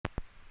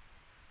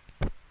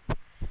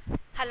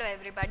Hello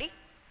everybody.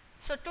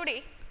 So today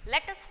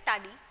let us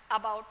study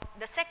about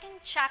the second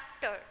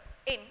chapter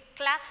in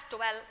class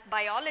 12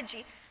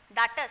 biology,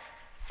 that is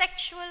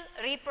sexual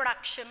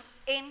reproduction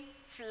in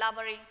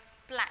flowering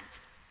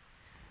plants.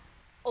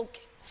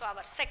 Okay, so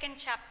our second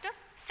chapter,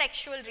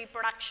 sexual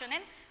reproduction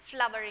in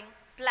flowering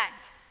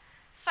plants.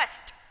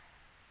 First,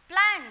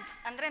 plants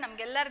ಅಂದರೆ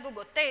ನಮಗೆಲ್ಲರಿಗೂ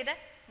ಗೊತ್ತೇ ಇದೆ.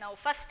 ನಾವು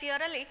first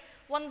ಇಯರಲ್ಲಿ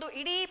ಒಂದು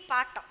ಇಡೀ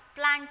ಪಾಠ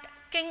plant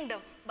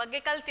Kingdom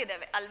ಬಗ್ಗೆ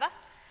ಕಲ್ತಿದ್ದೇವೆ ಅಲ್ವಾ?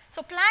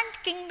 ಸೊ ಪ್ಲಾಂಟ್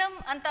ಕಿಂಗ್ಡಮ್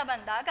ಅಂತ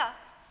ಬಂದಾಗ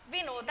we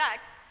know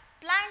that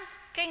plant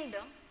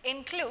Kingdom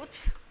includes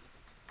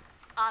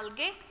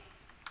algae,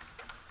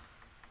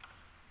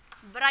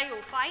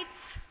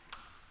 bryophytes,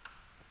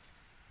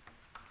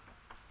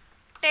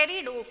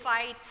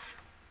 pteridophytes,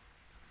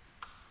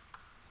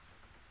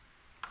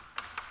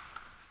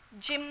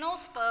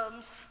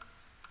 gymnosperms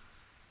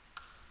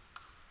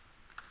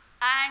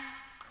and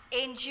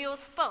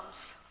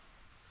angiosperms.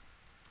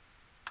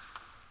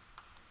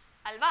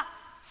 Alva?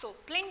 So,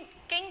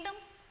 kingdom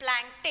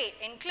Plantae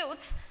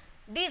includes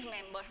these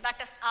members, that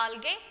is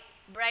algae,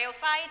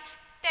 bryophytes,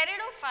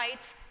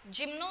 pteridophytes,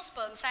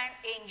 gymnosperms and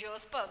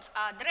angiosperms.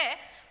 Adre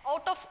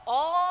out of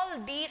all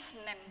these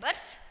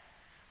members,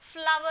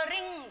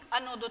 flowering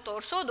ಅನ್ನೋದು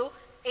ತೋರಿಸೋದು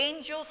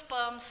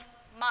angiosperms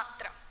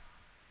ಮಾತ್ರ.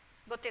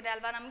 ಗೊತ್ತಿದೆ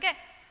ಅಲ್ವಾ ನಮಗೆ?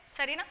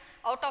 ಸರಿನಾ?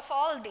 Out of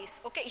all these,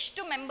 okay,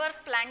 ಇಷ್ಟು members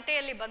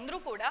ಪ್ಲಾಂಟೆಯಲ್ಲಿ ಬಂದರೂ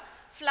ಕೂಡ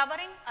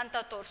ಫ್ಲವರಿಂಗ್ ಅಂತ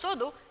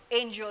ತೋರಿಸೋದು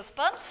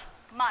ಏಂಜಿಯೋಸ್ಪರ್ಮ್ಸ್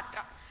ಮಾತ್ರ.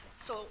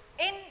 So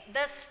in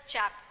this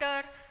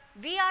chapter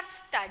we are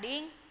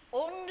studying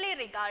only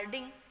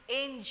regarding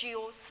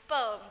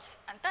ಏಂಜಿಯೋಸ್ಪರ್ಮ್ಸ್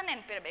ಅಂತ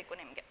ನೆನಪಿರಬೇಕು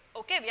ನಿಮಗೆ.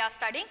 Okay, we are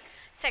studying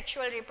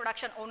sexual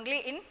reproduction only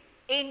in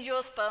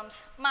ಏಂಜಿಯೋಸ್ಪರ್ಮ್ಸ್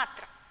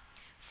ಮಾತ್ರ.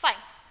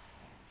 Fine.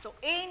 So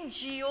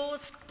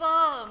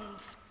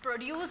ಏಂಜಿಯೋಸ್ಪರ್ಮ್ಸ್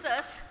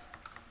produces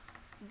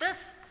this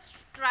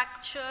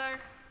structure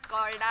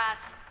called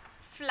as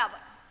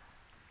flower.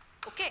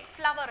 Okay,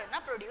 ಫ್ಲವರನ್ನು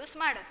produce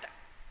ಮಾಡುತ್ತೆ.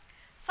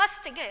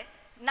 ಫಸ್ಟಿಗೆ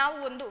ನಾವು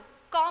ಒಂದು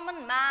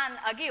ಕಾಮನ್ ಮ್ಯಾನ್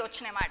ಆಗಿ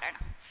ಯೋಚನೆ ಮಾಡೋಣ.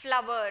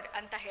 ಫ್ಲವರ್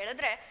ಅಂತ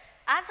ಹೇಳಿದ್ರೆ,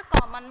 as a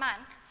common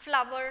man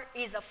flower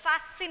is a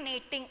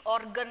fascinating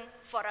organ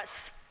for us.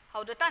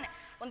 ಹೌದು ತಾನೆ?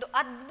 ಒಂದು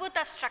ಅದ್ಭುತ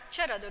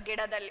ಸ್ಟ್ರಕ್ಚರ್ ಅದು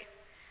ಗಿಡದಲ್ಲಿ.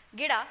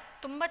 ಗಿಡ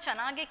ತುಂಬ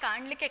ಚೆನ್ನಾಗಿ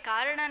ಕಾಣಲಿಕ್ಕೆ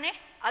ಕಾರಣನೇ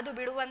ಅದು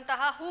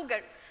ಬಿಡುವಂತಹ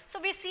ಹೂಗಳು. So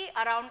we C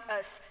around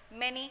us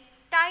many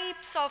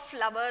types of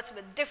flowers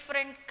with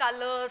different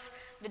colors,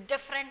 with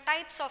different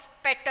types of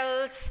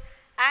petals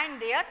and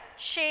their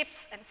shapes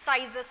and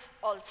sizes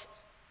also.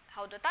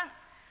 Howdu taane?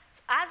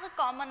 So, as a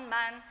common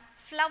man,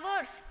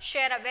 flowers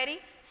share a very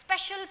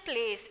special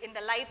place in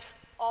the lives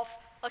of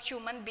a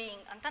human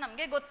being anta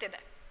namge gottide.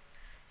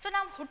 So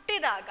ನಾವು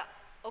ಹುಟ್ಟಿದಾಗ,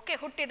 okay,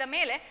 ಹುಟ್ಟಿದ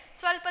ಮೇಲೆ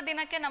ಸ್ವಲ್ಪ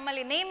ದಿನಕ್ಕೆ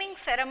ನಮ್ಮಲ್ಲಿ naming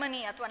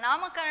ceremony ಅಥವಾ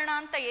ನಾಮಕರಣ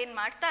ಅಂತ ಏನು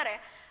ಮಾಡ್ತಾರೆ,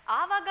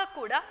 ಆವಾಗ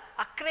ಕೂಡ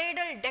ಆ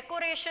ಕ್ರೇಡಲ್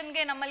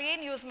ಡೆಕೋರೇಷನ್ಗೆ ನಮ್ಮಲ್ಲಿ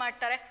ಏನು ಯೂಸ್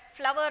ಮಾಡ್ತಾರೆ,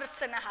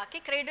 ಫ್ಲವರ್ಸನ್ನು ಹಾಕಿ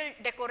ಕ್ರೇಡಲ್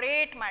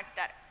ಡೆಕೋರೇಟ್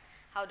ಮಾಡ್ತಾರೆ.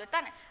 ಹೌದು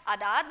ತಾನೆ?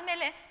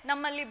 ಅದಾದಮೇಲೆ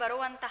ನಮ್ಮಲ್ಲಿ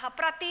ಬರುವಂತಹ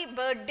ಪ್ರತಿ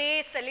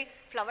ಬರ್ಡೇಸಲ್ಲಿ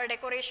ಫ್ಲವರ್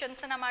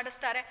ಡೆಕೋರೇಷನ್ಸನ್ನು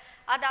ಮಾಡಿಸ್ತಾರೆ.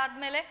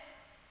 ಅದಾದಮೇಲೆ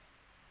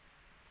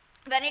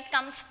when it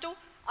comes to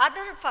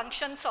other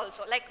functions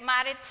also, like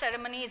marriage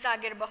ceremonies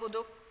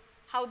ಆಗಿರಬಹುದು.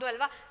 ಹೌದು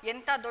ಅಲ್ವಾ?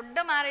 ಎಂಥ ದೊಡ್ಡ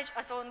ಮ್ಯಾರೇಜ್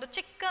ಅಥವಾ ಒಂದು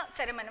ಚಿಕ್ಕ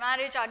ಸೆರೆಮನಿ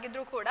ಮ್ಯಾರೇಜ್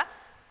ಆಗಿದ್ರೂ ಕೂಡ,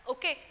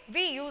 okay,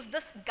 we use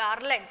this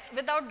garlands.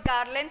 Without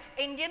garlands,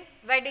 Indian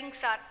weddings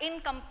are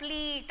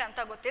incomplete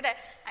anta gottide,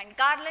 and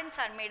garlands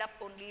are made up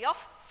only of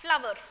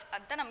flowers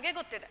anta namge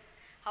gottide.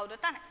 Haudu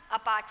tane?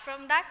 Apart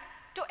from that,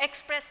 to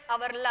express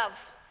our love,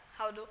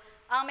 haudu,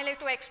 ಆಮೇಲೆ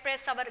to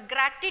express our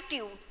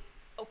gratitude,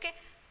 okay.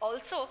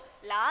 Also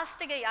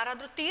last ಗೆ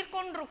ಯಾರಾದರೂ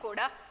ತೀರ್ಕೊಂಡ್ರು ಕೂಡ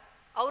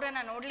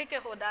ಅವರನ್ನು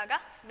ನೋಡಲಿಕ್ಕೆ ಹೋದಾಗ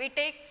we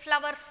take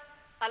flowers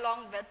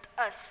along with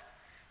us.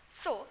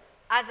 So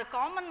as a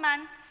common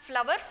man,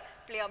 flowers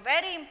play a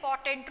very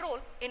important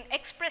role in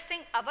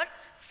expressing our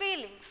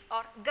feelings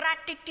or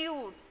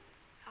gratitude.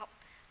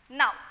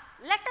 Now,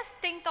 let us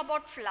think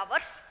about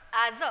flowers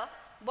as a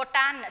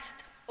botanist.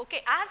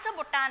 Okay, as a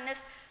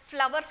botanist,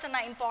 flowers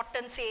na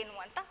importance ಏನು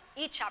ಅಂತ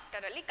ಈ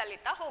chapter ಅಲ್ಲಿ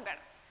ಕಲಿತಾ ಹೋಗೋಣ.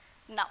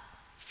 Now,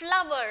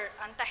 flower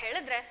ಅಂತ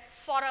ಹೇಳಿದ್ರೆ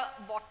for a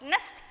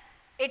botanist,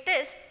 it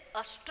is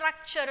a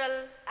structural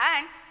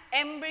and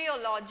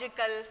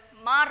embryological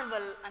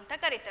marvel ಅಂತ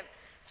ಕರಿತೇವೆ.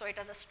 So it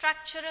is a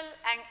structural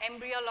and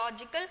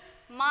embryological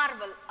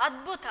marvel,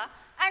 adbhuta,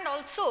 and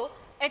also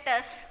it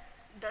is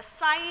the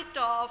site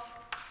of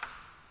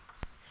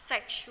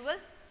sexual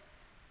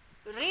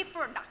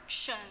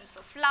reproduction.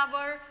 So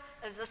flower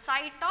is the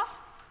site of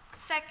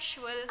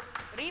sexual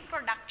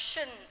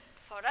reproduction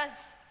for us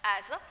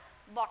as a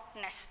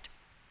botanist.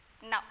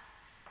 Now,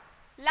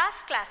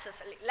 last classes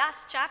alli,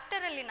 last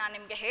chapter alli ನಾನು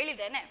ನಿಮಗೆ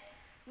ಹೇಳಿದ್ದೇನೆ,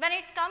 when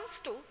it comes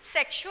to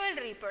sexual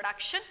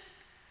reproduction,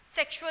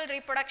 sexual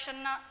reproduction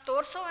na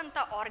ತೋರಿಸುವಂಥ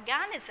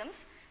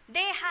organisms,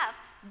 they have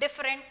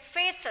different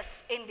phases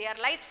in their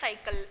life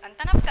cycle ಅಂತ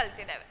ನಾವು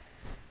ಕಲ್ತಿದ್ದೇವೆ.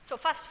 So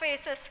first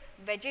phases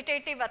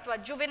vegetative ಅಥವಾ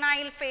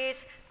juvenile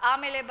face,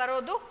 ಆಮೇಲೆ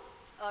ಬರೋದು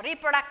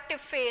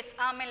reproductive face,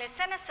 ಆಮೇಲೆ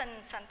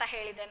ಸೆನೆಸೆನ್ಸ್ ಅಂತ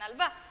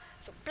ಹೇಳಿದ್ದೇನಲ್ವಾ.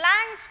 ಸೊ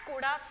ಪ್ಲಾಂಟ್ಸ್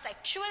ಕೂಡ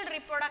ಸೆಕ್ಷುವಲ್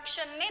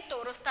ರಿಪ್ರೊಡಕ್ಷನ್ನೇ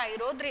ತೋರಿಸ್ತಾ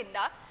ಇರೋದ್ರಿಂದ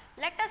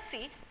ಲೆಟ್ ಅಸ್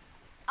ಸಿ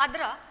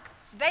ಅದರ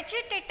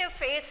ವೆಜಿಟೇಟಿವ್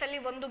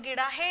ಫೇಸಲ್ಲಿ ಒಂದು ಗಿಡ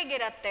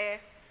ಹೇಗಿರುತ್ತೆ.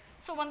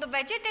 ಸೊ ಒಂದು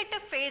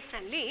vegetative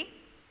ಫೇಸಲ್ಲಿ,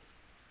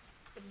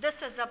 if this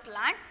is a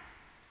plant,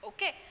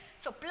 Okay,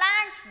 so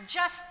plants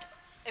just,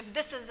 if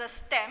this is a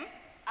stem,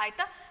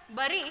 ಆಯ್ತಾ,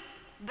 ಬರೀ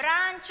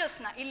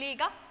ಬ್ರಾಂಚಸ್ನ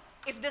ಇಲ್ಲೀಗ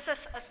if this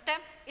is a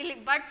stem, ಇಲ್ಲಿ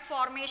ಬಡ್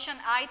ಫಾರ್ಮೇಷನ್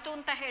ಆಯಿತು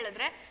ಅಂತ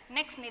ಹೇಳಿದ್ರೆ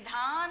ನೆಕ್ಸ್ಟ್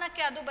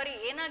ನಿಧಾನಕ್ಕೆ ಅದು ಬರೀ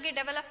ಏನಾಗಿ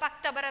ಡೆವಲಪ್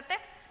ಆಗ್ತಾ ಬರುತ್ತೆ,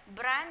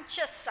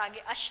 ಬ್ರಾಂಚಸ್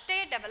ಆಗಿ ಅಷ್ಟೇ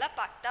ಡೆವಲಪ್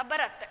ಆಗ್ತಾ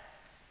ಬರುತ್ತೆ.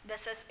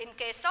 This is in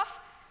case of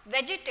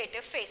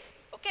vegetative face.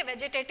 Okay,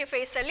 vegetative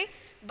ಫೇಸಲ್ಲಿ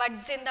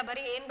ಬಡ್ಸಿಂದ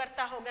ಬರೀ ಏನು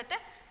ಬರ್ತಾ ಹೋಗುತ್ತೆ,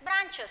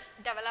 ಬ್ರಾಂಚಸ್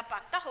ಡೆವಲಪ್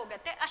ಆಗ್ತಾ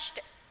ಹೋಗುತ್ತೆ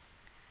ಅಷ್ಟೇ.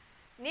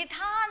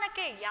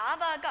 ನಿಧಾನಕ್ಕೆ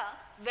ಯಾವಾಗ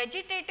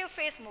ವೆಜಿಟೇಟಿವ್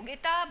ಫೇಸ್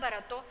ಮುಗಿತಾ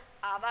ಬರುತ್ತೋ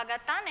ಆವಾಗ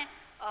ತಾನೇ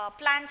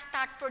plant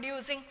start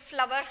producing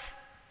flowers.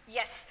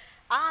 S,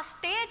 ಆ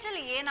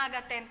ಸ್ಟೇಜಲ್ಲಿ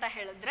ಏನಾಗತ್ತೆ ಅಂತ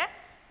ಹೇಳಿದ್ರೆ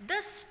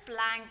ದಿಸ್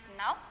ಪ್ಲಾಂಟ್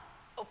ನಾವು,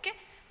 okay,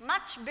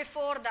 much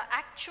before the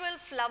actual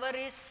flower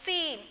is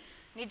seen,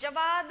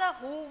 ನಿಜವಾದ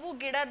ಹೂವು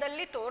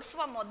ಗಿಡದಲ್ಲಿ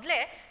ತೋರಿಸುವ ಮೊದಲೇ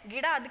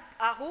ಗಿಡ ಅದಕ್ಕೆ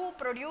ಆ ಹೂವು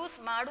ಪ್ರೊಡ್ಯೂಸ್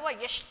ಮಾಡುವ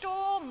ಎಷ್ಟೋ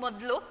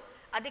ಮೊದಲು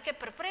ಅದಕ್ಕೆ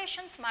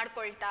ಪ್ರಿಪರೇಷನ್ಸ್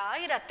ಮಾಡ್ಕೊಳ್ತಾ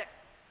ಇರತ್ತೆ.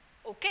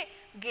 ಓಕೆ,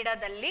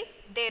 ಗಿಡದಲ್ಲಿ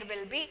there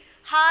will be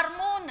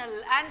hormonal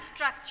and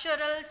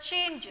structural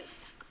changes.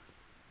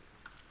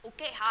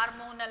 Okay,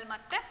 hormonal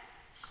ಮತ್ತು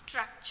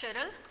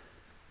ಸ್ಟ್ರಕ್ಚರಲ್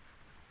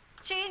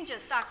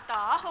ಚೇಂಜಸ್ ಆಗ್ತಾ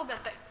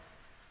ಹೋಗುತ್ತೆ.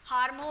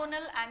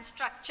 ಹಾರ್ಮೋನಲ್ ಆ್ಯಂಡ್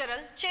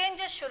ಸ್ಟ್ರಕ್ಚರಲ್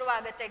ಚೇಂಜಸ್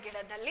ಶುರುವಾಗುತ್ತೆ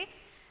ಗಿಡದಲ್ಲಿ.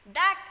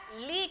 That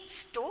leads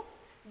to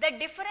the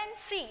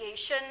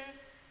differentiation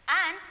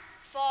and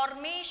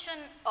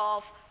formation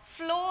of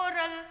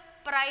floral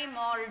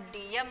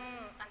ಪ್ರೈಮಾರ್ಡಿಯಮ್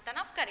ಅಂತ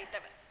ನಾವು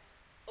ಕರಿತೇವೆ.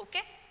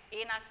 ಓಕೆ,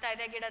 ಏನಾಗ್ತಾ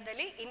ಇದೆ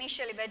ಗಿಡದಲ್ಲಿ,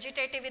 ಇನಿಷಿಯಲಿ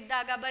ವೆಜಿಟೇಟಿವ್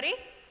ಇದ್ದಾಗ ಬರೀ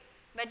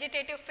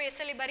ವೆಜಿಟೇಟಿವ್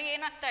ಫೇಸಲ್ಲಿ ಬರೀ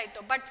ಏನಾಗ್ತಾ ಇತ್ತು,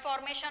 ಬಡ್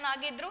ಫಾರ್ಮೇಷನ್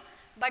ಆಗಿದ್ರು,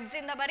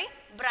 ಬಡ್ಸಿಂದ ಬರೀ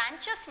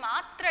ಬ್ರಾಂಚಸ್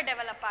ಮಾತ್ರ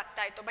ಡೆವಲಪ್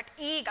ಆಗ್ತಾ ಇತ್ತು. ಬಟ್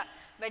ಈಗ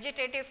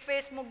ವೆಜಿಟೇಟಿವ್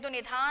ಫೇಸ್ ಮುಗ್ದು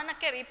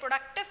ನಿಧಾನಕ್ಕೆ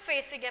ರೀಪ್ರೊಡಕ್ಟಿವ್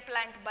ಫೇಸಿಗೆ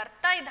ಪ್ಲಾಂಟ್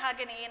ಬರ್ತಾ ಇದ್ದ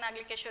ಹಾಗೆಯೇ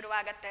ಏನಾಗಲಿಕ್ಕೆ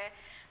ಶುರುವಾಗುತ್ತೆ,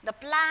 the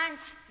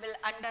plants will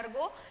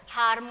undergo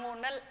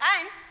hormonal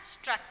and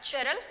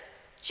structural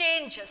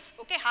changes.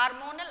 Okay,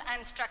 hormonal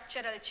and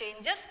structural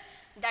changes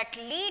that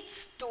leads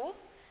to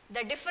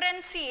the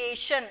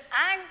differentiation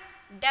and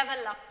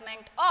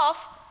development of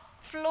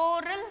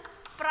floral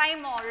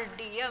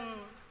primordium.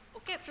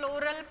 Okay,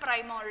 floral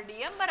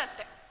primordium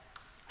baratte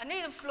ಅಂದ್ರೆ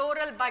ಇದು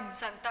floral buds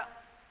ಅಂತ.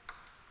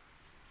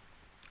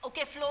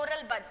 Okay,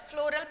 floral buds,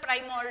 floral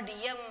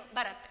ಪ್ರೈಮಾರ್ಡಿಯಂ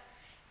ಬರುತ್ತೆ.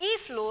 ಈ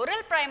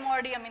floral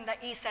ಪ್ರೈಮಾರ್ಡಿಯಮ್ ಇಂದ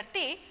ಈ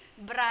ಸರ್ತಿ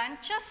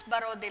branches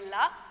ಬರೋದಿಲ್ಲ,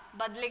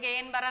 ಬದಲಿಗೆ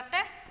ಏನು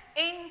ಬರುತ್ತೆ,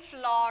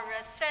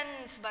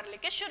 ಇನ್ಫ್ಲಾರೆಸೆನ್ಸ್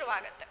ಬರಲಿಕ್ಕೆ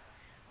ಶುರುವಾಗುತ್ತೆ.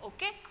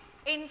 Okay,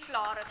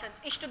 inflorescence.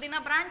 ಇಷ್ಟು ದಿನ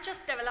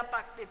ಬ್ರಾಂಚಸ್ ಡೆವಲಪ್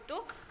ಆಗ್ತಿತ್ತು,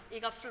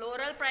 ಈಗ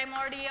ಫ್ಲೋರಲ್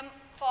ಪ್ರೈಮಾರ್ಡಿಯಂ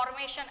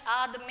ಫಾರ್ಮೇಷನ್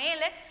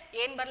ಆದಮೇಲೆ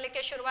ಏನು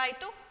ಬರಲಿಕ್ಕೆ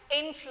ಶುರುವಾಯಿತು,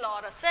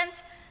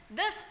 ಇನ್ಫ್ಲಾರೆಸೆನ್ಸ್.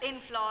 ದಿಸ್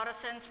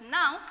ಇನ್ಫ್ಲಾರೆಸೆನ್ಸ್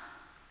ನಾವು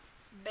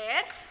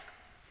bears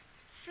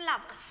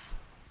flowers.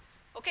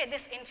 Okay,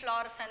 this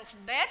inflorescence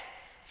bears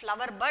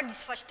flower buds.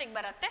 First ಗೆ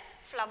ಬರುತ್ತೆ,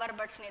 flower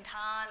buds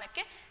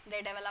ನಿಧಾನಕ್ಕೆ they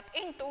develop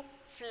into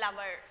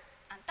flower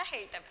ಅಂತ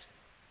ಹೇಳ್ತೇವೆ.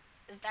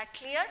 Is that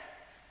clear?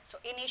 So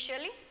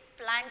initially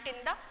plant in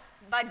the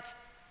buds,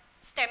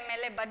 stem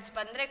ಮೇಲೆ buds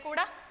ಬಂದ್ರೆ ಕೂಡ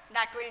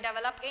that will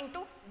develop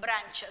into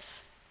branches.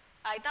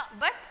 ಆಯ್ತಾ?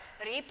 But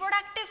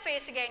reproductive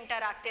phase ಗೆ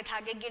ಎಂಟರ್ ಆಗ್ತಿದ್ದ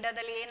ಹಾಗೆ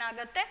ಗಿಡದಲ್ಲಿ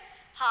ಏನಾಗುತ್ತೆ,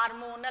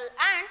 ಹಾರ್ಮೋನಲ್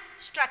ಆ್ಯಂಡ್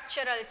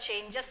ಸ್ಟ್ರಕ್ಚರಲ್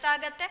ಚೇಂಜಸ್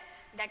ಆಗುತ್ತೆ.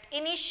 That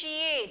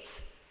initiates,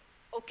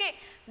 okay,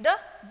 the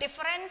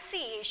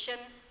differentiation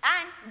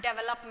and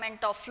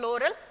development of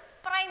floral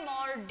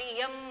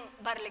primordium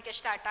ಬರಲಿಕ್ಕೆ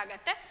ಸ್ಟಾರ್ಟ್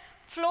ಆಗುತ್ತೆ.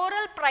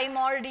 ಫ್ಲೋರಲ್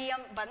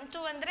ಪ್ರೈಮಾರ್ಡಿಯಂ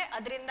ಬಂತು ಅಂದರೆ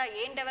ಅದರಿಂದ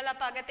ಏನು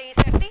ಡೆವಲಪ್ ಆಗುತ್ತೆ ಈ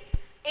ಸರ್ತಿ,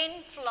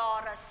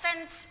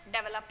 ಇನ್ಫ್ಲಾರೆಸೆನ್ಸ್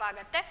ಡೆವಲಪ್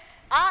ಆಗುತ್ತೆ.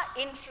 ಆ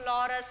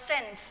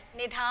ಇನ್ಫ್ಲಾರೆಸೆನ್ಸ್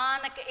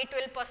ನಿಧಾನಕ್ಕೆ it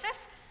will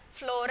possess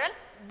floral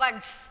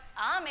buds,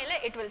 ಆಮೇಲೆ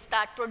it will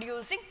start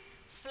producing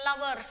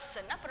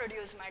ಫ್ಲವರ್ಸನ್ನು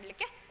produce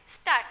ಮಾಡಲಿಕ್ಕೆ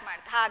ಸ್ಟಾರ್ಟ್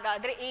ಮಾಡುತ್ತೆ.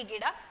 ಹಾಗಾದರೆ ಈ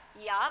ಗಿಡ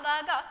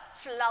ಯಾವಾಗ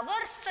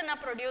ಫ್ಲವರ್ಸನ್ನು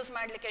ಪ್ರೊಡ್ಯೂಸ್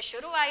ಮಾಡಲಿಕ್ಕೆ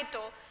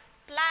ಶುರುವಾಯಿತು,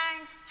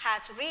 plants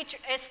has reach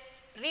S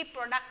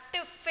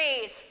reproductive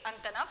face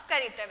ಅಂತ ನಾವು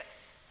ಕರಿತೇವೆ.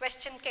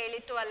 ಕ್ವೆಶ್ಚನ್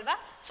ಕೇಳಿತ್ತು ಅಲ್ವಾ?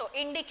 ಸೊ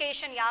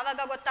ಇಂಡಿಕೇಶನ್ ಯಾವಾಗ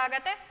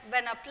ಗೊತ್ತಾಗತ್ತೆ,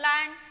 when a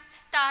plant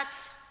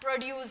starts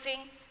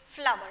producing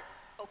flower.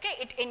 Okay,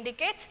 it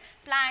indicates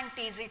plant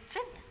is it's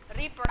in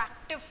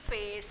reproductive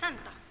face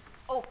ಅಂತ.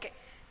 Okay,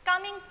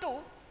 coming to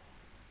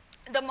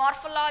the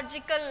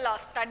ಮಾರ್ಫೊಲಾಜಿಕಲ್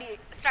study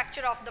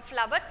structure of the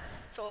flower.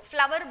 So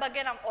flower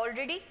ಬಗ್ಗೆ ನಾವು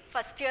already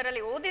first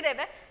ಇಯರಲ್ಲಿ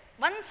ಓದಿದ್ದೇವೆ,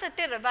 ಒಂದು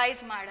ಸತಿ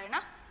revise ಮಾಡೋಣ.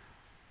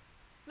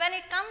 When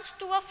it comes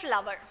to a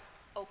flower,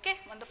 okay,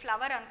 ಒಂದು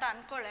flower ಅಂತ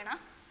ಅಂದ್ಕೊಳ್ಳೋಣ.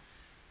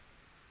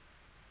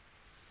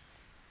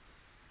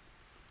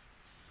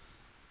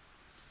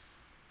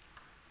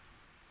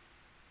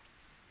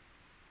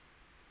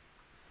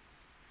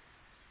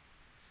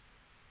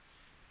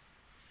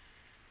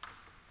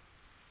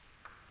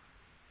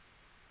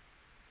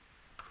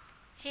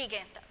 ಹೀಗೆ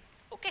ಅಂತ,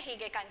 ಓಕೆ,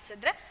 ಹೀಗೆ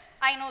ಕಾಣಿಸಿದ್ರೆ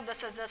I know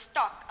this is a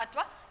stock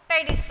ಅಥವಾ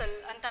ಪೆಡಿಸಲ್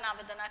ಅಂತ ನಾವು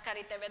ಅದನ್ನು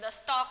ಕರಿತೇವೆ, the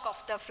stock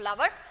of the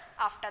flower.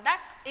 After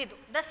that ಇದು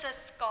ದಿಸ್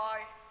ಇಸ್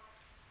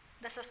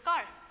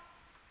ಕಾಲ್ಡ್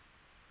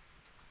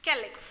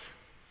ಕೆಲಿಕ್ಸ್.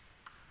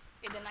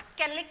 ಇದನ್ನು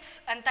ಕೆಲಿಕ್ಸ್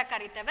ಅಂತ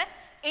ಕರಿತೇವೆ.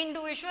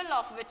 Individual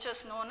of which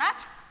is known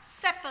as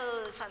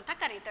sepals ಅಂತ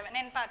ಕರಿತೇವೆ.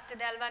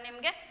 ನೆನಪಾಗ್ತಿದೆ ಅಲ್ವಾ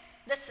ನಿಮಗೆ?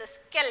 This is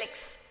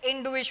ಕೆಲಿಕ್ಸ್,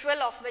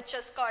 individual of which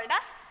is called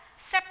as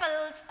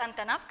sepals ಅಂತ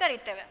ನಾವು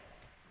ಕರಿತೇವೆ.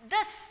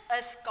 This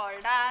is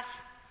called as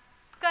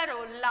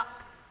ಕರೋಲ್ಲ.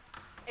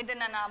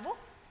 ಇದನ್ನು ನಾವು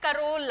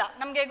ಕರೋಲಾ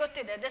ನಮಗೆ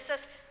ಗೊತ್ತಿದೆ, ದಿಸ್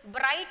ಇಸ್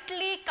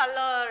ಬ್ರೈಟ್ಲಿ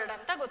ಕಲರ್ಡ್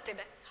ಅಂತ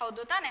ಗೊತ್ತಿದೆ,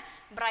 ಹೌದು ತಾನೆ?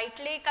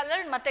 Brightly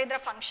coloured. ಮತ್ತೆ ಇದರ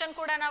ಫಂಕ್ಷನ್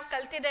ಕೂಡ ನಾವು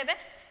ಕಲ್ತಿದ್ದೇವೆ.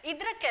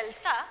 ಇದರ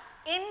ಕೆಲಸ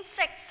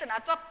ಇನ್ಸೆಕ್ಟ್ಸ್ನ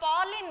ಅಥವಾ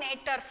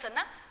ಪಾಲಿನೇಟರ್ಸ್ನ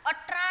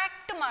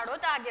attract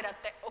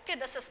ಮಾಡೋದಾಗಿರುತ್ತೆ. Okay,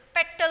 this is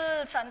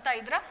petals ಅಂತ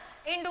ಇದರ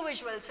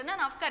ಇಂಡಿವಿಜುವಲ್ಸ್ನ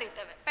ನಾವು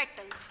ಕರಿತೇವೆ,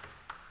 ಪೆಟಲ್ಸ್.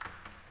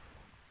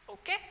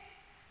 ಓಕೆ,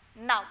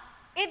 ನಾವು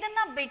ಇದನ್ನ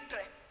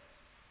ಬಿಟ್ರೆ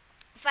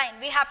fine,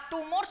 we have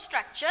 2 more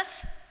structures,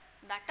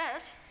 that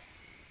is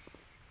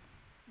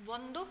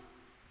ಒಂದು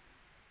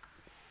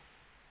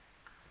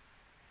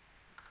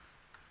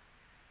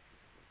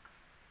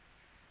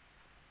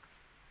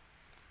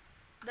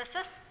this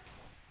is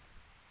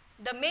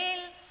the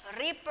male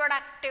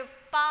reproductive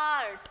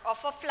part of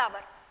a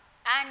flower,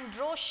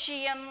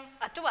 androecium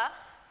ಅಥವಾ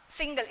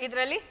ಸಿಂಗಲ್,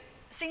 ಇದರಲ್ಲಿ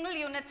ಸಿಂಗಲ್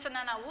ಯೂನಿಟ್ಸ್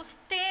ಅನ್ನ ನಾವು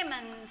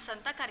ಸ್ಟೇಮನ್ಸ್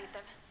ಅಂತ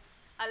ಕರಿತೇವೆ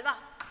ಅಲ್ವಾ?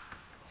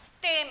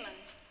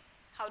 ಸ್ಟೇಮನ್ಸ್,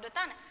 ಹೌದು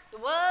ತಾನೆ? The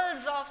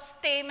whorls of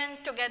stamen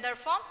together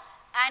form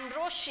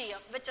androecium,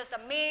 which is the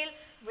male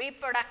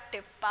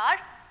reproductive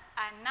part.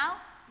 And now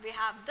we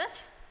have this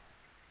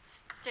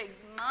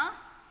stigma.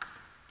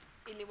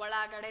 ಇಲ್ಲಿ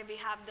ಒಳಗಡೆ we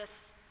have this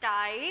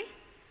style,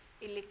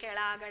 ಇಲ್ಲಿ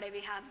ಕೆಳಗಡೆ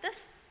we have this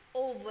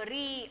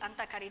ovary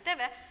ಅಂತ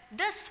ಕರಿತೇವೆ.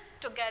 This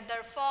together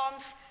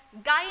forms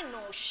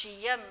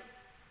gynoecium.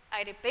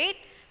 I repeat,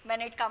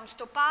 when it comes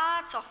to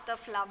parts of the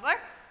flower,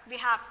 we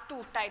have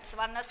 2 types.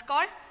 One is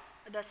called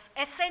the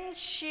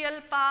essential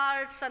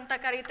parts anta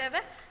kariteve,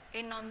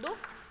 innondu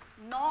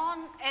non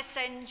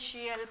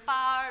essential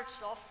parts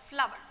of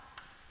flower.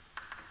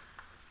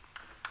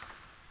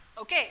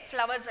 Okay,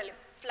 flowers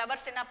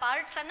ina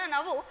parts anna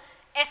navu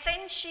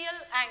essential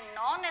and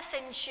non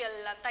essential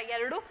anta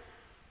ಎರಡು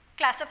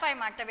classify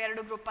ಮಾಡ್ತೇವೆ,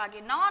 ಎರಡು group ಆಗಿ.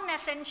 Non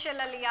essential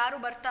ಅಲ್ಲಿ ಯಾರು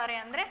ಬರ್ತಾರೆ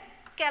ಅಂದ್ರೆ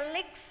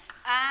ಕೆಲಿಕ್ಸ್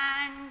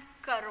and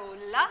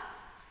Corolla.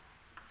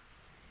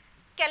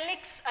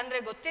 ಕೆಲಿಕ್ಸ್ ಅಂದ್ರೆ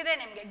ಗೊತ್ತಿದೆ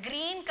ನಿಮಗೆ,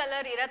 ಗ್ರೀನ್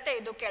ಕಲರ್ ಇರುತ್ತೆ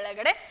ಇದು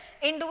ಕೆಳಗಡೆ.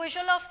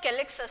 Individual of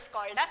ಕೆಲಿಕ್ಸ್ is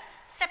called as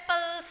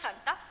sepals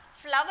ಅಂತ.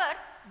 ಫ್ಲವರ್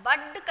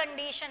ಬಡ್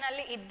ಕಂಡೀಷನ್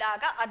ಅಲ್ಲಿ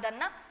ಇದ್ದಾಗ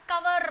ಅದನ್ನ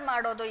ಕವರ್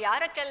ಮಾಡೋದು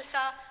ಯಾರ ಕೆಲಸ?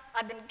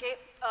 ಅದಕ್ಕೆ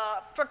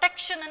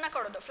ಪ್ರೊಟೆಕ್ಷನ್ ಅನ್ನ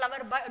ಕೊಡೋದು.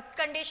 ಫ್ಲವರ್ ಬಡ್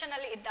ಕಂಡೀಷನ್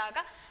ಅಲ್ಲಿ ಇದ್ದಾಗ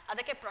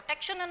ಅದಕ್ಕೆ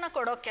ಪ್ರೊಟೆಕ್ಷನ್ ಅನ್ನ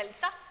ಕೊಡೋ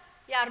ಕೆಲಸ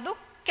ಯಾರ್ದು?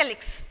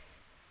 ಕೆಲಿಕ್ಸ್.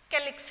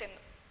 ಕೆಲಿಕ್ಸ್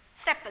ಇಂದು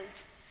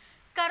ಸೆಪಲ್ಸ್.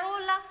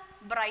 ಕರೋಲಾ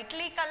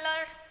ಬ್ರೈಟ್ಲಿ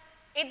ಕಲರ್ಡ್,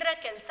 ಇದರ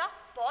ಕೆಲಸ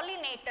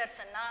ಪಾಲಿನೇಟರ್ಸ್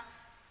ಅನ್ನ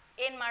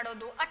ಏನ್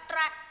ಮಾಡೋದು?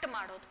 ಅಟ್ರಾಕ್ಟ್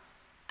ಮಾಡೋದು.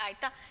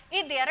 ಆಯ್ತಾ?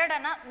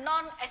 ಇದೆರಡನ್ನ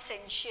ನಾನ್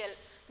ಎಸೆನ್ಷಿಯಲ್.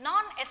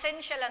 ನಾನ್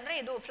ಎಸೆನ್ಷಿಯಲ್ ಅಂದ್ರೆ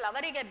ಇದು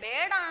ಫ್ಲವರಿಗೆ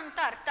ಬೇಡ ಅಂತ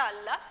ಅರ್ಥ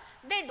ಅಲ್ಲ,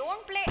 they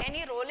don't play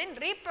any role in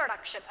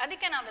reproduction,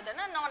 ಅದಕ್ಕೆ ನಾವು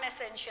ಇದನ್ನ ನಾನ್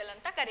ಎಸೆನ್ಷಿಯಲ್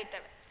ಅಂತ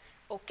ಕರಿತೇವೆ.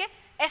 ಓಕೆ,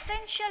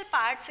 ಎಸೆನ್ಷಿಯಲ್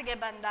ಪಾರ್ಟ್ಸ್ಗೆ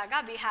ಬಂದಾಗ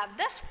we have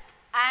this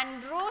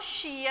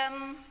ಆಂಡ್ರೋಶಿಯಂ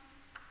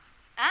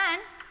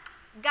and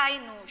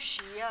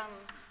ಗೈನೋಶಿಯಂ.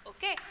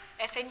 Okay,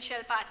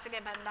 essential ಪಾರ್ಟ್ಸ್ಗೆ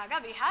ಬಂದಾಗ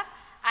ವಿ ಹ್ಯಾವ್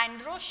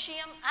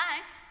ಆಂಡ್ರೋಶಿಯಂ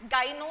ಆ್ಯಂಡ್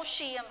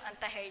ಗೈನೋಶಿಯಂ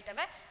ಅಂತ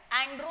ಹೇಳ್ತೇವೆ.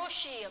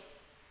 ಆಂಡ್ರೋಶಿಯಂ,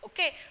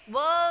 ಓಕೆ,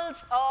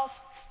 ವರ್ಲ್ಸ್ ಆಫ್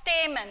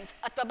ಸ್ಟೇಮನ್ಸ್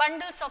ಅಥವಾ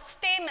ಬಂಡಲ್ಸ್ ಆಫ್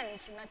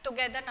ಸ್ಟೇಮನ್ಸ್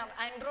ಟುಗೆದರ್ ನಾವು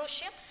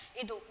ಆಂಡ್ರೋಶಿಯಂ,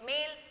 ಇದು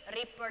male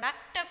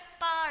reproductive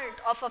part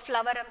of a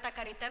flower ಅಂತ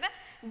ಕರಿತೇವೆ.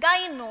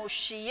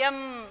 ಗೈನೋಶಿಯಂ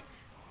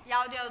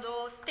ಯಾವ್ದ್ಯಾವುದು?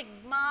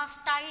 ಸ್ಟಿಗ್ಮಾ,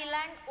 ಸ್ಟೈಲ್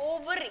ಆ್ಯಂಡ್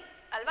ಓವರಿ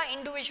ಅಲ್ವಾ?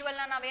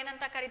 ಇಂಡಿವಿಜುವಲ್ನ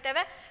ನಾವೇನಂತ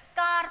ಕರಿತೇವೆ?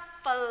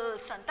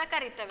 ಕಾರ್ಪಲ್ಸ್ ಅಂತ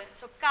ಕರಿತೇವೆ.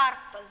 ಸೊ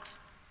ಕಾರ್ಪಲ್ಸ್,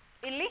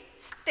 ಇಲ್ಲಿ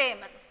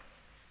ಸ್ಟೇಮನ್.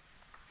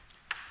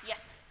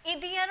 ಎಸ್,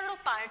 ಇದು ಎರಡು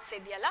ಪಾರ್ಟ್ಸ್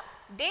ಇದೆಯಲ್ಲ,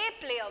 they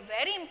play a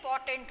very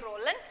important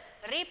role in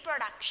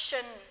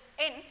reproduction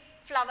in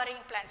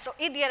flowering plants. So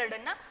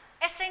ಇದೆರಡನ್ನ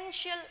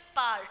essential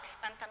parts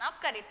ಅಂತ ನಾವು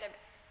ಕರಿತೇವೆ.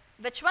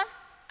 Which one?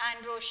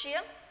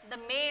 Androecium, the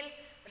male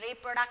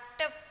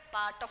reproductive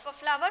part of a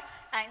flower,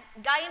 and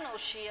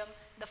gynoecium,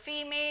 the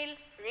female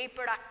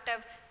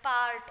reproductive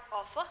part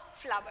of a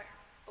flower.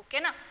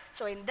 Okay na?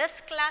 So in this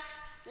class,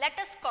 let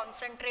us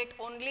concentrate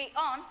only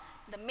on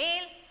the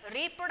male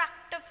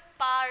reproductive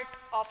part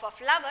of a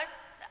flower,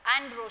 the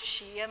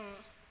androecium.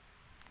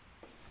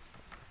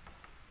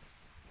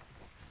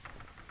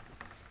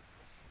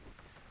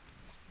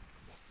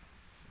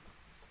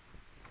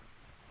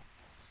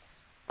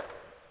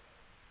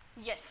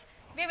 Yes,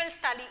 we will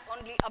study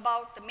only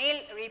about the male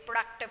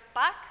reproductive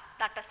part,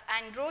 that is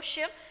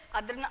androecium.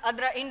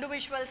 ಅದರ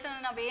individuals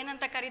ನಾವು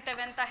ಏನಂತ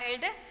ಕರಿತೇವೆ ಅಂತ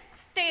ಹೇಳಿದೆ?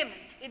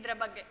 Stamens. ಇದರ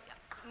ಬಗ್ಗೆ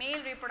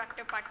male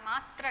reproductive part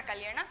ಮಾತ್ರ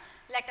ಕಲಿಯೋಣ.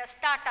 ಲೆಟ್ ಅಸ್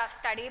ಸ್ಟಾರ್ಟ್ ಆ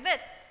study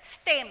with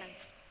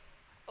stamens.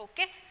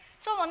 Okay,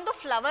 so ಒಂದು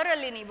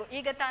ಫ್ಲವರಲ್ಲಿ ನೀವು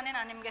ಈಗ ತಾನೇ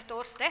ನಾನು ನಿಮಗೆ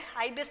ತೋರಿಸಿದೆ,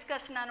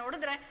 ಹೈಬಿಸ್ಕಸ್ನ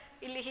ನೋಡಿದ್ರೆ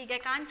ಇಲ್ಲಿ ಹೀಗೆ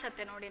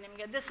ಕಾಣಿಸುತ್ತೆ ನೋಡಿ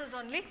ನಿಮಗೆ. This is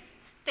only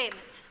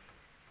stamens.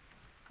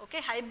 Okay,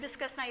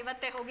 ಹೈಬಿಸ್ಕಸ್ನ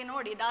ಇವತ್ತೇ ಹೋಗಿ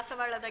ನೋಡಿ,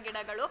 ದಾಸವಾಳದ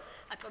ಗಿಡಗಳು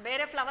ಅಥವಾ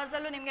ಬೇರೆ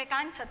ಫ್ಲವರ್ಸಲ್ಲೂ ನಿಮಗೆ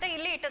ಕಾಣಿಸುತ್ತೆ.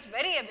 ಇಲ್ಲಿ it is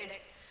very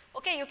evident.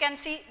 Okay, you can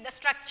see the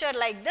structure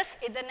like this.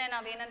 ಇದನ್ನೇ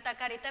ನಾವೇನಂತ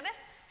ಕರಿತೇವೆ?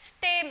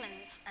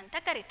 ಸ್ಟೇಮನ್ಸ್ ಅಂತ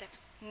ಕರಿತೇವೆ.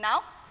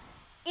 ನಾವು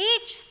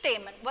ಈಚ್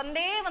ಸ್ಟೇಮನ್,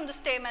 ಒಂದೇ ಒಂದು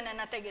ಸ್ಟೇಮನ್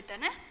ಅನ್ನು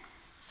ತೆಗಿತೇನೆ.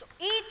 ಸೊ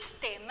ಈಚ್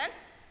ಸ್ಟೇಮನ್,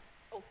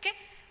 ಓಕೆ,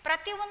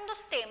 ಪ್ರತಿಯೊಂದು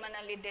ಸ್ಟೇಮನ್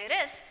ಅಲ್ಲಿ ದೇರ್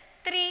ಇಸ್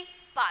 3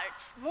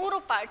 parts,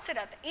 3 parts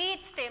ಇರುತ್ತೆ.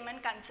 Each stamen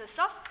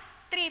consist of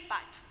 3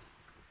 parts.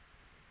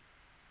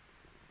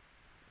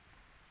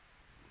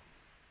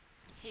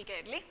 ಹೀಗೆ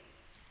ಇರಲಿ.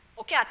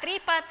 ಓಕೆ, ಆ 3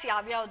 parts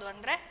ಯಾವ್ಯಾವುದು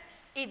ಅಂದರೆ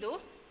ಇದು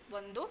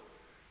ಒಂದು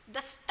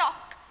ದ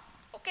ಸ್ಟಾಕ್.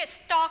 ಓಕೆ,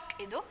 ಸ್ಟಾಕ್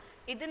ಇದು.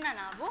 ಇದನ್ನು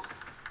ನಾವು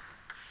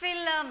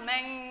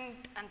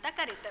ಫಿಲಮೆಂಟ್ ಅಂತ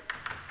ಕರೀತೇವೆ.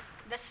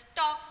 The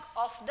stock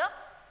of the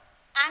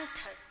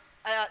anther,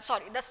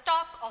 the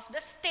stalk of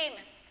the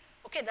stamen.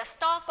 Okay, the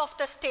stalk of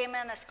the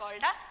stamen is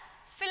called as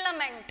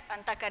filament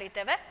ಅಂತ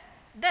ಕರಿತೇವೆ.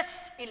 ದಿಸ್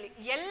ಇಲ್ಲಿ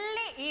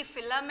ಎಲ್ಲಿ ಈ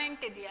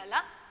ಫಿಲಮೆಂಟ್ ಇದೆಯಲ್ಲ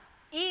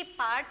ಈ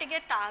ಪಾರ್ಟಿಗೆ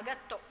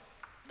ತಾಗತ್ತೋ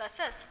ದಸ್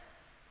ಇಸ್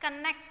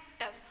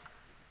ಕನೆಕ್ಟಿವ್.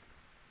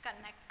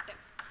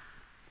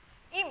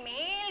 ಈ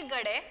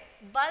ಮೇಲ್ಗಡೆ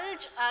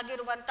ಬಲ್ಜ್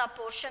ಆಗಿರುವಂಥ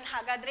ಪೋರ್ಷನ್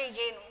ಹಾಗಾದ್ರೆ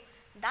ಏನು?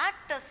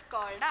 That is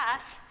called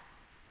as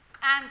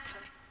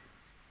anther.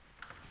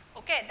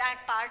 Okay,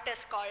 that part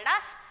is called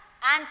as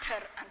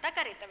anther ಅಂತ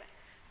ಕರಿತೇವೆ.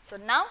 So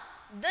now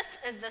this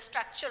is the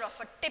structure of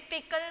a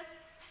typical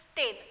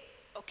stamen.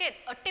 Okay,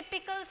 a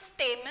typical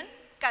stamen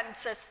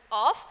consists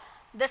of,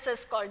 this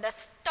is called a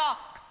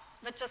stalk,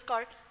 which is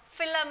called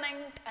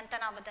filament anta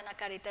ನಾವು ಅದನ್ನ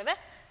ಕರಿತೇವೆ.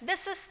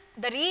 This is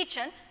the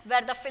region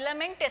where the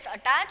filament is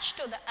attached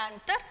to the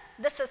anther.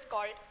 This is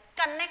called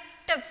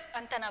connective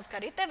anta ನಾವು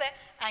ಕರಿತೇವೆ.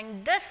 And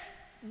this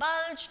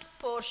bulged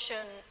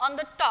portion on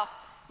the top,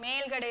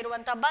 ಮೇಲ್ಗಡೆ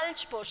ಇರುವಂತ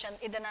bulge portion,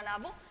 ಇದನ್ನ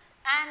ನಾವು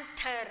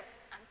anther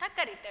ಅಂತ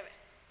ಕರಿತೇವೆ.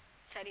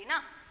 ಸರಿನಾ?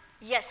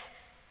 ಎಸ್.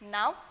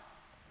 ನಾವು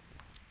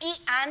ಈ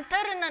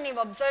ಆಂಥರ್ ಅನ್ನ ನೀವು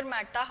ಅಬ್ಸರ್ವ್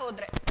ಮಾಡ್ತಾ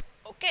ಹೋದ್ರೆ,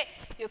 okay,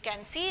 you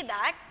can see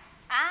that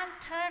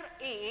anther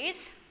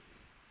is,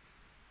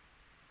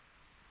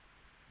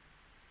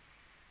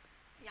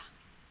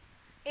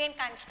 ಏನ್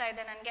ಕಾಣಿಸ್ತಾ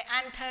ಇದೆ ನನಗೆ?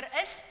 ಆಂಥರ್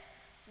ಇಸ್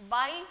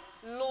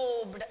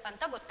ಬೈಲೋಬ್ಡ್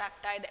ಅಂತ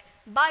ಗೊತ್ತಾಗ್ತಾ ಇದೆ.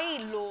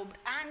 ಬೈಲೋಬ್ಡ್.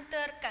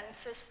 Anther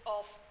consist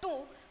of 2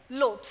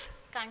 lobes.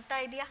 ಕಾಣ್ತಾ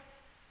ಇದೆಯಾ?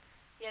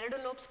 2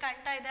 ಲೋಬ್ಸ್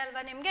ಕಾಣ್ತಾ ಇದೆ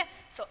ಅಲ್ವಾ ನಿಮಗೆ?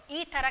 ಸೊ ಈ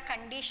ಥರ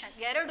ಕಂಡೀಷನ್,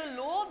 2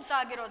 ಲೋಬ್ಸ್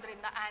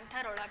ಆಗಿರೋದ್ರಿಂದ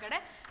ಆಂಥರ್ ಒಳಗಡೆ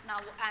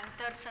ನಾವು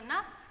ಆಂಥರ್ಸ್ ಅನ್ನ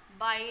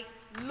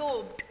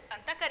ಬೈಲೋಬ್ಡ್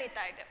ಅಂತ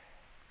ಕರಿತಾ ಇದ್ದೇವೆ.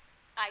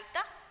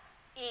 ಆಯ್ತಾ?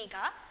 ಈಗ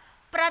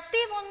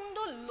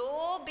ಪ್ರತಿಯೊಂದು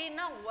ಲೋಬಿನ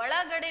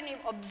ಒಳಗಡೆ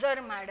ನೀವು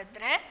ಅಬ್ಸರ್ವ್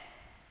ಮಾಡಿದ್ರೆ,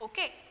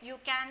 okay, you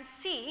can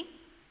see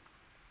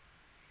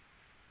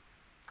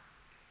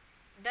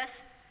Dus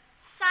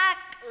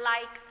sack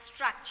like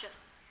structure.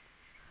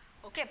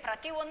 Okay,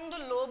 ಪ್ರತಿಯೊಂದು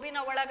ಲೋಬಿನ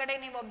ಒಳಗಡೆ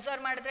ನೀವು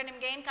ಅಬ್ಸರ್ವ್ ಮಾಡಿದ್ರೆ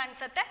ನಿಮ್ಗೆ ಏನು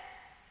ಕಾಣಿಸುತ್ತೆ?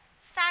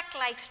 Sack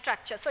like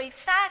structure. ಸೊ ಈ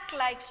ಸ್ಯಾಕ್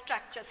ಲೈಕ್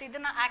ಸ್ಟ್ರಕ್ಚರ್ಸ್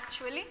ಇದನ್ನ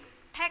ಆಕ್ಚುಲಿ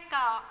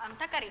ಥೆಕಾ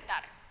ಅಂತ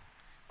ಕರೀತಾರೆ.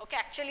 ಓಕೆ,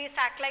 ಆಕ್ಚುಲಿ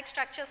ಸ್ಯಾಕ್ ಲೈಕ್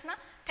ಸ್ಟ್ರಕ್ಚರ್ಸ್ನ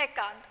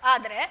ಥೆಕಾ ಅಂತ.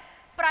 ಆದರೆ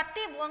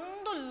ಪ್ರತಿ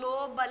ಒಂದು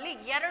ಲೋಬಲ್ಲಿ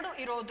 2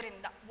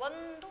 ಇರೋದ್ರಿಂದ,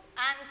 ಒಂದು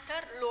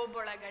ಆಂಥರ್ ಲೋಬ್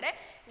ಒಳಗಡೆ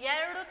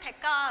 2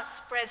 ಥೆಕಾಸ್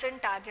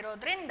ಪ್ರೆಸೆಂಟ್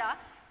ಆಗಿರೋದ್ರಿಂದ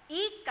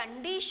ಈ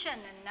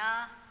ಕಂಡೀಷನ್ ಅನ್ನ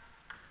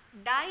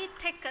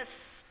ಡೈಥೆಕಸ್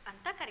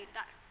ಅಂತ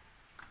ಕರೀತಾರೆ.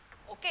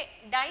 Okay,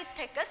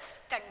 dithecus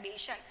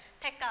condition.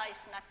 Theca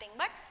is nothing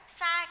but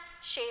sac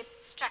shaped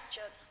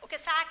structure. Okay,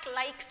 sac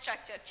like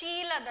structure.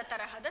 ಚೀಲದ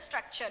ತರಹದ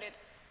ಸ್ಟ್ರಕ್ಚರ್ ಇದು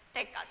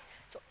ಥೆಕಾಸ್.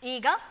 ಸೊ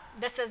ಈಗ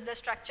this is the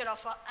structure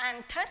of a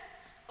anther.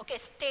 Okay,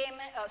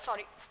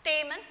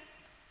 stamen.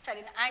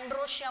 ಸರಿ,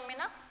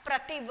 ಆಂಡ್ರೋಶಿಯಮಿನ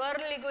ಪ್ರತಿ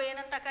ವರ್ಲಿಗೂ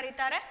ಏನಂತ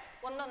ಕರೀತಾರೆ?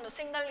 ಒಂದೊಂದು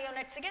ಸಿಂಗಲ್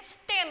ಯೂನಿಟ್ಸ್ಗೆ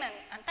ಸ್ಟೇಮನ್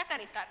ಅಂತ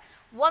ಕರೀತಾರೆ.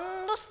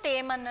 ಒಂದು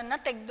ಸ್ಟೇಮನ್ ಅನ್ನ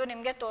ತೆಗೆದು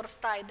ನಿಮಗೆ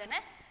ತೋರಿಸ್ತಾ ಇದ್ದೇನೆ.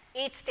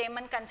 Each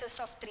stamen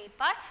consist of 3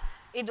 parts.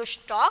 ಇದು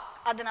ಸ್ಟಾಕ್,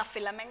 ಅದನ್ನ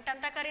ಫಿಲಮೆಂಟ್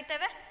ಅಂತ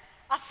ಕರಿತೇವೆ.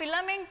 ಆ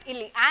ಫಿಲಮೆಂಟ್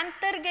ಇಲ್ಲಿ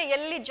ಆಂಥರ್ಗೆ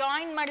ಎಲ್ಲಿ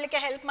ಜಾಯಿನ್ ಮಾಡಲಿಕ್ಕೆ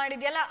ಹೆಲ್ಪ್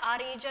ಮಾಡಿದೆಯಲ್ಲ ಆ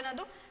ರೀಜನ್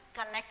ಅದು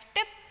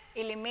ಕನೆಕ್ಟಿವ್.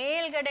 ಇಲ್ಲಿ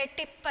ಮೇಲ್ಗಡೆ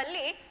ಟಿಪ್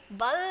ಅಲ್ಲಿ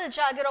ಬಲ್ಜ್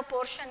ಆಗಿರೋ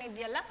ಪೋರ್ಷನ್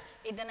ಇದೆಯಲ್ಲ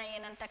ಇದನ್ನ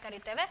ಏನಂತ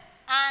ಕರಿತೇವೆ?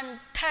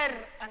 ಆಂಥರ್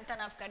ಅಂತ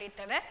ನಾವು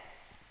ಕರಿತೇವೆ.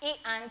 ಈ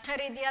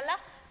ಆಂಥರ್ ಇದೆಯಲ್ಲ,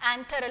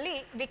 ಆಂಥರ್ ಅಲ್ಲಿ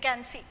ವಿ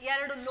ಕ್ಯಾನ್ ಸಿ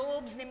 2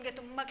 ಲೋಬ್ಸ್ ನಿಮಗೆ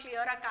ತುಂಬಾ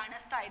ಕ್ಲಿಯರ್ ಆಗಿ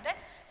ಕಾಣಿಸ್ತಾ ಇದೆ.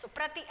 ಸೊ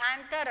ಪ್ರತಿ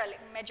ಆಂಥರ್ ಅಲ್ಲಿ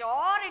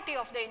majority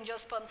of the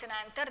angiosperms in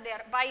anther they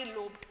are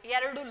ಬೈಲೋಬ್ಡ್.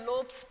 2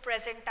 lobes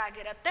present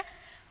ಆಗಿರುತ್ತೆ.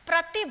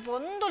 ಪ್ರತಿ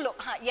ಒಂದು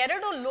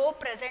 2 ಲೋಬ್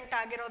ಪ್ರೆಸೆಂಟ್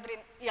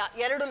ಆಗಿರೋದ್ರಿಂದ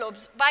 2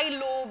 ಲೋಬ್ಸ್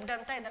ಬೈಲೋಬ್ಡ್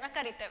ಅಂತ ಇದನ್ನ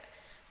ಕರಿತೇವೆ.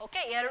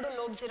 ಓಕೆ, 2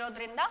 ಲೋಬ್ಸ್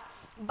ಇರೋದ್ರಿಂದ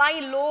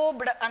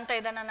ಬೈಲೋಬ್ಡ್ ಅಂತ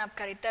ಇದನ್ನ ನಾವು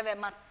ಕರಿತೇವೆ.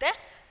 ಮತ್ತೆ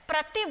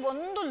ಪ್ರತಿ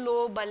ಒಂದು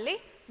ಲೋಬಲ್ಲಿ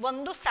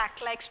ಒಂದು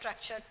ಸ್ಯಾಕ್ ಲೈಕ್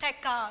ಸ್ಟ್ರಕ್ಚರ್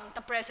ಥೆಕಾ ಅಂತ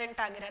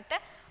ಪ್ರೆಸೆಂಟ್ ಆಗಿರುತ್ತೆ.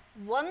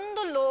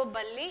 ಒಂದು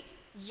ಲೋಬಲ್ಲಿ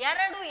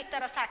 2 ಈ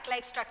ಥರ ಸ್ಯಾಕ್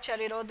ಲೈಕ್ ಸ್ಟ್ರಕ್ಚರ್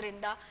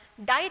ಇರೋದ್ರಿಂದ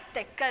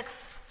ಡೈಥೆಕಸ್.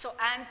 ಸೊ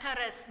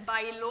ಆಂಥರ್ ಇಸ್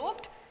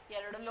ಬೈಲೋಬ್ಡ್,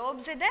 2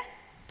 ಲೋಬ್ಸ್ ಇದೆ,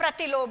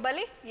 ಪ್ರತಿ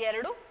ಲೋಬಲ್ಲಿ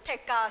 2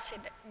 ಥೆಕಾಸ್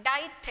ಇದೆ.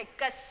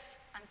 ಡೈಥೆಕಸ್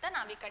ಅಂತ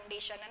ನಾವು ಈ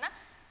ಕಂಡೀಷನ್ ಅನ್ನ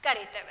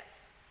ಕರಿತೇವೆ.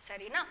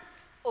 ಸರಿನಾ?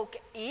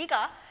 ಓಕೆ, ಈಗ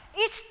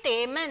ಈ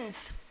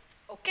ಸ್ಟೇಮೆನ್ಸ್,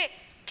 ಓಕೆ,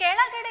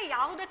 ಕೆಳಗಡೆ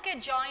ಯಾವುದಕ್ಕೆ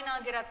ಜಾಯಿನ್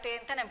ಆಗಿರತ್ತೆ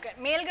ಅಂತ ನಮ್ಗೆ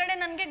ಮೇಲ್ಗಡೆ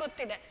ನನಗೆ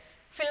ಗೊತ್ತಿದೆ,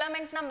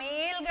 ಫಿಲಮೆಂಟ್ನ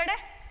ಮೇಲ್ಗಡೆ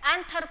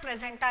ಆಂಥರ್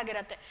ಪ್ರೆಸೆಂಟ್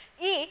ಆಗಿರುತ್ತೆ.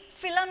 ಈ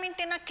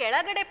ಫಿಲಮೆಂಟಿನ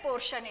ಕೆಳಗಡೆ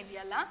ಪೋರ್ಷನ್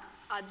ಇದೆಯಲ್ಲ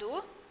ಅದು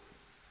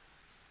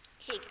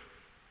ಹೀಗೆ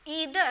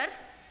ಈದರ್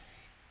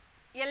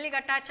ಎಲ್ಲಿಗೆ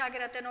ಅಟ್ಯಾಚ್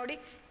ಆಗಿರುತ್ತೆ ನೋಡಿ,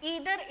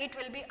 either it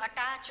will be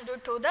attached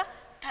to the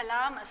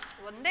thalamus.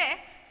 ಒಂದೇ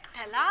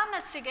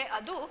ಥಲಾಮಸ್ಸಿಗೆ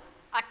ಅದು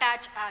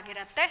ಅಟ್ಯಾಚ್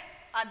ಆಗಿರುತ್ತೆ.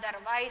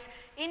 ಅದರ್ವೈಸ್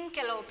ಇನ್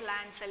ಕೆಲವು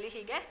ಪ್ಲಾಂಟ್ಸ್ ಅಲ್ಲಿ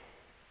ಹೀಗೆ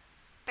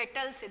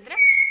ಪೆಟಲ್ಸ್ ಇದ್ರೆ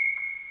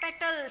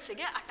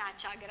ಪೆಟಲ್ಸ್ಗೆ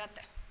ಅಟ್ಯಾಚ್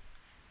ಆಗಿರುತ್ತೆ.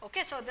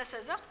 Okay, so this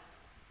is a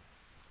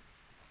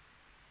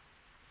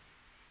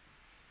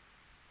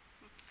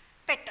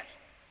petal.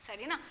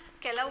 ಸರಿನಾ?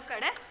 ಕೆಲವು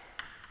ಕಡೆ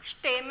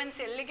ಸ್ಟೇಮೆನ್ಸ್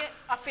ಎಲ್ಲಿಗೆ,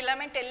 ಆ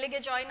ಫಿಲಮೆಂಟ್ ಎಲ್ಲಿಗೆ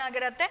ಜಾಯಿನ್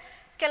ಆಗಿರುತ್ತೆ,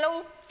 ಕೆಲವು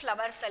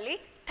ಫ್ಲವರ್ಸ್ ಅಲ್ಲಿ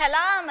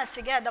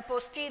ಥಲಾಮಸ್ಸಿಗೆ ಅದ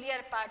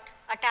ಪೋಸ್ಟೀರಿಯರ್ ಪಾರ್ಟ್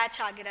ಅಟ್ಯಾಚ್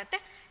ಆಗಿರುತ್ತೆ.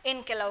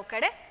 ಇನ್ ಕೆಲವು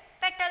ಕಡೆ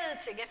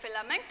ಪೆಟಲ್ಸ್ಗೆ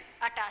ಫಿಲಮೆಂಟ್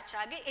ಅಟ್ಯಾಚ್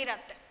ಆಗಿ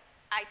ಇರುತ್ತೆ.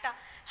 ಆಯಿತಾ?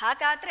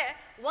 ಹಾಗಾದರೆ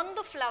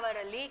ಒಂದು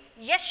ಫ್ಲವರಲ್ಲಿ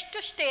ಎಷ್ಟು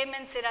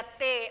ಸ್ಟೇಮೆನ್ಸ್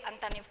ಇರುತ್ತೆ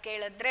ಅಂತ ನೀವು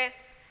ಕೇಳಿದ್ರೆ,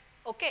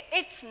 ಓಕೆ,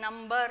 ಇಟ್ಸ್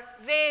ನಂಬರ್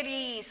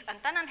ವೇರೀಸ್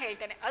ಅಂತ ನಾನು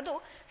ಹೇಳ್ತೇನೆ. ಅದು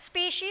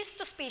ಸ್ಪೀಶೀಸ್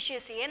ಟು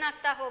ಸ್ಪೀಶೀಸ್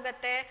ಏನಾಗ್ತಾ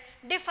ಹೋಗುತ್ತೆ,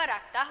 ಡಿಫರ್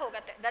ಆಗ್ತಾ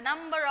ಹೋಗುತ್ತೆ. The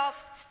number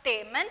of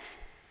ಸ್ಟೇಮೆನ್ಸ್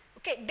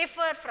okay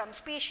differ from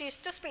species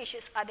to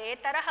species. ಅದೇ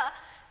ತರಹ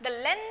the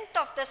length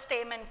of the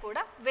stamen ಕೂಡ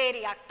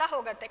ವೇರಿ ಆಗ್ತಾ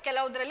ಹೋಗುತ್ತೆ.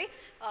 ಕೆಲವುದರಲ್ಲಿ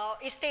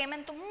ಈ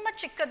ಸ್ಟೇಮೆನ್ ತುಂಬ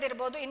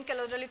ಚಿಕ್ಕದಿರ್ಬೋದು, ಇನ್ನು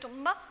ಕೆಲವುದರಲ್ಲಿ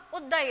ತುಂಬ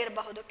ಉದ್ದ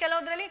ಇರಬಹುದು,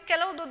 ಕೆಲವುದರಲ್ಲಿ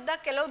ಕೆಲವ್ದು ಉದ್ದ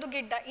ಕೆಲವ್ದು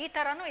ಗಿಡ್ಡ ಈ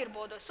ಥರನೂ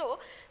ಇರ್ಬೋದು. So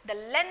the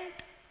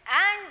length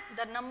and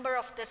the number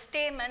of the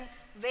stamen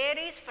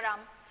varies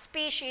from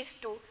species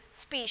to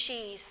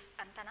species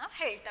ಅಂತ ನಾವು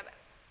ಹೇಳ್ತೇವೆ.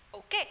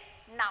 ಓಕೆ,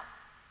 ನಾವು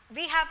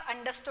we have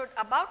understood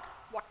about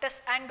what is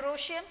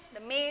androecium,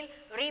 the male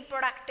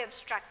reproductive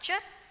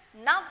structure.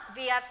 Now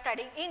we are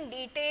studying in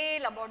detail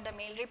about the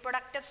male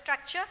reproductive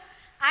structure.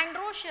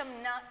 Androecium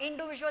na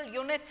individual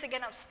units ಗೆ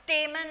ನಾವು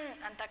stamen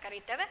ಅಂತ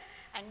ಕರೀತೇವೆ,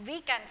 and we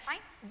can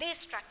find these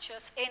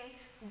structures in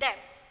them.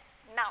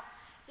 Now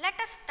let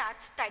us start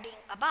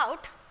studying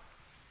about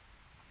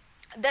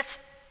this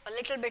a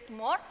little bit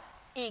more.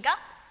 ಈಗ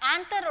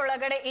anther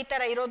ಒಳಗಡೆ ಈ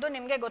ಥರ ಇರೋದು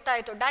ನಿಮಗೆ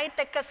ಗೊತ್ತಾಯಿತು,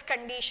 ಡೈಥೆಕಸ್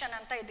ಕಂಡೀಷನ್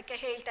ಅಂತ ಇದಕ್ಕೆ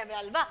ಹೇಳ್ತೇವೆ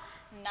ಅಲ್ವಾ.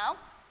 ನಾವು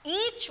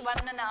ಈಚ್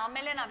ಒನ್ನ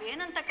ಆಮೇಲೆ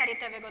ನಾವೇನಂತ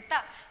ಕರಿತೇವೆ ಗೊತ್ತಾ,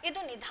 ಇದು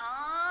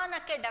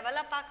ನಿಧಾನಕ್ಕೆ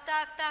ಡೆವಲಪ್ ಆಗ್ತಾ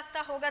ಆಗ್ತಾ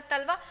ಆಗ್ತಾ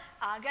ಹೋಗತ್ತಲ್ವ,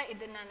 ಆಗ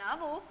ಇದನ್ನು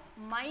ನಾವು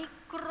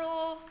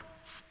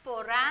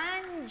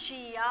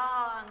ಮೈಕ್ರೋಸ್ಪೊರಾಂಜಿಯಾ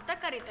ಅಂತ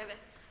ಕರಿತೇವೆ.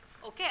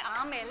 ಓಕೆ,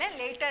 ಆಮೇಲೆ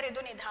ಲೇಟರ್ ಇದು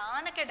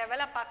ನಿಧಾನಕ್ಕೆ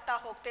ಡೆವಲಪ್ ಆಗ್ತಾ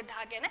ಹೋಗ್ತಿದ್ದ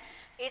ಹಾಗೇನೆ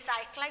ಈ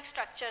ಸೈಕ್ಲೈಕ್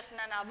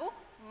ಸ್ಟ್ರಕ್ಚರ್ಸ್ನ ನಾವು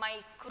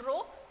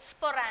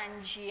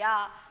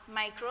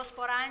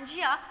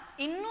ಮೈಕ್ರೋಸ್ಪೊರಾಂಜಿಯಾ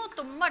ಇನ್ನೂ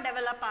ತುಂಬ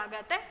ಡೆವಲಪ್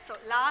ಆಗತ್ತೆ. So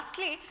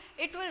lastly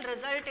it will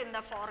result in the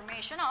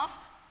formation of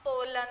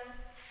pollen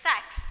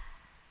sacs.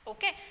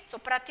 Okay, so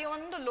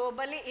ಪ್ರತಿಯೊಂದು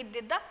ಲೋಬಲ್ಲಿ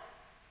ಇದ್ದಿದ್ದ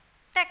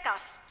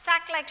ಟೆಕಾಸ್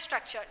ಸ್ಯಾಕ್-ಲೈಕ್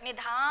ಸ್ಟ್ರಕ್ಚರ್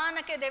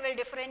ನಿಧಾನಕ್ಕೆ they will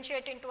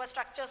differentiate in to a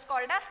structures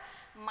called as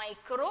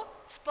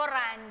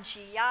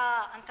ಮೈಕ್ರೋಸ್ಪೊರಾಂಜಿಯಾ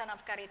ಅಂತ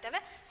ನಾವು ಕರಿತೇವೆ.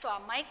 ಸೊ ಆ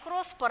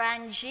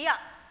ಮೈಕ್ರೋಸ್ಪೊರಾಂಜಿಯಾ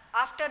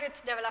ಆಫ್ಟರ್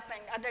ಇಟ್ಸ್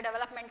ಡೆವಲಪ್ಮೆಂಟ್, ಅದರ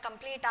ಡೆವಲಪ್ಮೆಂಟ್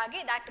ಕಂಪ್ಲೀಟ್ ಆಗಿ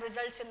that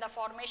results in the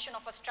formation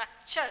of a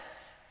structure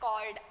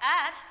called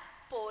as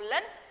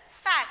pollen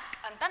sack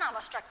ಅಂತ ನಾವು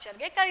ಆ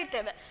ಸ್ಟ್ರಕ್ಚರ್ಗೆ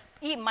ಕರಿತೇವೆ.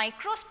 ಈ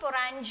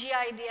ಮೈಕ್ರೋಸ್ಪೊರಾಂಜಿಯಾ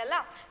ಇದೆಯಲ್ಲ,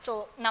 ಸೊ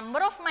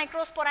ನಂಬರ್ ಆಫ್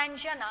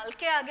ಮೈಕ್ರೋಸ್ಪೊರಾಂಜಿಯಾ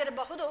 4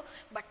 ಆಗಿರಬಹುದು,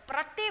 ಬಟ್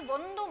ಪ್ರತಿ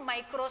ಒಂದು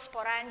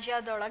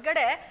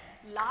ಮೈಕ್ರೋಸ್ಪೊರಾಂಜಿಯಾದೊಳಗಡೆ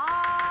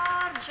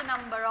ಲಾರ್ಜ್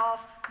ನಂಬರ್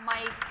ಆಫ್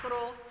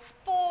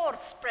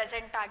ಮೈಕ್ರೋಸ್ಪೋರ್ಸ್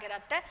ಪ್ರೆಸೆಂಟ್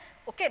ಆಗಿರುತ್ತೆ.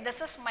 ಓಕೆ,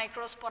 ದಿಸ್ ಇಸ್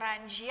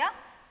ಮೈಕ್ರೋಸ್ಪೊರಾಂಜಿಯಾ,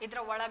 ಇದರ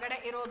ಒಳಗಡೆ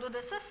ಇರೋದು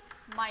this is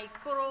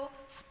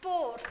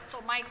ಮೈಕ್ರೋಸ್ಪೋರ್ಸ್. So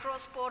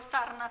ಮೈಕ್ರೋಸ್ಪೋರ್ಸ್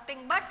are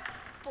nothing but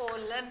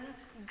pollen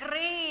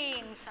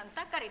grains ಅಂತ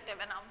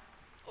ಕರಿತೇವೆ ನಾವು.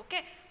 Okay,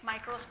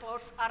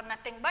 ಮೈಕ್ರೋಸ್ಪೋರ್ಸ್ are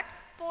nothing but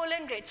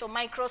pollen grains. So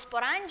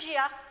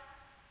ಮೈಕ್ರೋಸ್ಪೊರಾಂಜಿಯಾ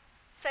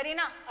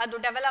ಸರಿನಾ, ಅದು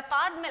ಡೆವಲಪ್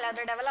ಆದಮೇಲೆ,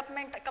 ಅದರ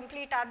ಡೆವಲಪ್ಮೆಂಟ್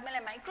ಕಂಪ್ಲೀಟ್ ಆದಮೇಲೆ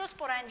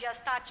ಮೈಕ್ರೋಸ್ಪೊರಾಂಜಿಯಾ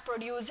starts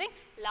producing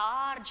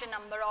large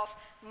number of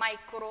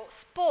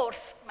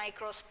ಮೈಕ್ರೋಸ್ಪೋರ್ಸ್.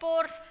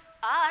 ಮೈಕ್ರೋಸ್ಪೋರ್ಸ್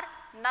are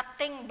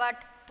nothing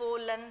but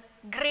pollen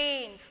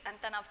grains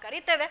ಅಂತ ನಾವು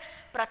ಕರಿತೇವೆ.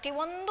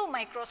 ಪ್ರತಿಯೊಂದು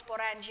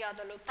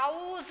ಮೈಕ್ರೋಸ್ಪೊರಾಂಜಿಯಾದಲ್ಲೂ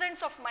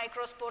ಥೌಸಂಡ್ಸ್ ಆಫ್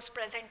ಮೈಕ್ರೋಸ್ಪೋರ್ಸ್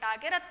ಪ್ರೆಸೆಂಟ್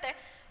ಆಗಿರುತ್ತೆ.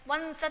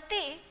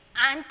 ಒಂದ್ಸತಿ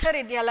ಆಂಥರ್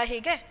ಇದೆಯಲ್ಲ,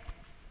 ಹೀಗೆ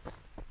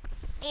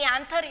ಈ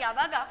ಆಂಥರ್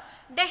ಯಾವಾಗ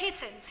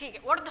ಡೆಹಿಸೆನ್ಸ್ ಹೀಗೆ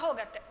ಒಡೆದು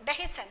ಹೋಗುತ್ತೆ,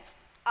 ಡೆಹಿಸೆನ್ಸ್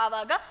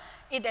ಆವಾಗ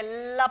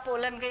ಇದೆಲ್ಲ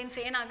pollen grains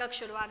ಏನಾಗಕ್ಕೆ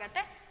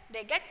ಶುರುವಾಗತ್ತೆ,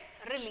 they get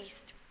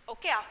released.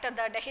 Okay, after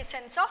the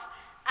ಡೆಹಿಸೆನ್ಸ್ of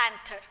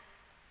anther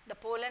the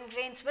pollen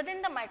grains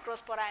within the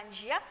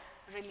ಮೈಕ್ರೋಸ್ಪೊರಾಂಜಿಯಾ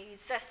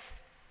releases.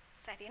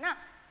 ಸರಿನಾ,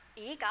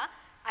 ಈಗ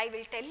I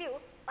will tell you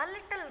a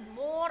little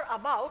more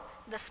about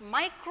this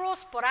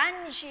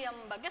microsporangium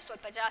ಬಗ್ಗೆ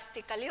ಸ್ವಲ್ಪ ಜಾಸ್ತಿ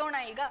ಕಲಿಯೋಣ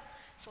ಈಗ.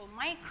 ಸೊ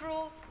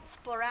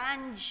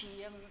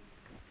ಮೈಕ್ರೋಸ್ಪೊರಾಂಜಿಯಂ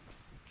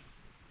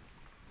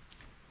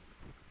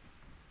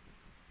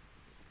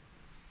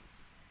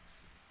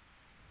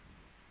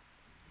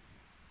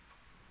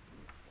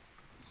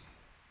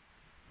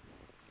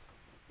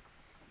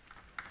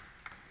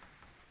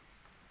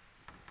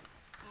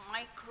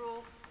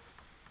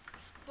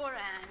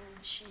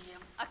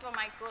ಅಥವಾ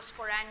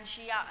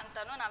ಮೈಕ್ರೋಸ್ಪೊರಾಂಜಿಯಾ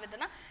ಅಂತಲೂ ನಾವು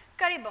ಇದನ್ನು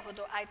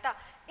ಕರಿಬಹುದು. ಆಯಿತಾ,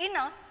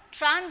 ಇನ್ನು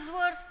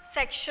ಟ್ರಾನ್ಸ್ವರ್ಸ್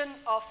ಸೆಕ್ಷನ್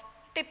ಆಫ್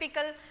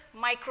ಟಿಪಿಕಲ್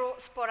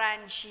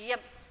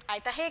ಮೈಕ್ರೋಸ್ಪೊರಾಂಜಿಯಂ.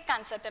 ಆಯಿತಾ, ಹೇಗೆ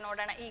ಕಾಣಿಸುತ್ತೆ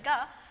ನೋಡೋಣ. ಈಗ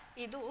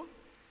ಇದು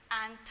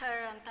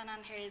ಆಂಥರ್ ಅಂತ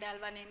ನಾನು ಹೇಳಿದೆ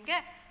ಅಲ್ವಾ ನಿಮಗೆ,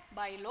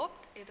 ಬೈಲೋಬ್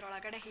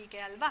ಇದರೊಳಗಡೆ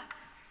ಹೀಗೆ ಅಲ್ವಾ.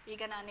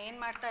 ಈಗ ನಾನೇನು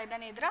ಮಾಡ್ತಾ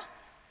ಇದ್ದೇನೆ, ಇದರ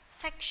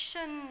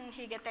ಸೆಕ್ಷನ್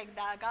ಹೀಗೆ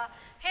ತೆಗೆದಾಗ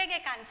ಹೇಗೆ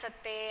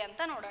ಕಾಣಿಸುತ್ತೆ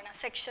ಅಂತ ನೋಡೋಣ.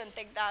 ಸೆಕ್ಷನ್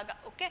ತೆಗೆದಾಗ,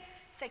 ಓಕೆ,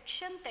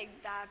 ಸೆಕ್ಷನ್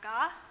ತೆಗೆದಾಗ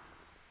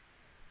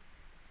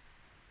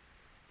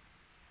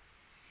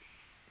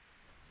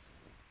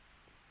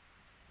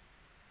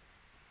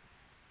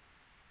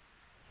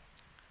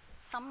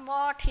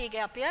ಸಮ್ವಾಟ್ ಹೀಗೆ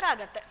ಅಪಿಯರ್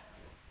ಆಗತ್ತೆ.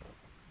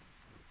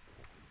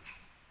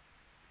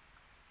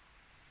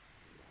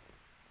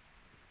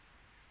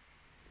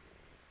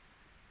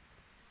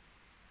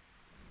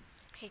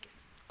 ಹೀಗೆ,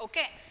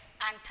 ಓಕೆ,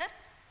 ಆಂಥರ್.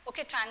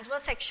 ಓಕೆ,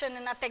 ಟ್ರಾನ್ಸ್ವರ್ಸ್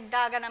ಸೆಕ್ಷನನ್ನು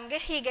ತೆಗೆದಾಗ ನಮಗೆ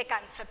ಹೀಗೆ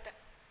ಕಾಣಿಸುತ್ತೆ.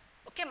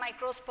 ಓಕೆ,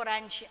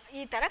 ಮೈಕ್ರೋಸ್ಪೊರಾಂಜಿಯಾ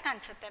ಈ ಥರ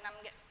ಕಾಣಿಸುತ್ತೆ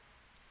ನಮಗೆ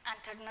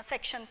ಆಂಥರ್ನ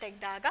ಸೆಕ್ಷನ್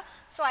ತೆಗೆದಾಗ.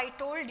 ಸೊ ಐ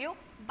ಟೋಲ್ಡ್ ಯು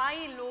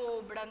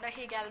ಬೈಲೋಬ್ಡ್ ಅಂದರೆ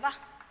ಹೀಗೆ ಅಲ್ವಾ,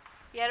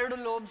 2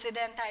 ಲೋಬ್ಸ್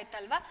ಇದೆ ಅಂತ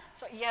ಆಯ್ತಲ್ವಾ.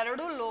 ಸೊ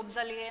 2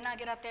 ಲೋಬ್ಸಲ್ಲಿ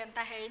ಏನಾಗಿರತ್ತೆ ಅಂತ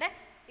ಹೇಳಿದೆ,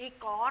 ಈ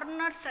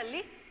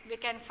ಕಾರ್ನರ್ಸಲ್ಲಿ ವಿ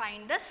ಕ್ಯಾನ್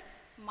ಫೈಂಡ್ ದಿಸ್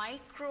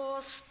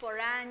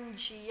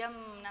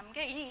ಮೈಕ್ರೋಸ್ಪೊರಾಂಜಿಯಮ್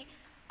ನಮಗೆ ಈ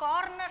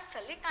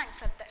ಕಾರ್ನರ್ಸಲ್ಲಿ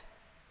ಕಾಣಿಸುತ್ತೆ.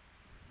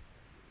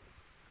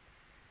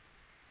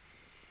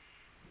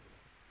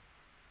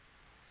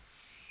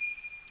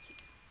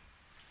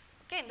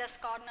 Okay, in this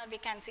corner we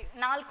can see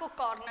 4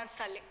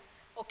 ಕಾರ್ನರ್ಸಲ್ಲಿ.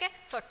 Okay,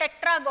 so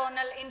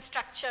tetragonal in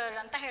structure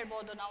ಅಂತ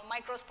ಹೇಳ್ಬೋದು ನಾವು.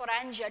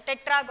 ಮೈಕ್ರೋಸ್ಪೊರಾಂಜಿಯಾ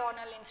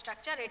tetragonal in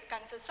structure. It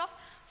consist of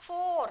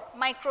 4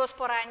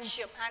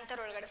 ಮೈಕ್ರೋಸ್ಪೊರಾಂಜಿಯಮ್. Anther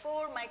ಒಳಗಡೆ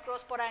 4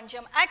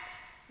 ಮೈಕ್ರೋಸ್ಪೊರಾಂಜಿಯಮ್ ಅಟ್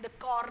ದ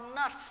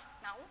ಕಾರ್ನರ್ಸ್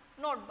ನಾವು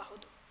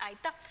ನೋಡಬಹುದು.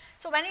 ಆಯ್ತಾ?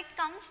 So when it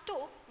comes to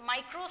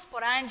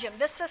ಮೈಕ್ರೋಸ್ಪೊರಾಂಜಿಯಮ್,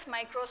 this is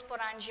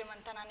ಮೈಕ್ರೋಸ್ಪೊರಾಂಜಿಯಮ್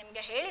ಅಂತ ನಾನು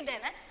ನಿಮಗೆ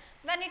ಹೇಳಿದ್ದೇನೆ.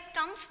 When it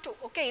comes to,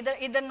 okay,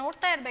 ಇದನ್ನು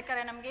ನೋಡ್ತಾ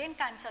ಇರ್ಬೇಕಾದ್ರೆ ನಮ್ಗೆ ಏನು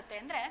ಕಾಣಿಸುತ್ತೆ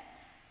ಅಂದರೆ,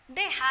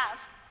 ದೇ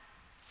ಹ್ಯಾವ್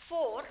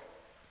 4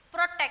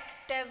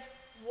 ಪ್ರೊಟೆಕ್ಟಿವ್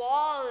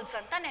ವಾಲ್ಸ್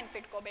ಅಂತ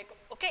ನೆನ್ಪಿಟ್ಕೋಬೇಕು.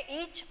 Okay,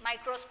 each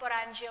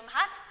ಮೈಕ್ರೋಸ್ಪೊರಾಂಜಿಯಮ್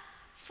has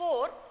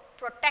 4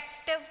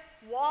 protective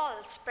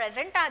walls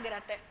present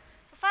ಆಗಿರುತ್ತೆ.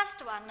 So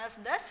first one is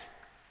this.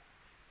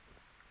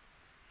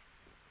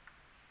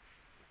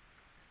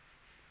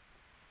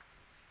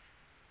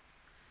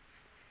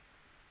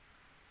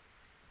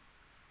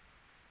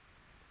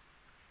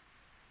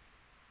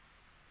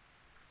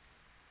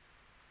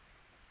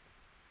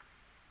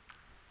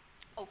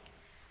 Okay,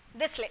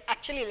 this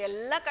actually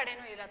ಎಲ್ಲ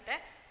ಕಡೆನೂ ಇರುತ್ತೆ,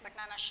 ಬಟ್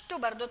ನಾನು ಅಷ್ಟು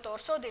ಬರೆದು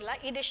ತೋರಿಸೋದಿಲ್ಲ.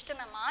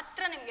 ಇದಿಷ್ಟನ್ನು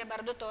ಮಾತ್ರ ನಿಮಗೆ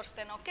ಬರೆದು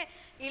ತೋರಿಸ್ತೇನೆ. ಓಕೆ,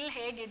 ಇಲ್ಲಿ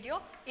ಹೇಗಿದೆಯೋ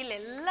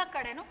ಇಲ್ಲೆಲ್ಲ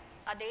ಕಡೆನೂ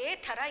ಅದೇ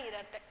ಥರ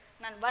ಇರುತ್ತೆ.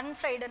 ನಾನು ಒಂದು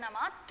ಸೈಡನ್ನು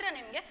ಮಾತ್ರ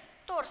ನಿಮಗೆ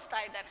ತೋರಿಸ್ತಾ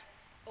ಇದ್ದೇನೆ.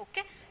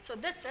 Okay, so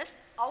this is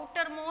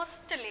outer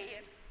most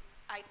layer.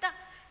 ಆಯಿತಾ?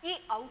 ಈ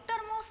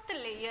ಔಟರ್ ಮೋಸ್ಟ್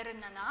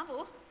ಲೇಯರನ್ನು ನಾವು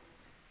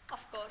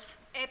ಅಫ್ಕೋರ್ಸ್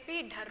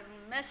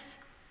ಎಪಿಡರ್ಮಿಸ್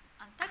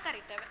ಅಂತ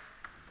ಕರಿತೇವೆ.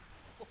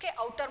 Okay,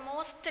 outer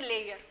most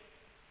layer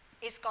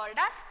is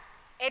called as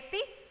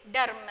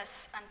epidermis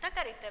ಅಂತ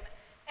ಕರಿತೇವೆ.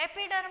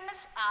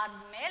 ಎಪಿಡರ್ಮಿಸ್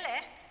ಆದಮೇಲೆ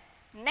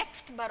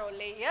ನೆಕ್ಸ್ಟ್ ಬರೋ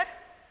layer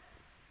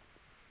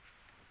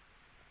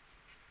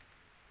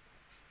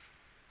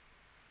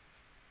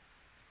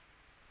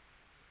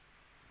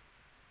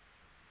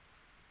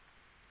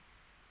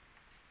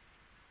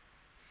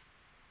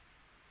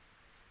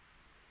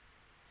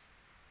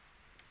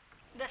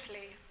this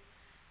layer.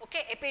 Okay,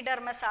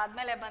 epidermis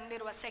ಆದಮೇಲೆ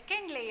ಬಂದಿರುವ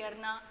ಸೆಕೆಂಡ್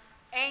ಲೇಯರ್ನ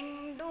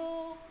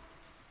ಎಂಡೋಥೀಶಿಯಮ್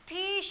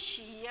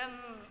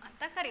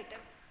ಅಂತ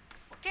ಕರಿತೇವೆ.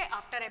 Okay,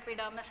 after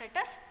epidermis it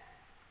is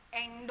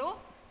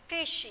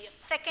ಎಂಡೋಥೀಶಿಯಮ್.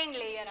 Second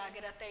layer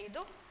ಆಗಿರುತ್ತೆ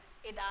ಇದು.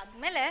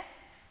 ಇದಾದಮೇಲೆ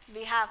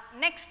we have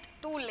next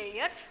 2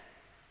 layers.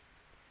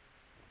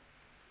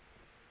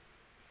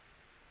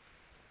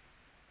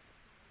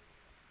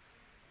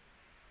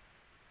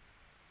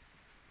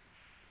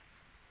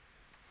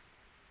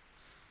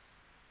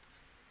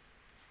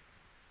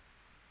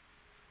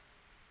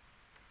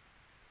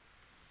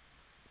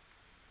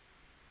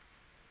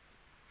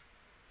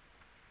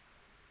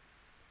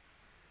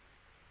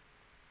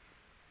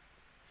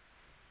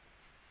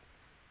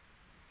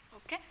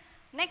 Okay,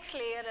 next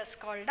layer is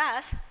called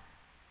as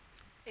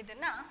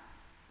idana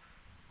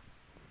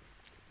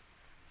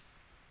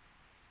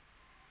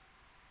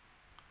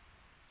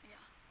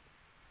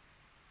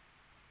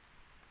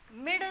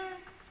middle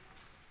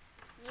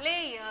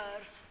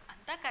layers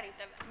anta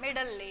karitave.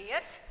 Middle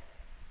layers.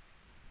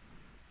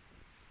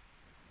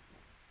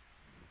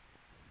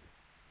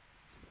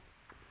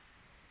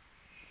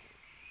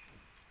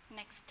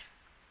 Next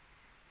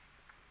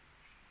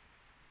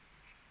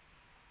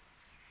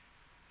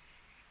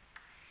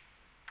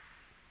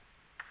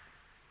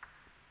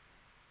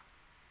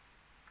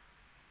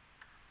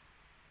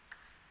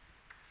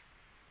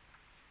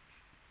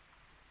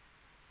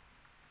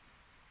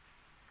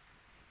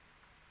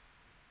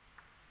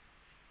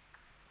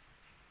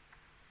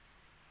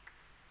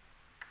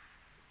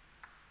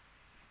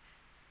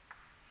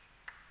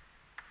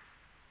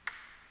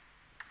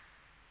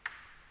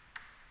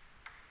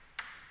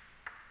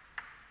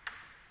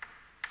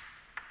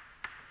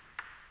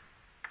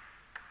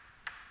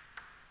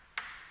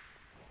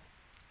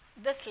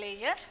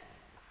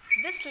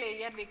this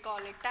layer we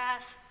call it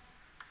as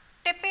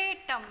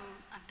tapetum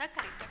anta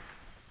kariteve.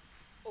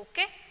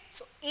 Okay,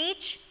 so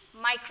each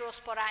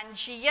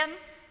microsporangium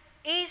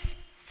is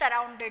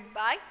surrounded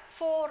by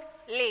 4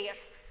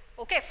 layers.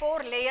 Okay, 4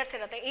 layers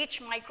irutte each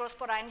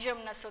microsporangium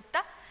na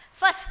sutta.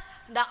 First,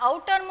 the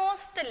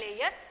outermost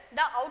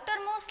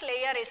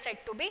layer is said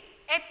to be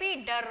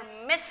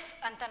epidermis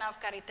anta ನಾವು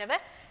ಕರಿತೇವೆ.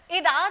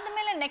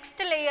 ಇದಾದ್ಮೇಲೆ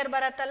next layer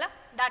ಬರುತ್ತಲ್ಲ,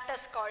 that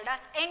is called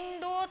as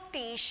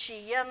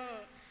ಎಂಡೋಥೀಶಿಯಮ್.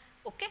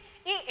 Okay,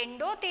 ಈ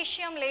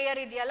ಎಂಡೋಥೀಶಿಯಮ್ layer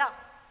ಇದೆಯಲ್ಲ,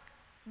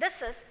 this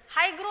is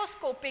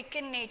hygroscopic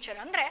in nature.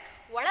 ಅಂದರೆ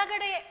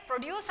ಒಳಗಡೆ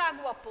produce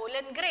ಆಗುವ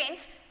pollen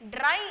grains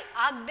dry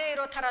ಆಗದೆ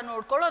ಇರೋ ಥರ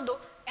ನೋಡ್ಕೊಳ್ಳೋದು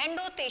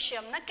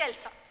ಎಂಡೋಥೀಶಿಯಮ್ನ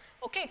ಕೆಲಸ.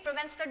 Okay, it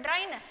prevents the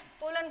dryness.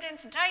 Pollen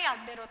grains dry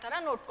ಆಗದೆ ಇರೋ ಥರ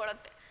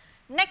ನೋಡ್ಕೊಳ್ಳುತ್ತೆ.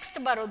 ನೆಕ್ಸ್ಟ್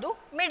ಬರೋದು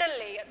middle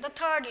layer, the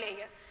third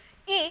layer.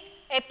 ಈ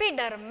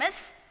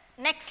ಎಪಿಡರ್ಮಿಸ್,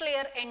 ನೆಕ್ಸ್ಟ್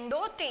ಲೇಯರ್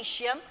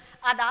ಎಂಡೋಥೀಶಿಯಮ್,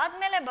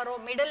 ಅದಾದಮೇಲೆ ಬರೋ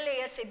ಮಿಡಲ್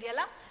ಲೇಯರ್ಸ್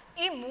ಇದೆಯಲ್ಲ,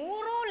 ಈ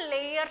 3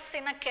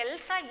 ಲೇಯರ್ಸಿನ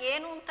ಕೆಲಸ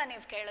ಏನು ಅಂತ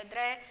ನೀವು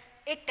ಕೇಳಿದ್ರೆ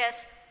it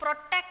is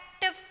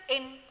protective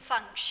in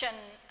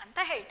function ಅಂತ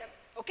ಹೇಳ್ತೇವೆ.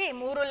 ಓಕೆ, ಈ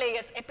 3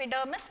 ಲೇಯರ್ಸ್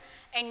ಎಪಿಡರ್ಮಿಸ್,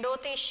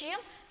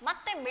 ಎಂಡೋಥೀಶಿಯಮ್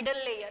ಮತ್ತು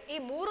ಮಿಡಲ್ ಲೇಯರ್, ಈ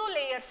 3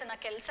 ಲೇಯರ್ಸಿನ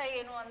ಕೆಲಸ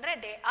ಏನು ಅಂದರೆ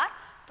they are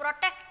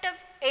protective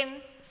in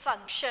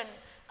function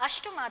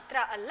ಅಷ್ಟು ಮಾತ್ರ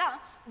ಅಲ್ಲ,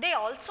 ದೇ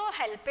ಆಲ್ಸೋ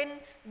ಹೆಲ್ಪ್ ಇನ್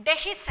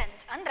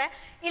ಡೆಹಿಸೆನ್ಸ್. ಅಂದರೆ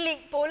ಇಲ್ಲಿ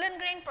ಪೋಲನ್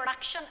ಗ್ರೈನ್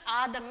ಪ್ರೊಡಕ್ಷನ್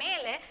ಆದ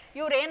ಮೇಲೆ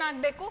ಇವ್ರು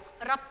ಏನಾಗಬೇಕು,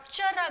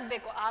 ರಪ್ಚರ್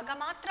ಆಗಬೇಕು. ಆಗ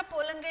ಮಾತ್ರ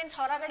ಪೋಲನ್ ಗ್ರೈನ್ಸ್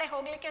ಹೊರಗಡೆ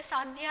ಹೋಗಲಿಕ್ಕೆ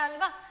ಸಾಧ್ಯ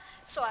ಅಲ್ವಾ.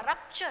 ಸೊ ಆ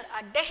ರಪ್ಚರ್, ಆ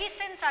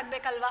ಡೆಹಿಸೆನ್ಸ್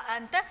ಆಗಬೇಕಲ್ವಾ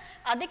ಅಂತ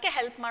ಅದಕ್ಕೆ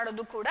ಹೆಲ್ಪ್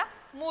ಮಾಡೋದು ಕೂಡ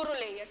 3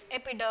 layers,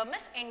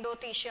 epidermis,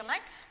 ಎಂಡೋಥೀಶಿಯಮ್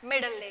and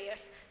middle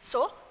layers.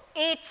 So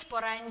each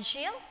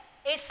ಸ್ಪೊರಾಂಜಿಯಮ್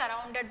is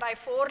surrounded by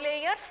 4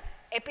 layers,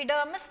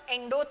 epidermis,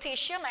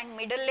 endothecium and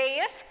middle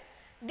layers.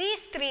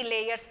 These 3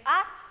 layers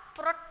are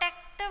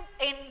protective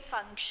in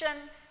function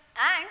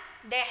and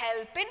they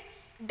help in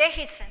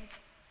dehiscence.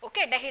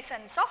 Okay,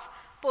 dehiscence of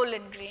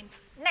pollen grains.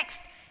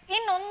 Next,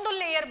 ಇನ್ನೊಂದು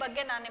layer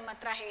ಬಗ್ಗೆ ನಾನು ನಿಮ್ಮ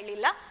ಹತ್ರ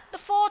ಹೇಳಿಲ್ಲ,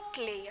 the 4th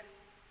layer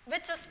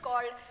which is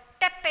called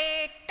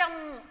tapetum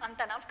ಅಂತ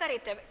ನಾವು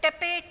ಕರೀತೇವೆ.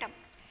 tapetum.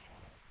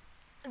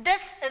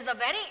 This is a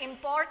very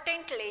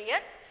important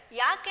layer.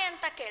 ಯಾಕೆ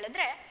ಅಂತ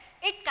ಕೇಳಿದ್ರೆ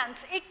it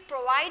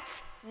provides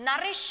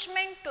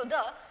nourishment to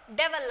the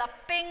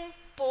developing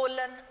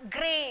pollen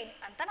grain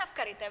ಅಂತ ನಾವು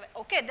ಕರಿತೇವೆ.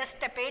 ಓಕೆ, ದಿಸ್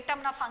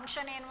ಟೆಪೇಟಮ್ನ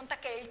ಫಂಕ್ಷನ್ ಏನು ಅಂತ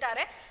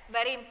ಕೇಳ್ತಾರೆ,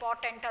 ವೆರಿ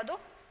ಇಂಪಾರ್ಟೆಂಟ್ ಅದು.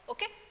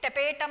 ಓಕೆ,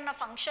 ಟೆಪೇಟಮ್ನ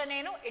ಫಂಕ್ಷನ್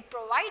ಏನು, it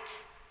provides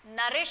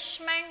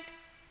nourishment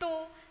to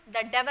the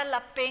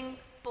developing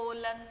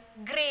pollen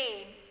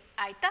grain.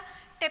 ಆಯ್ತಾ.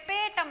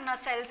 ಟೆಪೇಟಮ್ನ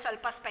ಸೆಲ್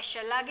ಸ್ವಲ್ಪ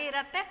ಸ್ಪೆಷಲ್ ಆಗಿ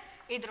ಇರುತ್ತೆ.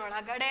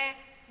 ಇದರೊಳಗಡೆ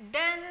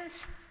ಡೆನ್ಸ್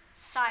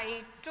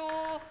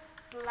ಸೈಟೋಪ್ಲಾಸಮ್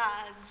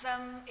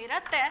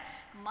ಇರುತ್ತೆ,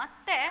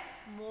 ಮತ್ತೆ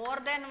ಮೋರ್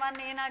ದೆನ್ 1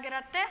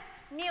 ಏನಾಗಿರುತ್ತೆ,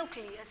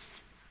 nucleus.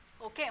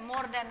 Okay,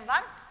 more than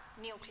 1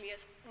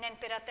 nucleus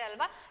ನೆನಪಿರುತ್ತೆ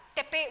ಅಲ್ವಾ.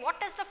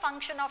 What is the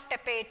function of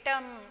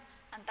ಟೆಪೇಟಮ್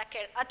ಅಂತ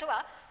ಅಥವಾ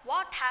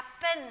what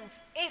happens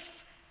if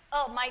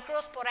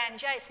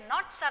ಮೈಕ್ರೋಸ್ಪೊರಾಂಜಿಯಾ is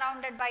not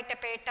surrounded by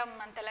ಟೆಪೇಟಮ್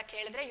ಅಂತೆಲ್ಲ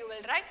ಕೇಳಿದ್ರೆ ಯು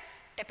ವಿಲ್ ರೈಟ್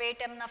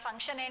ಟೆಪೇಟಮ್ನ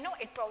ಫಂಕ್ಷನ್ ಏನು,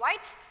 it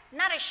provides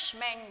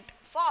nourishment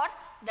for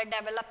the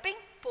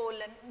developing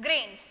pollen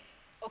grains.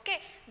 Okay,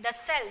 the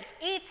cells,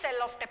 each cell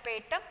of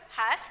tapetum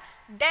has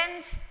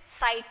dense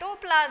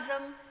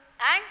cytoplasm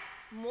and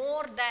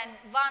more than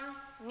 1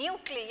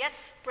 nucleus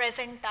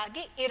present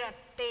ಆಗಿ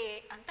ಇರುತ್ತೆ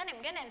ಅಂತ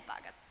ನಿಮಗೆ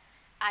ನೆನಪಾಗತ್ತೆ.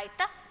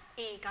 ಆಯ್ತಾ.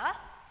 ಈಗ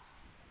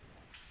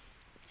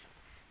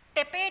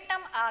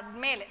ಟೆಪೇಟಮ್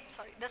ಆದಮೇಲೆ,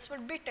 ಸಾರಿ ದಿಸ್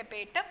ವುಡ್ ಬಿ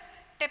ಟೆಪೇಟಮ್.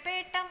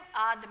 ಟೆಪೇಟಮ್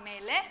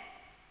ಆದಮೇಲೆ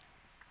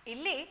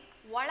ಇಲ್ಲಿ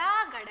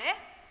ಒಳಗಡೆ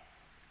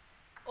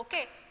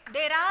okay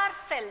there are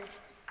cells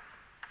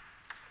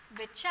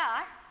which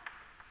are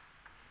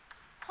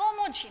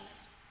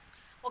homogeneous.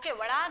 Okay,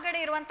 ಒಳಗಡೆ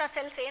ಇರುವಂಥ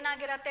ಸೆಲ್ಸ್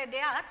ಏನಾಗಿರುತ್ತೆ,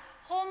 they are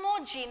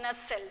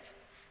homogeneous cells.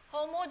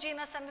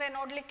 Homogeneous ಅಂದರೆ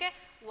ನೋಡಲಿಕ್ಕೆ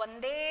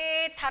ಒಂದೇ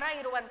ಥರ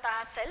ಇರುವಂತಹ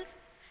cells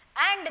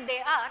and they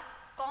are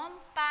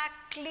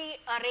compactly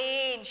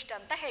arranged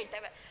ಅಂತ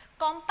ಹೇಳ್ತೇವೆ.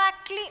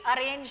 ಕಾಂಪ್ಯಾಕ್ಟ್ಲಿ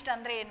ಅರೇಂಜ್ಡ್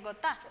ಅಂದರೆ ಏನು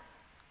ಗೊತ್ತಾ, so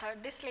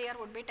this layer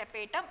would be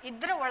ಟೆಪೇಟಮ್.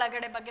 ಇದರ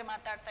ಒಳಗಡೆ ಬಗ್ಗೆ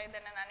ಮಾತಾಡ್ತಾ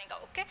ಇದ್ದೇನೆ ನಾನೀಗ.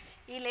 ಓಕೆ,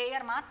 ಈ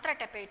ಲೇಯರ್ ಮಾತ್ರ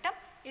ಟೆಪೇಟಮ್.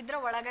 ಇದರ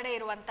ಒಳಗಡೆ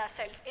ಇರುವಂಥ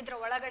ಸೆಲ್ಸ್, ಇದರ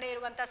ಒಳಗಡೆ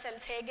ಇರುವಂಥ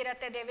ಸೆಲ್ಸ್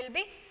ಹೇಗಿರುತ್ತೆ, they will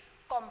be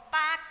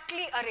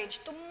compactly arrange,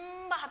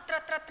 ತುಂಬ ಹತ್ರ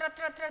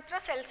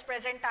ಸೆಲ್ಸ್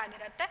ಪ್ರೆಸೆಂಟ್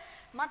ಆಗಿರುತ್ತೆ.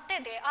 ಮತ್ತೆ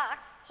ದೇ ಆರ್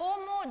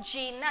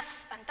ಹೋಮೋಜೀನಸ್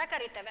ಅಂತ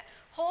ಕರಿತೇವೆ.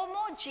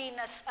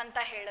 ಹೋಮೋಜೀನಸ್ ಅಂತ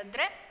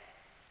ಹೇಳಿದ್ರೆ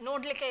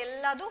ನೋಡ್ಲಿಕ್ಕೆ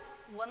ಎಲ್ಲದು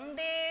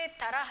ಒಂದೇ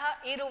ತರಹ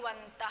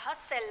ಇರುವಂತಹ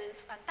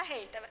ಸೆಲ್ಸ್ ಅಂತ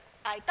ಹೇಳ್ತೇವೆ.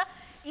 ಆಯ್ತಾ.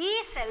 ಈ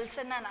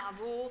ಸೆಲ್ಸನ್ನ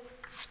ನಾವು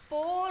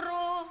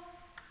ಸ್ಪೋರೋಜೀನಸ್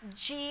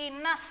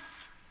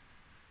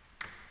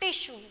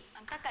ಟಿಶ್ಯೂ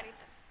ಅಂತ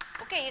ಕರಿತೇವೆ.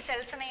 ಓಕೆ, ಈ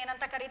ಸೆಲ್ಸ್ನ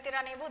ಏನಂತ ಕರಿತೀರಾ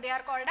ನೀವು, they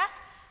are called as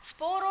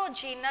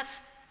ಸ್ಪೋರೋಜೀನಸ್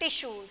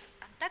tissues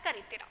ಅಂತ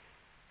ಕರಿತೀರ.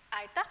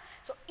 ಆಯ್ತಾ.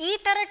 ಸೊ ಈ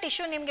ಥರ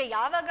ಟಿಶ್ಯೂ ನಿಮಗೆ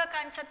ಯಾವಾಗ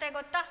ಕಾಣಿಸುತ್ತೆ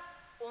ಗೊತ್ತಾ,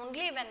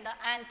 only when the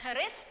anther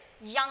is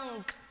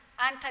Young.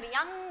 Anther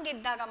Young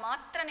ಇದ್ದಾಗ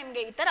ಮಾತ್ರ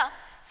ನಿಮಗೆ ಈ ಥರ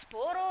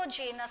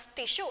ಸ್ಪೋರೋಜೀನಸ್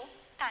ಟಿಶ್ಯೂ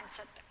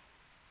ಕಾಣಿಸುತ್ತೆ.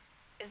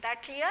 Is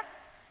that clear?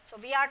 So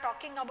we are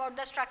talking about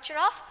the structure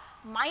of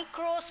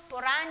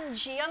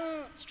ಮೈಕ್ರೋಸ್ಪೊರಾಂಜಿಯಮ್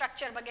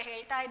structure ಬಗ್ಗೆ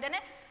ಹೇಳ್ತಾ ಇದ್ದೇನೆ.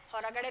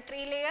 ಹೊರಗಡೆ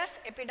 3 layers,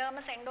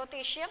 epidermis,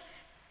 ಎಂಡೋಥೀಶಿಯಮ್,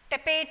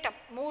 ಟೆಪೇಟಮ್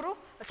 3,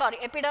 sorry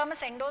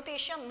epidermis,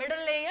 ಎಂಡೋಥೀಶಿಯಮ್,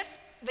 middle layers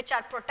which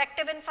are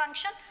protective in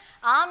function.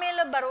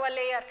 ಆಮೇಲೆ ಬರುವ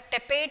layer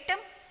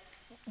ಟೆಪೇಟಮ್,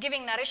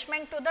 giving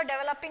nourishment to the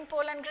developing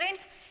pollen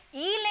grains.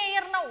 ಈ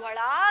ಲೇಯರ್ನ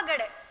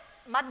ಒಳಗಡೆ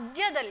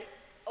ಮಧ್ಯದಲ್ಲಿ,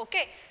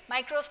 okay,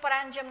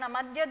 ಮೈಕ್ರೋಸ್ಪೊರಾಂಜಿಯಮ್ನ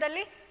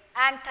ಮಧ್ಯದಲ್ಲಿ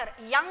ಆಂಥರ್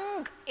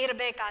ಯಂಗ್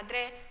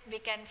ಇರಬೇಕಾದ್ರೆ we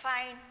can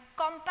find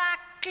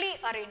compactly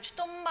arrange,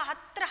 ತುಂಬ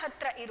ಹತ್ರ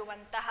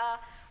ಇರುವಂತಹ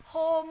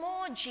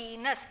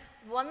ಹೋಮೋಜೀನಸ್,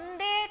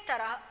 ಒಂದೇ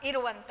ತರಹ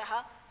ಇರುವಂತಹ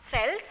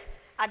ಸೆಲ್ಸ್.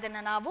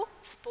 ಅದನ್ನು ನಾವು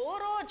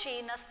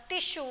ಸ್ಪೋರೋಜೀನಸ್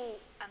ಟಿಶ್ಯೂ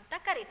ಅಂತ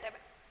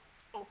ಕರಿತೇವೆ.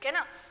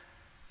 ಓಕೆನಾ.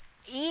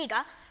 ಈಗ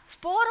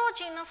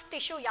ಸ್ಪೋರೋಜೀನಸ್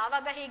ಟಿಶ್ಯೂ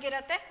ಯಾವಾಗ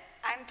ಹೀಗಿರುತ್ತೆ,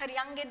 ಆಂಥರ್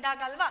ಯಂಗ್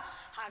ಇದ್ದಾಗಲ್ವಾ.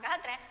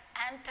 ಹಾಗಾದರೆ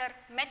ಆಂಥರ್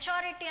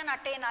ಮೆಚುರಿಟಿಯನ್ನು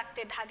ಅಟೇನ್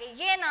ಆಗ್ತಿದ್ದ ಹಾಗೆ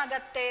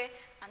ಏನಾಗತ್ತೆ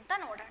ಅಂತ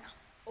ನೋಡೋಣ.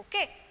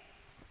 Okay,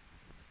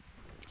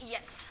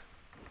 S,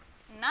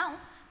 now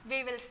we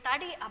will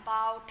study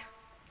about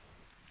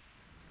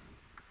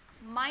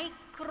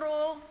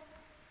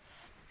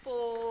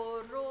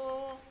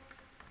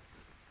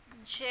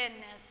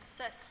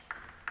microsporogenesis.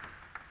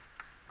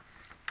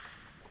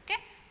 Okay,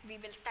 we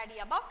will study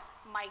about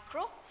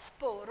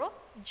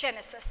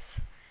microsporogenesis.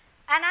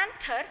 An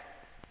anther,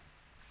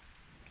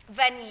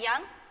 when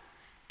young,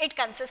 it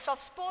consists of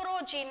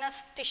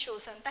sporogenous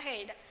tissues anta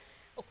helide.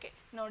 Okay,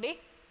 nodi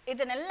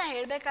ಇದನ್ನೆಲ್ಲ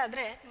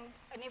ಹೇಳಬೇಕಾದ್ರೆ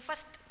ನೀವು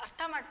first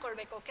ಅರ್ಥ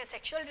ಮಾಡ್ಕೊಳ್ಬೇಕು. ಓಕೆ,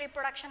 ಸೆಕ್ಷುವಲ್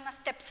ರಿಪ್ರೊಡಕ್ಷನ್ನ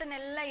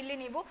ಸ್ಟೆಪ್ಸನ್ನೆಲ್ಲ ಇಲ್ಲಿ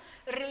ನೀವು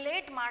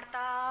ರಿಲೇಟ್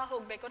ಮಾಡ್ತಾ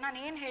ಹೋಗಬೇಕು. ನಾನು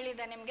ಏನು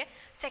ಹೇಳಿದೆ ನಿಮಗೆ,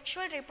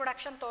 ಸೆಕ್ಷುವಲ್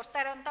ರಿಪ್ರೊಡಕ್ಷನ್ ತೋರಿಸ್ತಾ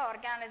ಇರೋಂಥ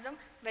ಆರ್ಗ್ಯಾನಿಸಮ್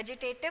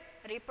ವೆಜಿಟೇಟಿವ್,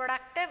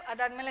 ರಿಪ್ರೊಡಕ್ಟಿವ್,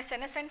 ಅದಾದಮೇಲೆ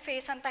ಸೆನೆಸೆಂಟ್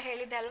ಫೇಸ್ ಅಂತ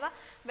ಹೇಳಿದೆ ಅಲ್ವಾ.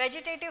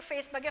 ವೆಜಿಟೇಟಿವ್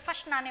ಫೇಸ್ ಬಗ್ಗೆ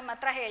ಫಸ್ಟ್ ನಾನು ನಿಮ್ಮ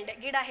ಹತ್ರ ಹೇಳಿದೆ.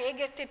 ಗಿಡ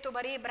ಹೇಗಿರ್ತಿತ್ತು,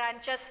 ಬರೀ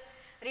ಬ್ರಾಂಚಸ್.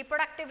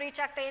 ರಿಪ್ರೊಡಕ್ಟಿವ್ ರೀಚ್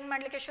ಆಗ್ತಾ ಏನು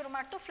ಮಾಡಲಿಕ್ಕೆ ಶುರು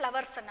ಮಾಡ್ತು,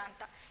 ಫ್ಲವರ್ಸನ್ನು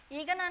ಅಂತ.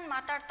 ಈಗ ನಾನು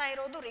ಮಾತಾಡ್ತಾ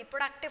ಇರೋದು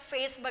ರಿಪ್ರೊಡಕ್ಟಿವ್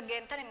ಫೇಸ್ ಬಗ್ಗೆ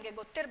ಅಂತ ನಿಮಗೆ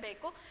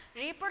ಗೊತ್ತಿರಬೇಕು.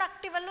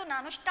 ರಿಪ್ರೊಡಕ್ಟಿವಲ್ಲೂ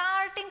ನಾನು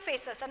ಸ್ಟಾರ್ಟಿಂಗ್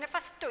ಫೇಸಸ್ ಅಂದರೆ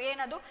ಫಸ್ಟು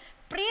ಏನದು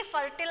ಪ್ರೀ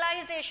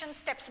ಫರ್ಟಿಲೈಸೇಷನ್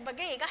ಸ್ಟೆಪ್ಸ್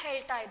ಬಗ್ಗೆ ಈಗ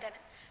ಹೇಳ್ತಾ ಇದ್ದೇನೆ.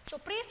 ಸೊ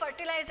ಪ್ರೀ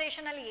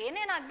ಫರ್ಟಿಲೈಸೇಷನಲ್ಲಿ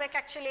ಏನೇನಾಗಬೇಕು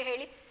ಆ್ಯಕ್ಚುಲಿ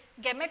ಹೇಳಿ,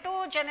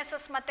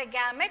 ಗೆಮೆಟೋಜೆನೆಸಿಸ್ ಮತ್ತು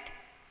ಗ್ಯಾಮೆಟ್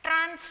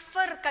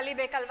ಟ್ರಾನ್ಸ್ಫರ್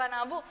ಕಲಿಬೇಕಲ್ವ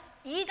ನಾವು.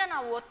 ಈಗ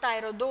ನಾವು ಓದ್ತಾ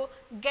ಇರೋದು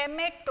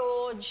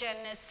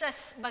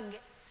ಗೆಮೆಟೋಜೆನೆಸಿಸ್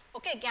ಬಗ್ಗೆ.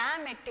 ಓಕೆ,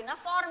 ಗ್ಯಾಮೆಟ್ಟಿನ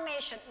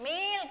ಫಾರ್ಮೇಷನ್,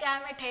 ಮೇಲ್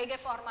ಗ್ಯಾಮೆಟ್ ಹೇಗೆ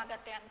ಫಾರ್ಮ್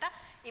ಆಗುತ್ತೆ ಅಂತ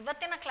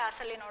ಇವತ್ತಿನ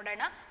ಕ್ಲಾಸಲ್ಲಿ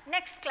ನೋಡೋಣ.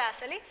 ನೆಕ್ಸ್ಟ್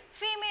ಕ್ಲಾಸಲ್ಲಿ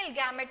ಫೀಮೇಲ್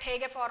ಗ್ಯಾಮೆಟ್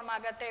ಹೇಗೆ ಫಾರ್ಮ್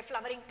ಆಗುತ್ತೆ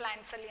ಫ್ಲವರಿಂಗ್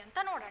ಪ್ಲಾಂಟ್ಸಲ್ಲಿ ಅಂತ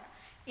ನೋಡೋಣ.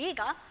 ಈಗ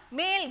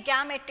ಮೇಲ್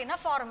ಗ್ಯಾಮೆಟ್ಟಿನ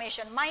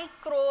ಫಾರ್ಮೇಷನ್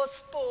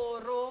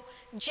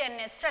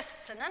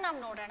ಮೈಕ್ರೋಸ್ಪೋರೋಜೆನೆಸಿಸ್ನ ನಾವು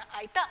ನೋಡೋಣ,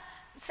 ಆಯಿತಾ.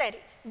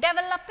 ಸರಿ,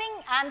 developing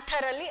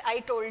ಆಂಥರಲ್ಲಿ I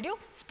told you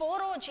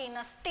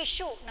ಸ್ಪೋರೋಜೀನಸ್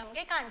tissue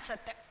ನಮಗೆ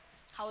ಕಾಣಿಸುತ್ತೆ,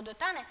 ಹೌದು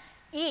ತಾನೆ.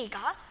 ಈಗ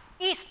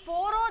ಈ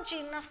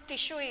ಸ್ಪೋರೋಜೀನಸ್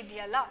ಟಿಶ್ಯೂ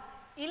ಇದೆಯಲ್ಲ,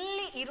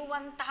 ಇಲ್ಲಿ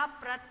ಇರುವಂತಹ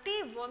ಪ್ರತಿ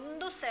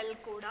ಒಂದು ಸೆಲ್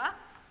ಕೂಡ,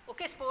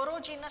 ಓಕೆ,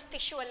 ಸ್ಪೋರೋಜಿನಸ್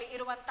ಟಿಶ್ಯೂ ಅಲ್ಲಿ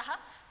ಇರುವಂತಹ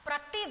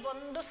ಪ್ರತಿ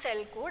ಒಂದು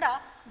ಸೆಲ್ ಕೂಡ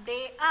they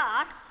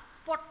are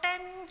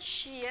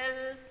potential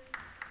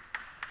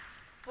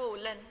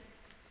pollen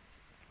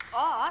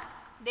are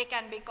they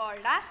can be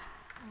called as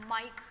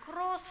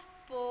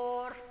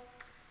microspore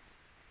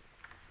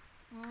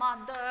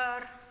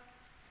mother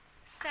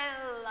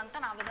cell ಅಂತ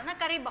ನಾವು ಅದನ್ನು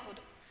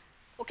ಕರಿಬಹುದು.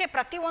 ಓಕೆ,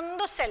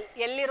 ಪ್ರತಿಯೊಂದು ಸೆಲ್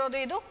ಎಲ್ಲಿರೋದು,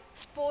 ಇದು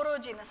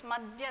ಸ್ಪೋರೋಜಿನಸ್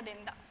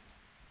ಮಧ್ಯದಿಂದ,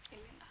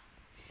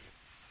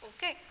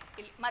 ಓಕೆ,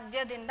 ಇಲ್ಲಿ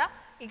ಮಧ್ಯದಿಂದ.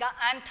 ಈಗ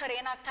ಆಂಥರ್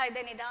ಏನಾಗ್ತಾ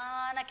ಇದೆ,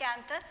 ನಿಧಾನಕ್ಕೆ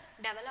ಆಂಥರ್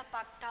ಡೆವಲಪ್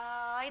ಆಗ್ತಾ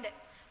ಇದೆ.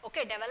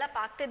 ಓಕೆ, ಡೆವಲಪ್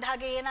ಆಗ್ತಿದ್ದ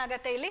ಹಾಗೆ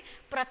ಏನಾಗುತ್ತೆ, ಇಲ್ಲಿ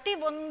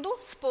ಪ್ರತಿಯೊಂದು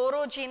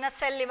ಸ್ಪೋರೋಜಿನಸ್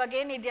ಸೆಲ್ ಇವಾಗ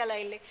ಏನಿದೆಯಲ್ಲ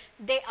ಇಲ್ಲಿ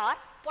ದೇ ಆರ್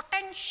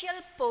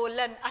ಪೊಟೆನ್ಷಿಯಲ್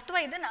ಪೋಲನ್, ಅಥವಾ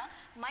ಇದನ್ನು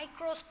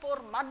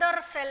ಮೈಕ್ರೋಸ್ಪೋರ್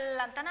ಮದರ್ ಸೆಲ್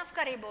ಅಂತ ನಾವು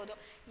ಕರಿಬೋದು.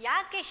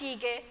 ಯಾಕೆ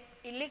ಹೀಗೆ,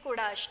 ಇಲ್ಲಿ ಕೂಡ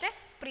ಅಷ್ಟೇ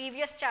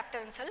ಪ್ರೀವಿಯಸ್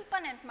ಚಾಪ್ಟರ್ ಸ್ವಲ್ಪ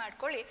ನೆನ್ಪು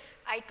ಮಾಡ್ಕೊಳ್ಳಿ.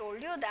 I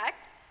told you that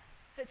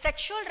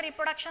sexual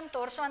reproduction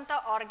ತೋರಿಸುವಂಥ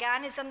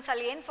organisms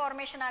ಅಲ್ಲಿ ಏನು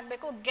ಫಾರ್ಮೇಷನ್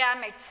ಆಗಬೇಕು,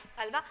 ಗ್ಯಾಮೆಟ್ಸ್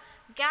ಅಲ್ವಾ.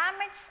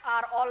 ಗ್ಯಾಮೆಟ್ಸ್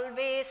ಆರ್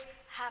ಆಲ್ವೇಸ್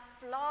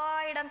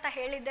ಹ್ಯಾಪ್ಲಾಯ್ಡ್ ಅಂತ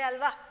ಹೇಳಿದ್ದೆ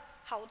ಅಲ್ವಾ,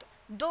 ಹೌದು.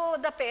 ದೋ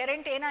ದ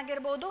ಪೇರೆಂಟ್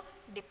ಏನಾಗಿರ್ಬೋದು,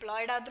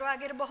 ಡಿಪ್ಲಾಯ್ಡ್ ಆದರೂ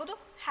ಆಗಿರಬಹುದು,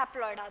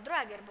 ಹ್ಯಾಪ್ಲಾಯ್ಡ್ ಆದರೂ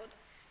ಆಗಿರ್ಬೋದು.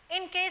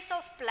 In case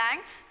of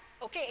plants,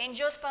 okay,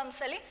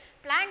 ಎಂಜಿಯೋಸ್ಪರ್ಮ್ಸಲ್ಲಿ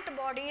plant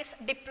body is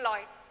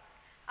diploid.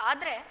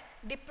 ಆದರೆ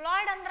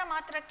ಡಿಪ್ಲಾಯ್ಡ್ ಅಂದ್ರೆ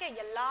ಮಾತ್ರಕ್ಕೆ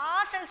ಎಲ್ಲ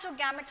ಸೆಲ್ಸು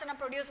ಗ್ಯಾಮೆಟ್ಸನ್ನು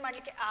ಪ್ರೊಡ್ಯೂಸ್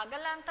ಮಾಡಲಿಕ್ಕೆ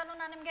ಆಗಲ್ಲ ಅಂತಲೂ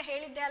ನಾನು ನಿಮಗೆ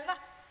ಹೇಳಿದ್ದೆ ಅಲ್ವಾ.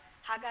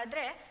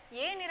 ಹಾಗಾದರೆ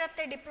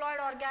ಏನಿರುತ್ತೆ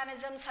ಡಿಪ್ಲಾಯ್ಡ್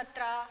ಆರ್ಗ್ಯಾನಿಸಮ್ಸ್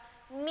ಹತ್ರ,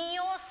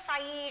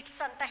 ಮಿಯೋಸೈಟ್ಸ್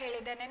ಅಂತ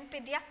ಹೇಳಿದೆ,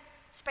 ನೆನಪಿದೆಯಾ.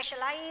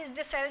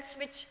 Specialised cells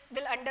which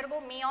will undergo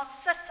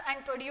meiosis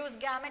and produce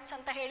gametes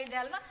ಅಂತ ಹೇಳಿದೆ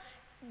ಅಲ್ವಾ.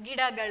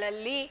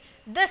 ಗಿಡಗಳಲ್ಲಿ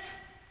ದಿಸ್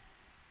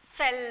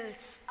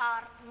ಸೆಲ್ಸ್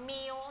ಆರ್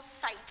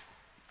ಮಿಯೋಸೈಟ್ಸ್.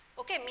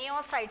 ಓಕೆ,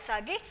 ಮಿಯೋಸೈಟ್ಸ್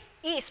ಆಗಿ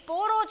ಈ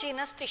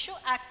ಸ್ಪೋರೋಜಿನಸ್ ಟಿಶ್ಯೂ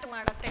ಆ್ಯಕ್ಟ್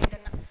ಮಾಡುತ್ತೆ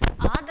ಇದನ್ನು.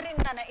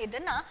 ಆದ್ರಿಂದನೇ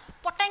ಇದನ್ನು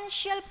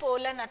ಪೊಟೆನ್ಷಿಯಲ್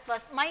ಪೋಲನ್ ಅಥವಾ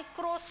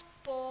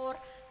ಮೈಕ್ರೋಸ್ಪೋರ್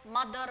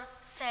ಮದರ್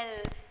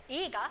ಸೆಲ್.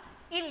 ಈಗ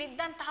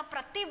ಇಲ್ಲಿದ್ದಂತಹ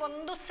ಪ್ರತಿ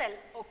ಒಂದು ಸೆಲ್,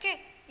 ಓಕೆ,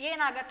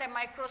 ಏನಾಗುತ್ತೆ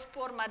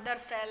microspore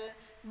mother cell,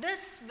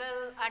 this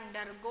will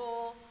undergo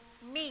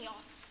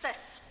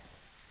meiosis.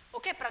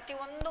 Okay,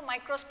 ಪ್ರತಿಯೊಂದು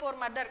ಮೈಕ್ರೋಸ್ಪೋರ್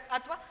ಮದರ್,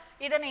 ಅಥವಾ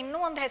ಇದನ್ನು ಇನ್ನೂ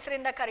ಒಂದು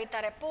ಹೆಸರಿಂದ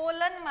ಕರೀತಾರೆ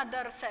pollen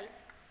mother cell.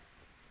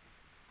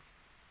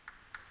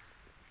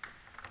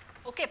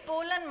 Okay,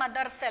 pollen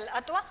mother cell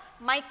ಅಥವಾ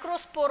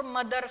ಮೈಕ್ರೋಸ್ಪೋರ್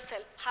ಮದರ್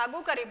ಸೆಲ್ ಹಾಗೂ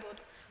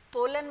ಕರಿಬೋದು.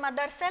 Pollen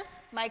mother cell,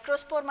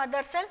 microspore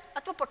mother cell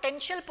ಅಥವಾ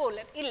ಪೊಟೆನ್ಷಿಯಲ್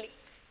ಪೋಲನ್. ಇಲ್ಲಿ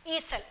ಈ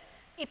ಸೆಲ್,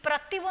 ಈ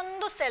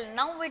ಪ್ರತಿಯೊಂದು cell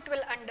now it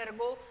will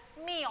undergo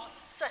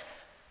meiosis.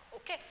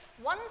 Okay,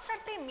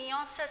 ಒಂದ್ಸರ್ತಿ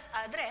ಮಿಯೋಸಿಸ್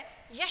ಆದರೆ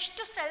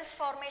ಎಷ್ಟು ಸೆಲ್ಸ್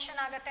ಫಾರ್ಮೇಷನ್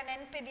ಆಗುತ್ತೆ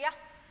ನೆನಪಿದೆಯಾ.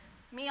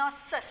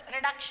 ಮಿಯೋಸಿಸ್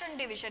ರಿಡಕ್ಷನ್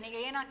ಡಿವಿಷನ್, ಈಗ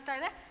ಏನಾಗ್ತಾ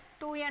ಇದೆ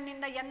 2n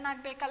ಇಂದ n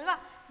ಆಗಬೇಕಲ್ವಾ.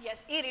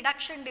 ಎಸ್, ಈ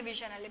ರಿಡಕ್ಷನ್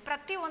ಡಿವಿಷನಲ್ಲಿ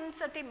ಪ್ರತಿ ಒಂದು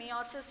ಸತಿ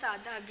meiosis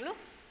ಆದಾಗಲೂ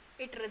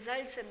it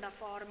results in the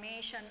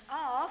formation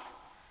of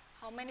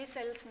how many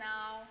cells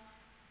now?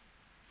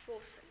 4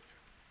 cells.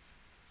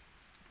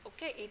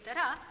 Okay, ಈ ಥರ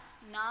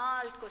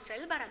 4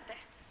 ಸೆಲ್ ಬರುತ್ತೆ.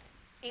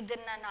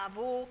 ಇದನ್ನು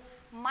ನಾವು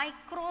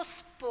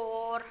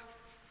ಮೈಕ್ರೋಸ್ಪೋರ್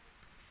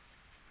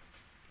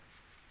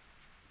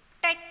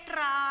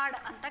ಟೆಟ್ರಾಡ್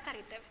ಅಂತ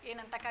ಕರಿತೇವೆ.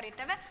 ಏನಂತ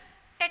ಕರಿತೇವೆ,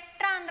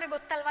 ಟೆಟ್ರಾ ಅಂದರೆ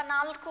ಗೊತ್ತಲ್ವಾ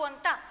 4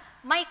 ಅಂತ.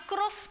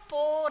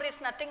 Microspore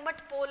is nothing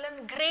but pollen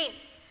grain,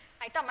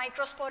 ಆಯಿತಾ.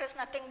 Microspore is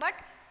nothing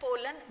but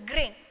pollen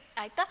grain,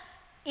 ಆಯಿತಾ.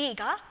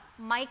 ಈಗ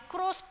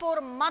ಮೈಕ್ರೋಸ್ಪೋರ್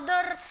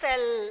ಮದರ್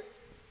ಸೆಲ್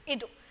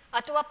ಇದು,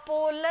 ಅಥವಾ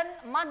pollen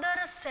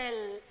mother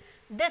cell,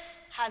 this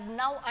has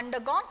now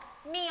undergone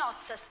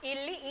meiosis.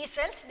 ಇಲ್ಲಿ ಈ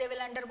cells they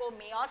will undergo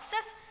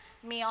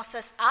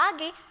meiosis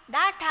ಆಗಿ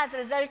that has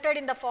resulted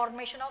in the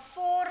formation of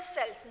 4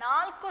 cells.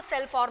 4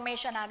 cell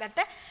formation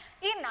ಆಗುತ್ತೆ.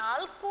 ಈ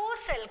 4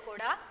 cell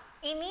ಕೂಡ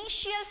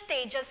ಇನಿಷಿಯಲ್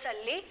ಸ್ಟೇಜಸ್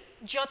ಅಲ್ಲಿ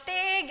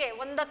ಜೊತೆಗೆ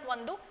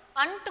ಒಂದಕ್ಕೊಂದು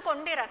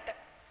ಅಂಟುಕೊಂಡಿರತ್ತೆ.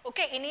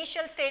 ಓಕೆ,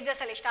 ಇನಿಷಿಯಲ್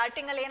ಸ್ಟೇಜಸ್ ಅಲ್ಲಿ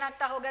ಸ್ಟಾರ್ಟಿಂಗ್ ಅಲ್ಲಿ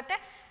ಏನಾಗ್ತಾ ಹೋಗುತ್ತೆ,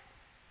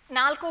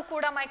 ನಾಲ್ಕು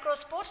ಕೂಡ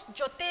ಮೈಕ್ರೋಸ್ಪೋರ್ಸ್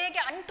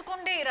ಜೊತೆಗೆ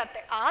ಅಂಟ್ಕೊಂಡೇ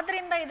ಇರತ್ತೆ,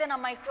 ಆದ್ರಿಂದ ಇದನ್ನ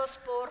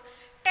ಮೈಕ್ರೋಸ್ಪೋರ್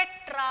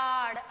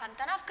ಟೆಟ್ರಾಡ್ ಅಂತ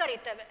ನಾವು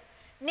ಕರಿತೇವೆ.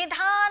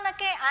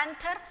 ನಿಧಾನಕ್ಕೆ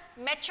ಆಂಥರ್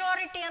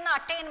ಮೆಚುರಿಟಿಯನ್ನು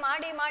ಅಟೈನ್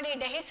ಮಾಡಿ ಮಾಡಿ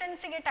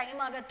ಡೆಹಿಸೆನ್ಸ್ಗೆ ಟೈಮ್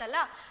ಆಗತ್ತಲ್ಲ,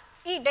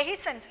 ಈ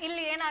ಡೆಹಿಸೆನ್ಸ್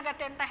ಇಲ್ಲಿ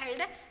ಏನಾಗತ್ತೆ ಅಂತ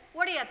ಹೇಳಿದೆ,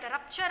 ಒಡೆಯತ್ತೆ,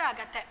 ರಪ್ಚರ್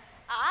ಆಗತ್ತೆ.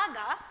 ಆಗ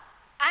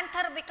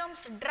ಆಂಥರ್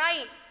ಬಿಕಮ್ಸ್ ಡ್ರೈ.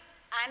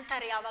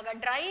 ಆಂಥರ್ ಯಾವಾಗ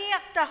ಡ್ರೈ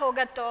ಆಗ್ತಾ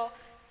ಹೋಗತ್ತೋ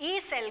ಈ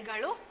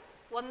ಸೆಲ್ಗಳು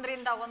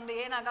ಒಂದರಿಂದ ಒಂದು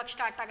ಏನಾಗಕ್ಕೆ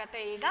ಸ್ಟಾರ್ಟ್ ಆಗತ್ತೆ,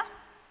 ಈಗ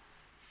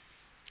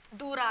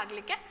ದೂರ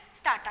ಆಗಲಿಕ್ಕೆ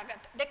ಸ್ಟಾರ್ಟ್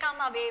ಆಗತ್ತೆ. They come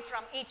away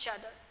from each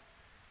other.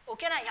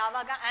 ಓಕೆನಾ?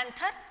 ಯಾವಾಗ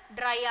anther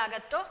dry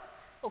ಆಗತ್ತೋ,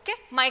 okay,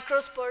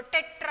 microspore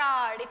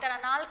tetrad ಈ ಥರ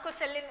 4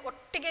 ಸೆಲ್ಲಿನ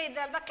ಒಟ್ಟಿಗೆ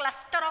ಇದೆ ಅಲ್ವಾ,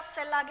 cluster of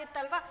cell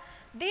ಆಗಿತ್ತಲ್ವಾ,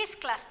 these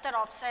cluster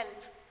of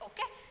cells,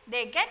 okay,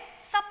 they get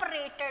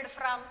separated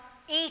from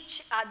each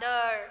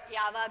other.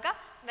 ಯಾವಾಗ?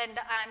 When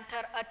the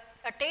anther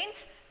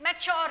attains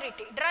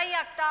maturity, dry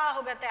ಆಗ್ತಾ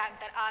ಹೋಗುತ್ತೆ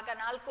ಆಂಥರ್, ಆಗ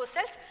 4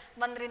 ಸೆಲ್ಸ್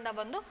ಒಂದರಿಂದ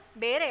ಒಂದು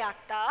ಬೇರೆ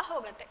ಆಗ್ತಾ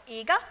ಹೋಗುತ್ತೆ.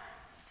 ಈಗ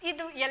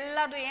ಇದು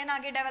ಎಲ್ಲದು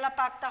ಏನಾಗಿ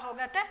ಡೆವಲಪ್ ಆಗ್ತಾ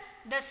ಹೋಗುತ್ತೆ,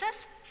 ದಿಸ್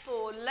ಇಸ್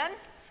ಪೋಲನ್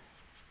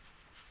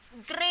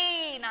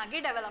ಗ್ರೇನ್ ಆಗಿ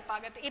ಡೆವಲಪ್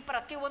ಆಗುತ್ತೆ. ಈ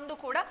ಪ್ರತಿಯೊಂದು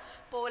ಕೂಡ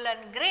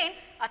ಪೋಲನ್ ಗ್ರೇನ್,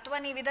 ಅಥವಾ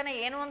ನೀವು ಇದನ್ನು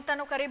ಏನು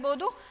ಅಂತಾನು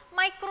ಕರಿಬೋದು,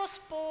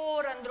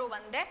 ಮೈಕ್ರೋಸ್ಪೋರ್ ಅಂದ್ರೂ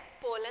ಒಂದೇ,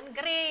 ಪೋಲನ್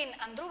ಗ್ರೇನ್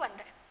ಅಂದ್ರೂ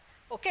ಒಂದೇ.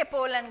 ಓಕೆ,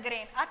 ಪೋಲನ್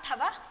ಗ್ರೇನ್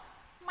ಅಥವಾ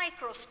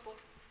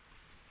ಮೈಕ್ರೋಸ್ಪೋರ್,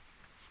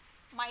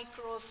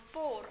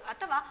 ಮೈಕ್ರೋಸ್ಪೋರ್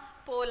ಅಥವಾ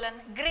ಪೋಲನ್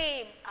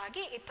ಗ್ರೇನ್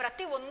ಆಗಿ ಈ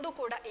ಪ್ರತಿಯೊಂದು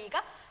ಕೂಡ ಈಗ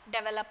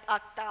ಡೆವಲಪ್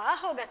ಆಗ್ತಾ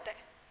ಹೋಗುತ್ತೆ.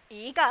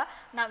 ಈಗ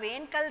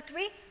ನಾವೇನು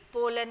ಕಲ್ತ್ವಿ,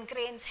 ಪೋಲನ್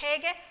ಗ್ರೇನ್ಸ್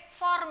ಹೇಗೆ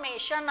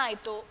ಫಾರ್ಮೇಷನ್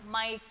ಆಯಿತು,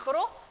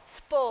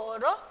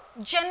 ಮೈಕ್ರೋಸ್ಪೋರೋ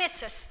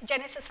ಜೆನೆಸಿಸ್.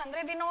 ಜೆನೆಸಿಸ್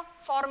ಅಂದರೆ we know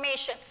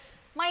formation,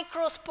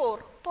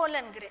 microspore,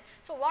 pollen grain.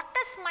 So what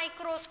is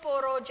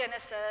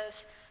ಮೈಕ್ರೋಸ್ಪೋರೋಜೆನೆಸಿಸ್?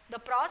 The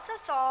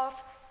process of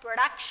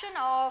production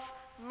of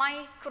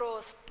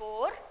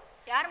microspore.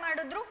 ಯಾರು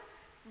ಮಾಡಿದ್ರು?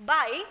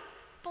 ಬೈ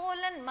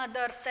ಪೋಲನ್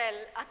ಮದರ್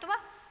ಸೆಲ್ ಅಥವಾ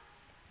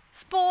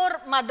spore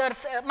mother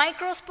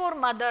microspore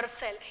mother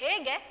cell.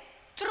 ಹೇಗೆ?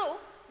 Through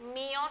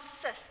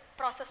meiosis.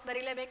 Process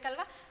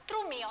ಬರೀಲೇಬೇಕಲ್ವಾ? Through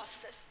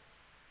meiosis.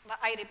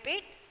 I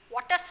repeat,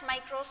 what is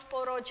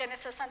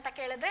ಮೈಕ್ರೋಸ್ಪೋರೋಜೆನೆಸಿಸ್ ಅಂತ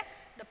ಕೇಳಿದ್ರೆ,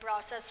 the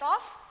process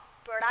of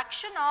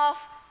production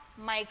of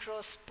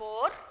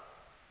microspore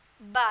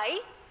by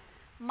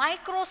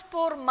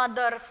microspore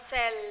mother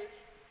cell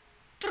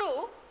through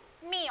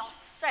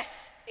meiosis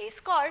is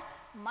called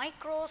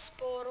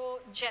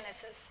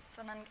microsporogenesis. So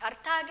ನನಗೆ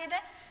ಅರ್ಥ ಆಗಿದೆ.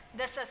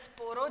 This is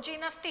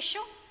ಸ್ಪೋರೋಜಿನಸ್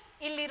tissue.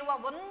 ಇಲ್ಲಿರುವ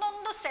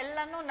ಒಂದೊಂದು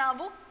ಸೆಲ್ಲನ್ನು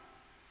ನಾವು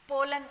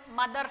pollen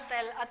mother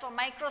cell ಅಥವಾ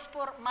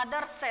microspore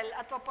mother cell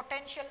ಅಥವಾ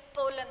ಪೊಟೆನ್ಷಿಯಲ್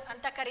ಪೋಲನ್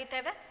ಅಂತ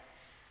ಕರಿತೇವೆ.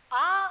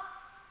 ಆ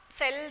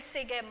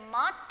ಸೆಲ್ಸಿಗೆ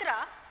ಮಾತ್ರ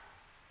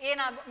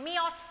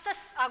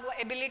ಮಿಯೋಸಿಸ್ ಆಗುವ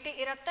ಎಬಿಲಿಟಿ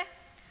ಇರುತ್ತೆ.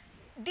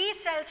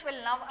 These cells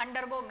will now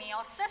undergo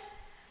meiosis.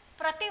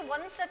 ಪ್ರತಿ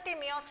ಒಂದು ಸತಿ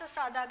ಮಿಯೋಸಿಸ್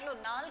ಆದಾಗಲೂ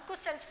 4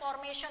 ಸೆಲ್ಸ್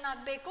ಫಾರ್ಮೇಷನ್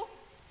ಆಗಬೇಕು,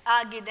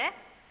 ಆಗಿದೆ.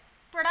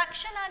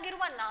 ಪ್ರೊಡಕ್ಷನ್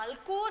ಆಗಿರುವ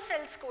 4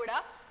 ಸೆಲ್ಸ್ ಕೂಡ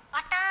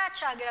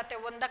ಅಟ್ಯಾಚ್ ಆಗಿರುತ್ತೆ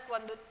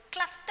ಒಂದಕ್ಕೊಂದು,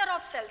 ಕ್ಲಸ್ಟರ್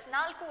ಆಫ್ ಸೆಲ್ಸ್,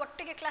 4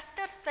 ಒಟ್ಟಿಗೆ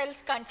ಕ್ಲಸ್ಟರ್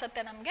ಸೆಲ್ಸ್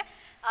ಕಾಣಿಸುತ್ತೆ ನಮಗೆ.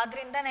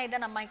 ಆದ್ರಿಂದನೇ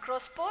ಇದನ್ನು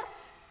ಮೈಕ್ರೋಸ್ಪೋರ್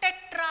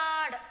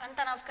ಟೆಟ್ರಾಡ್ ಅಂತ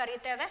ನಾವು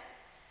ಕರಿತೇವೆ.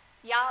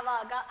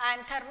 ಯಾವಾಗ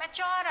ಆಂಥರ್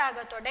ಮೆಚೂರ್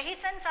ಆಗುತ್ತೋ,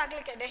 ಡೆಹಿಸೆನ್ಸ್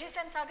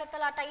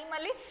ಆಗುತ್ತಲ್ಲ ಆ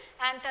ಟೈಮಲ್ಲಿ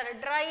ಆಂಥರ್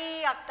ಡ್ರೈ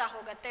ಆಗ್ತಾ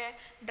ಹೋಗುತ್ತೆ.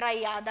 ಡ್ರೈ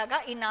ಆದಾಗ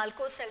ಈ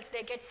 4 cells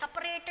they get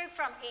separated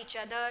from each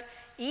other.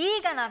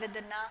 ಈಗ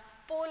ನಾವಿದನ್ನು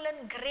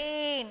ಪೋಲನ್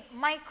ಗ್ರೇನ್,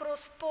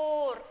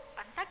 ಮೈಕ್ರೋಸ್ಪೋರ್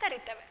ಅಂತ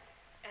ಕರಿತೇವೆ.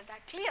 Is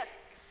that clear?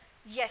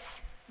 Yes.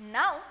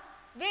 Now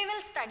we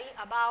will study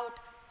about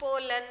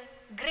pollen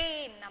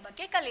grain ನ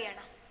ಬಗ್ಗೆ ಕಲಿಯೋಣ.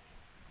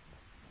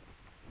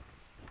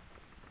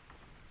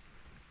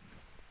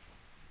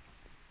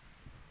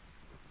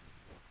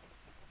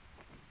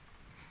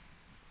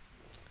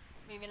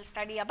 We will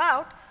study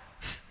about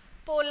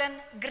pollen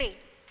grain.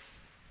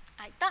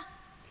 ಆಯ್ತಾ?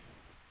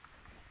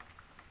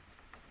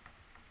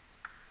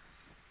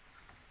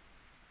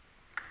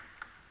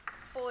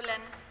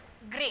 Pollen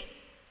grain.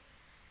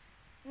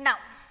 Now,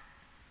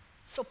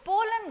 so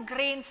pollen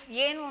grains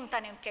ಏನು ಅಂತ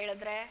ನೀವು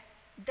ಕೇಳಿದ್ರೆ,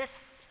 this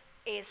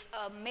is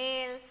a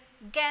male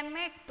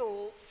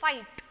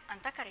gametophyte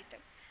ಅಂತ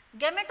ಕರಿತೇವೆ.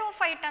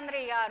 ಗೆಮೆಟೋಫೈಟ್ ಅಂದರೆ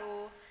ಯಾರು?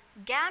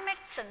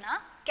 ಗ್ಯಾಮೆಟ್ಸನ್ನು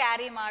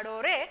ಕ್ಯಾರಿ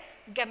ಮಾಡೋರೇ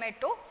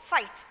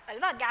ಗೆಮೆಟೋಫೈಟ್ಸ್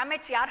ಅಲ್ವಾ?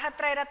 ಗ್ಯಾಮೆಟ್ಸ್ ಯಾರ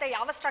ಹತ್ರ ಇರುತ್ತೆ,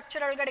 ಯಾವ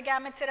ಸ್ಟ್ರಕ್ಚರ್ ಒಳಗಡೆ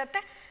ಗ್ಯಾಮೆಟ್ಸ್ ಇರುತ್ತೆ,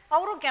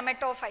 ಅವರು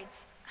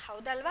ಗೆಮೆಟೋಫೈಟ್ಸ್,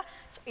 ಹೌದಲ್ವಾ?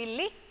 ಸೊ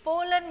ಇಲ್ಲಿ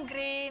pollen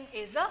grain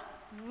is a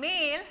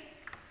mail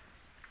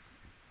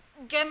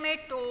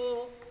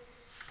gametophyte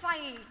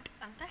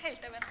ಅಂತ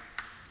ಹೇಳ್ತೇವೆ ನಾವು.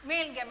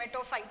 ಮೇಲ್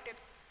ಗೆಮೆಟೋಫೈಟ್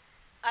ಇದು,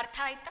 ಅರ್ಥ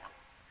ಆಯ್ತಾ?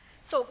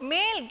 ಸೊ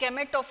ಮೇಲ್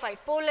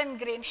ಗೆಮೆಟೋಫೈಟ್ ಪೋಲನ್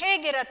ಗ್ರೇನ್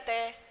ಹೇಗಿರುತ್ತೆ?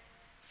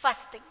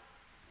 ಫಸ್ಟ್ ಥಿಂಗ್,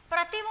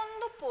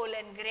 ಪ್ರತಿಯೊಂದು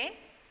pollen grain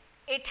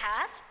it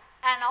has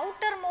an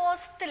outer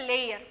most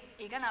layer.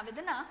 ಈಗ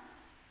ನಾವಿದನ್ನು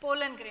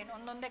ಪೋಲನ್ ಗ್ರೇನ್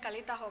ಒಂದೊಂದೇ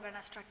ಕಲಿತಾ ಹೋಗೋಣ.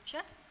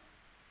 ಸ್ಟ್ರಕ್ಚರ್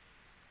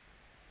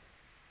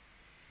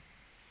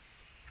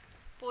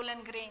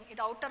ಪೋಲನ್ ಗ್ರೇನ್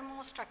ಇದು ಔಟರ್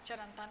ಮೋಸ್ಟ್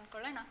ಸ್ಟ್ರಕ್ಚರ್ ಅಂತ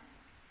ಅಂದ್ಕೊಳ್ಳೋಣ.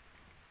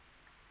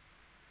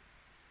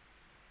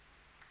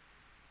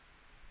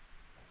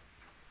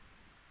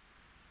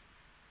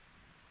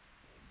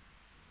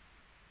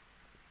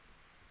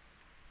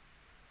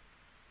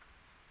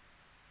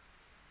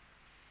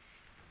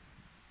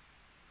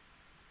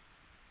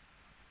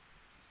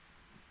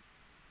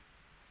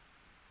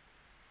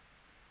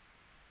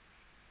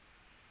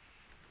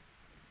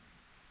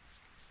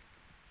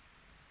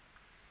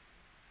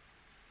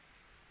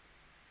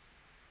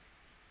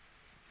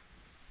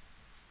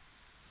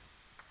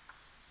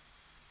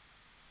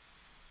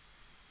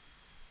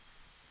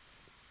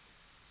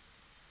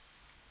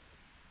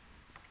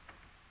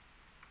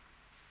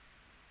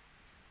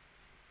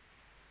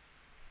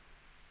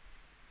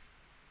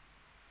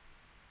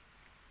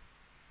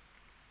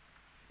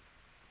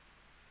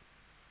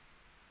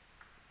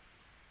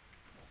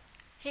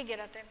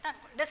 ಹೀಗಿರುತ್ತೆ ಅಂತ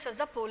ಅನ್ಕೊಳ್ಳಿ. This is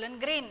the pollen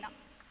grain.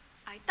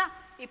 ಆಯಿತಾ?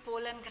 ಈ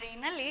ಪೋಲನ್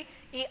ಗ್ರೇನಲ್ಲಿ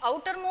ಈ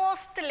ಔಟರ್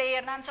ಮೋಸ್ಟ್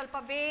ಲೇಯರ್ ನಾನು ಸ್ವಲ್ಪ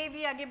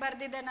ವೇವಿಯಾಗಿ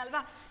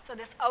ಬರೆದಿದ್ದೇನಲ್ವಾ. So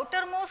this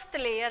outer most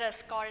layer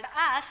is called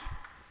as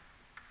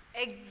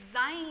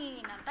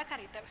exine ಅಂತ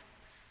ಕರೀತೇವೆ.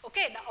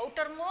 Okay, the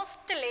outer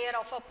most layer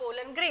of a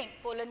pollen grain.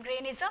 Pollen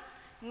grain is a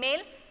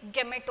mail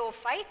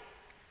gametophyte.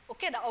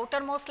 Okay, the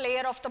outer most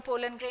layer of the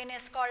pollen grain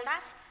is called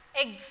as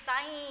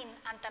exine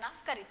ಅಂತ ನಾವು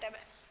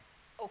ಕರಿತೇವೆ.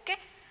 Okay,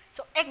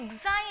 so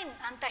exine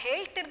ಅಂತ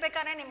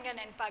ಹೇಳ್ತಿರ್ಬೇಕಾದ್ರೆ ನಿಮಗೆ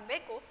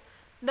ನೆನಪಾಗಬೇಕು,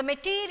 the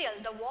material,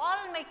 the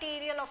wall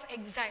material of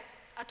exine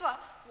ಅಥವಾ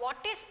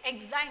what is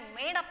exine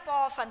made up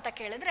of ಅಂತ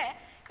ಕೇಳಿದ್ರೆ,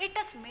 it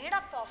is made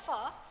up of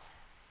a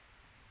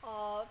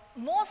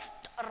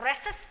most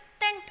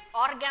resistant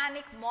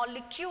organic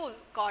molecule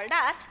called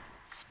as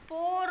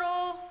sporopollenin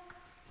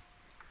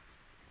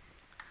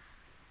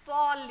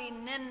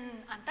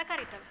ಅಂತ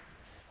ಕರೀತೇವೆ.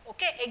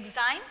 Okay,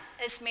 exine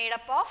is made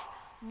up of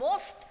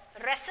most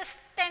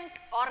resistant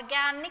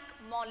organic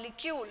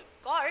molecule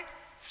called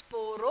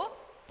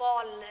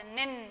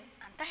sporopollenin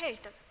ಅಂತ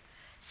ಹೇಳ್ತೇವೆ.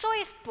 So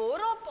ಈ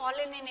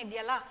ಸ್ಪೋರೋಪಾಲಿನಿನ್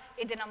ಇದೆಯಲ್ಲ,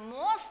 ಇದನ್ನ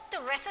most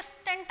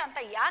resistant ಅಂತ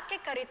ಯಾಕೆ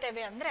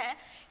ಕರಿತೇವೆ ಅಂದರೆ,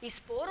 ಈ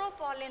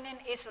ಸ್ಪೋರೋಪಾಲಿನಿನ್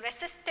is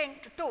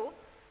resistant to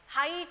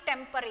high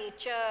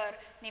temperature.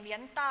 ನೀವು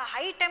ಎಂಥ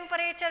ಹೈ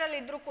ಟೆಂಪರೇಚರಲ್ಲಿ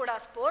ಇದ್ರೂ ಕೂಡ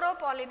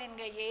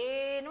ಸ್ಪೋರೋಪಾಲಿನಿನ್ಗೆ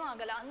ಏನೂ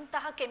ಆಗಲ್ಲ.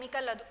 ಅಂತಹ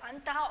ಕೆಮಿಕಲ್ ಅದು,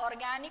 ಅಂತಹ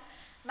ಆರ್ಗ್ಯಾನಿಕ್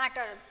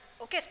ಮ್ಯಾಟರ್ ಅದು.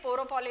 ಓಕೆ,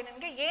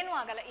 ಸ್ಪೋರೋಪಾಲಿನಿನ್ಗೆ ಏನೂ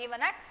ಆಗಲ್ಲ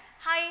even at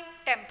high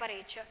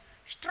temperature.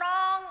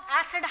 Strong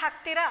acid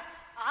ಹಾಕ್ತೀರಾ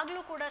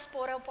ಆಗಲೂ ಕೂಡ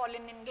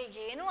ಸ್ಪೋರೋಪಾಲಿನಿನ್ಗೆ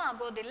ಏನೂ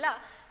ಆಗೋದಿಲ್ಲ.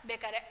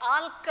 ಬೇಕಾದ್ರೆ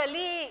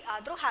ಆಲ್ಕಲಿ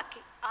ಆದರೂ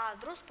ಹಾಕಿ,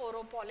 ಆದರೂ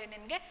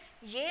ಸ್ಪೋರೋಪಾಲಿನಿನ್ಗೆ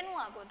ಏನೂ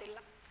ಆಗೋದಿಲ್ಲ.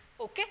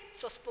 Okay,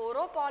 so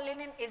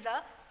ಸ್ಪೋರೋಪಾಲಿನಿನ್ is a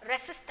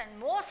resistant,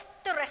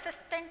 most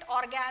resistant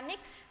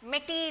organic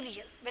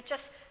material which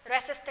is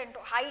resistant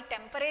to high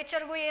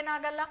temperature ಗೂ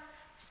ಏನಾಗಲ್ಲ,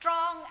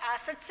 ಸ್ಟ್ರಾಂಗ್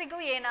ಆಸಿಡ್ಸಿಗೂ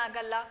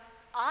ಏನಾಗಲ್ಲ,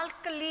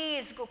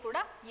 ಆಲ್ಕಲೀಸ್ಗೂ ಕೂಡ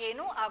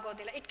ಏನೂ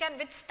ಆಗೋದಿಲ್ಲ. It can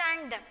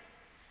withstand them.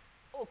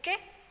 Okay,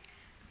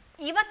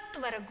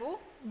 ಇವತ್ತವರೆಗೂ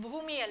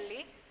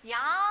ಭೂಮಿಯಲ್ಲಿ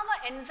ಯಾವ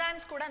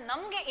ಎನ್ಸೈಮ್ಸ್ ಕೂಡ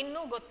ನಮಗೆ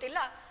ಇನ್ನೂ ಗೊತ್ತಿಲ್ಲ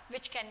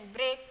which can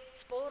break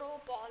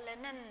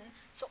sporopollenin.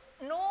 So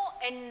no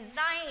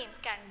enzyme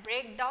can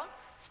break down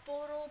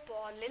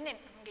sporopollenin.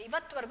 ನಮಗೆ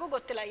ಇವತ್ತವರೆಗೂ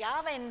ಗೊತ್ತಿಲ್ಲ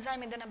ಯಾವ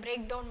ಎನ್ಸೈಮ್ ಇದನ್ನು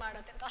ಬ್ರೇಕ್ ಡೌನ್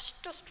ಮಾಡುತ್ತೆ ಅಂತ,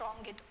 ಅಷ್ಟು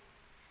ಸ್ಟ್ರಾಂಗ್ ಇದು.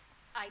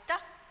 ಆಯಿತಾ?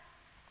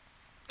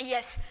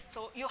 S, so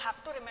you have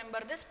to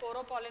remember this.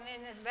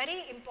 ಸ್ಪೋರೋಪಾಲಿನಿನ್ is very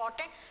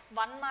important.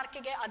 1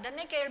 ಮಾರ್ಕಿಗೆ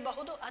ಅದನ್ನೇ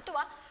ಕೇಳಬಹುದು,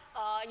 ಅಥವಾ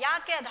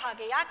ಯಾಕೆ ಅದು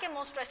ಹಾಗೆ, ಯಾಕೆ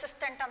ಮೋಸ್ಟ್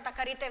ರೆಸಿಸ್ಟೆಂಟ್ ಅಂತ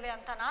ಕರಿತೇವೆ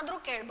ಅಂತನಾದರೂ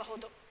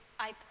ಕೇಳಬಹುದು.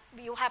 ಆಯ್ತು,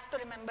 you have to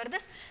remember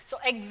this. So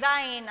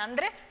exine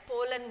ಅಂದರೆ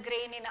pollen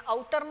ಗ್ರೇನಿನ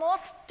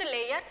outermost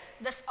layer.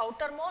 This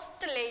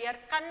outermost layer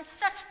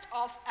consist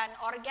of an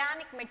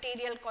organic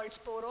material called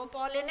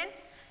sporopollenin.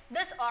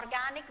 This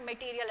organic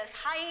material is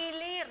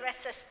highly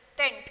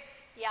resistant.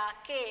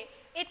 ಯಾಕೆ?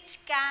 It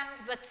can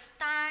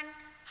withstand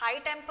high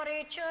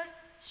temperature,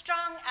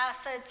 strong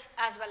acids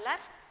as well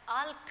as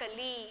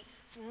alkali.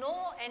 So no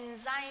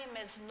enzyme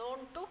is known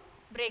to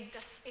break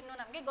this. ಇನ್ನು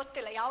ನಮಗೆ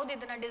ಗೊತ್ತಿಲ್ಲ ಯಾವುದು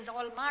ಇದನ್ನು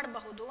dissolve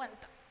ಮಾಡಬಹುದು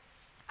ಅಂತ.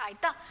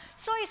 ಆಯಿತಾ?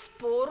 So ಈ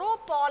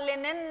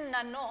ಸ್ಪೋರೋಪಾಲಿನಿನ್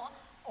ಅನ್ನೋ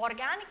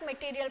ಆರ್ಗ್ಯಾನಿಕ್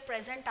ಮೆಟೀರಿಯಲ್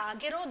ಪ್ರೆಸೆಂಟ್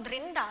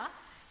ಆಗಿರೋದ್ರಿಂದ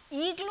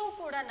ಈಗಲೂ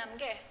ಕೂಡ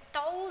ನಮಗೆ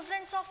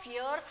ಥೌಸಂಡ್ಸ್ ಆಫ್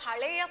ಇಯರ್ಸ್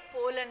ಹಳೆಯ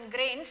ಪೋಲನ್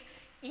ಗ್ರೇನ್ಸ್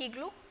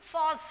ಈಗಲೂ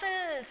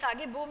ಫಾಸಿಲ್ಸ್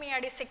ಆಗಿ ಭೂಮಿ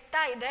ಅಡಿ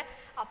ಸಿಗ್ತಾ ಇದೆ.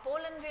 ಆ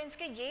ಪೋಲನ್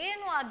ಗ್ರೇನ್ಸ್ಗೆ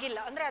ಏನೂ ಆಗಿಲ್ಲ,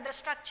 ಅಂದರೆ ಅದರ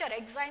ಸ್ಟ್ರಕ್ಚರ್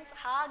ಎಕ್ಸೈನ್ಸ್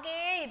ಹಾಗೇ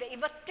ಇದೆ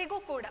ಇವತ್ತಿಗೂ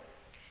ಕೂಡ.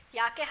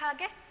 ಯಾಕೆ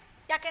ಹಾಗೆ?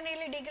 ಯಾಕೆಂದರೆ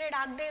ಇಲ್ಲಿ ಡಿಗ್ರೇಡ್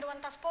ಆಗದೆ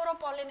ಇರುವಂಥ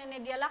ಸ್ಪೋರೋಪಾಲಿನಿನ್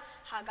ಇದೆಯಲ್ಲ,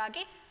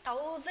 ಹಾಗಾಗಿ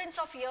ಥೌಸಂಡ್ಸ್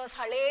ಆಫ್ ಇಯರ್ಸ್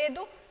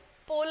ಹಳೇದು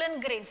pollen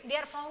grains, they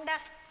are found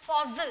as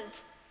fossils.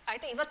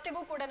 ಆಯಿತಾ?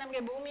 ಇವತ್ತಿಗೂ ಕೂಡ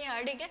ನಮಗೆ ಭೂಮಿಯ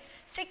ಅಡಿಗೆ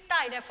ಸಿಗ್ತಾ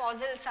ಇದೆ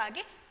ಫಾಸಿಲ್ಸ್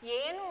ಆಗಿ,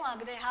 ಏನೂ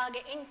ಆಗದೆ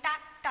ಹಾಗೆ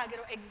ಇಂಟ್ಯಾಕ್ಟ್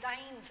ಆಗಿರೋ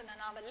ಎಕ್ಸೈನ್ಸ್ನ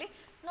ನಾವಲ್ಲಿ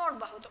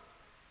ನೋಡಬಹುದು.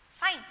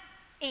 ಫೈನ್.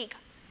 ಈಗ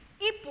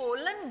ಈ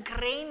ಪೋಲನ್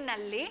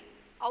ಗ್ರೇನ್ನಲ್ಲಿ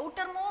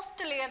ಔಟರ್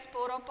ಮೋಸ್ಟ್ ಲೇಯರ್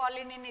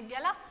ಸ್ಪೋರೋಪಾಲಿನಿನ್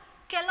ಇದೆಯಲ್ಲ,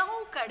 ಕೆಲವು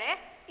ಕಡೆ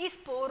ಈ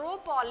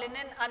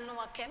ಸ್ಪೋರೋಪಾಲಿನಿನ್ ಅನ್ನುವ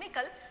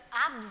ಕೆಮಿಕಲ್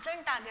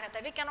ಆಬ್ಸೆಂಟ್ ಆಗಿರುತ್ತೆ.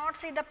 V cannot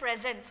C the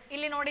presence.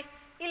 ಇಲ್ಲಿ ನೋಡಿ,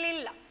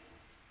 ಇಲ್ಲಿಲ್ಲ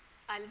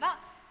ಅಲ್ವಾ?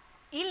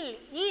 ಇಲ್ಲಿ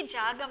ಈ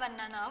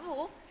ಜಾಗವನ್ನು ನಾವು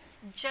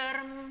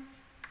ಜರ್ಮ್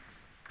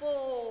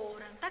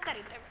ಪೋರ್ ಅಂತ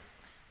ಕರಿತೇವೆ.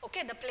 Okay,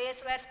 the place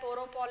where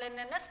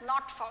ಸ್ಪೋರೋಪಾಲಿನಿನ್ is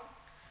not found.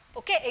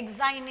 Okay,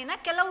 ಎಕ್ಸೈನಿನ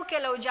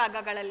ಕೆಲವು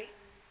ಜಾಗಗಳಲ್ಲಿ,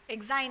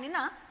 ಎಕ್ಸೈನಿನ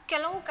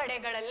ಕೆಲವು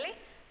ಕಡೆಗಳಲ್ಲಿ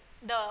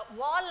the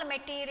wall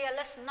material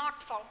is not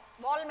found,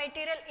 wall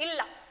material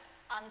ಇಲ್ಲ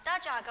ಅಂತ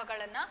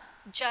ಜಾಗಗಳನ್ನು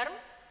ಜರ್ಮ್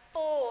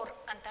ಪೋರ್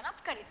ಅಂತ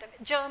ನಾವು ಕರಿತೇವೆ,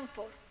 ಜರ್ಮ್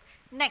ಪೋರ್.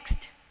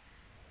 ನೆಕ್ಸ್ಟ್,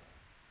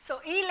 ಸೊ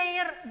ಈ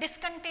ಲೇಯರ್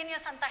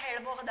ಡಿಸ್ಕಂಟಿನ್ಯೂಸ್ ಅಂತ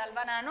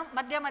ಹೇಳಬಹುದಲ್ವಾ ನಾನು,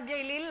 ಮಧ್ಯ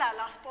ಇಲ್ಲಿ ಇಲ್ಲ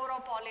ಅಲ್ಲ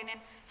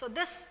ಸ್ಪೋರೋಪಾಲಿನಿನ್. So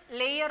this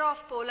layer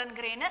of pollen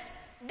grain is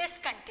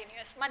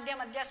discontinuous.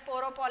 ಮಧ್ಯ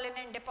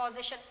ಸ್ಪೋರೋಪಾಲಿನಿನ್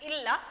ಡೆಪಾಸಿಷನ್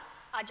ಇಲ್ಲ,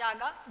 ಆ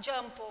ಜಾಗ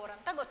ಜರ್ಮ್ ಪೋರ್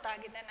ಅಂತ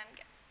ಗೊತ್ತಾಗಿದೆ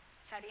ನನಗೆ.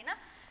 ಸರಿನಾ?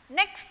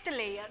 Next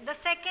layer, the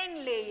second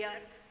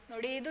layer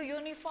ನೋಡಿ, ಇದು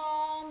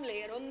ಯೂನಿಫಾರ್ಮ್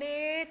ಲೇಯರ್, ಒಂದೇ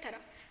ಥರ.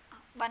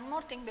 One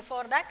more thing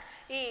before that,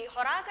 ಈ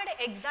ಹೊರಗಡೆ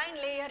ಎಕ್ಸೈನ್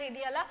ಲೇಯರ್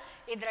ಇದೆಯಲ್ಲ,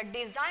 ಇದರ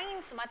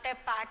ಡಿಸೈನ್ಸ್ ಮತ್ತು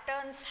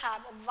ಪ್ಯಾಟರ್ನ್ಸ್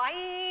ಹ್ಯಾವ್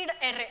ವೈಡ್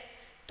ಎರೆ.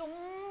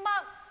 ತುಂಬ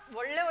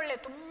ಒಳ್ಳೆ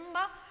ತುಂಬ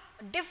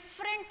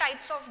ಡಿಫ್ರೆಂಟ್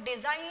ಟೈಪ್ಸ್ ಆಫ್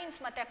ಡಿಸೈನ್ಸ್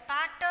ಮತ್ತು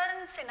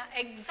ಪ್ಯಾಟರ್ನ್ಸಿನ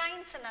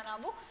ಎಕ್ಸೈನ್ಸನ್ನು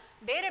ನಾವು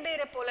ಬೇರೆ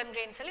ಬೇರೆ ಪೋಲನ್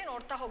ಗ್ರೇನ್ಸಲ್ಲಿ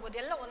ನೋಡ್ತಾ ಹೋಗ್ಬೋದು.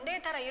 ಎಲ್ಲ ಒಂದೇ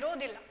ಥರ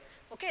ಇರೋದಿಲ್ಲ,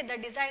 okay, the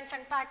designs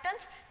and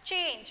patterns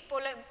change.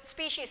 Pollen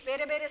species,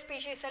 ಬೇರೆ ಬೇರೆ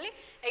ಸ್ಪೀಶೀಸಲ್ಲಿ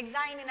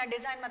ಎಕ್ಸೈನಿನ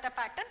ಡಿಸೈನ್ ಮತ್ತು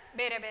ಪ್ಯಾಟರ್ನ್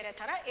ಬೇರೆ ಬೇರೆ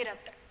ಥರ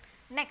ಇರುತ್ತೆ.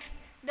 ನೆಕ್ಸ್ಟ್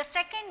ದ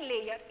ಸೆಕೆಂಡ್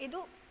ಲೇಯರ್,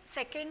 ಇದು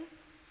ಸೆಕೆಂಡ್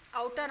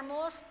ಔಟರ್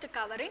ಮೋಸ್ಟ್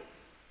ಕವರಿಂಗ್.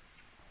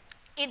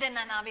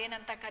 ಇದನ್ನು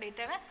ನಾವೇನಂತ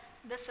ಕರಿತೇವೆ?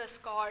 This is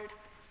called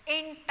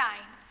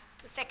ಇಂಟೈನ್.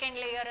 Second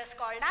layer is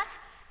called as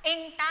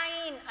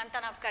ಇಂಟೈನ್ ಅಂತ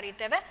ನಾವು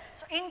ಕರಿತೇವೆ.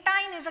 So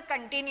ಇಂಟೈನ್ is a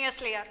continuous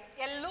layer.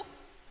 ಎಲ್ಲೂ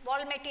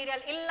ವಾಲ್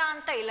ಮೆಟೀರಿಯಲ್ ಇಲ್ಲ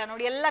ಅಂತ ಇಲ್ಲ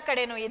ನೋಡಿ, ಎಲ್ಲ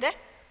ಕಡೆನೂ ಇದೆ.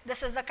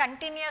 This is a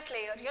continuous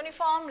layer,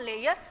 uniform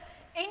layer.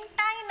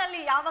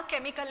 ಇಂಟೈನಲ್ಲಿ ಯಾವ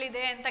ಕೆಮಿಕಲ್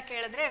ಇದೆ ಅಂತ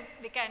ಕೇಳಿದ್ರೆ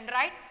we can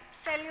write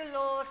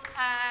cellulose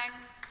and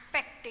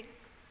pectin.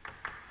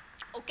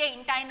 Okay,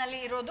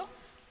 ಇಂಟೈನಲ್ಲಿ ಇರೋದು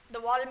the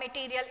wall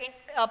material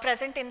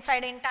present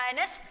inside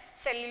ಇಂಟೈನಸ್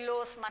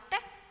cellulose ಮತ್ತು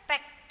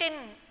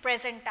ಪೆಕ್ಟಿನ್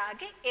ಪ್ರೆಸೆಂಟ್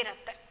ಆಗಿ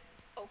ಇರುತ್ತೆ.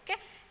 ಓಕೆ,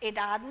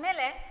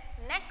 ಇದಾದಮೇಲೆ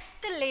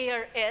next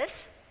layer is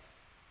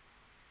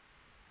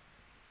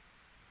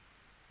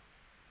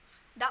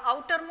the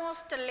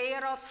outermost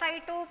layer of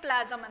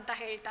cytoplasm ಅಂತ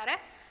ಹೇಳ್ತಾರೆ.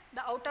 The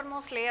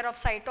outermost layer of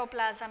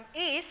cytoplasm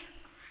is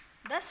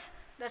this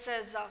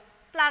is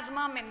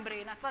plasma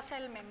membrane ಅಥವಾ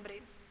cell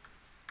membrane.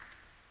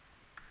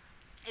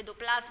 ಇದು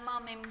plasma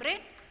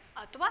membrane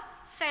ಅಥವಾ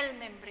cell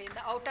membrane,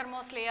 the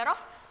outermost layer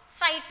of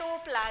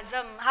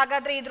cytoplasm.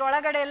 ಹಾಗಾದರೆ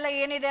ಇದ್ರೊಳಗಡೆ ಎಲ್ಲ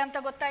ಏನಿದೆ ಅಂತ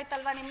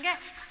ಗೊತ್ತಾಯ್ತಲ್ವಾ ನಿಮಗೆ?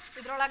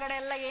 ಇದ್ರೊಳಗಡೆ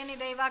ಎಲ್ಲ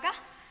ಏನಿದೆ ಇವಾಗ?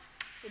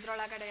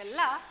 ಇದ್ರೊಳಗಡೆ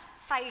ಎಲ್ಲ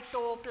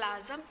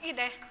ಸೈಟೋಪ್ಲಾಸಮ್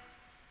ಇದೆ.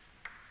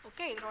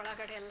 ಓಕೆ,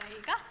 ಇದ್ರೊಳಗಡೆ ಎಲ್ಲ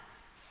ಈಗ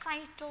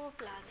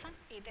ಸೈಟೋಪ್ಲಾಸಮ್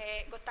ಇದೆ.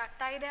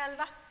 ಗೊತ್ತಾಗ್ತಾ ಇದೆ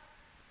ಅಲ್ವಾ?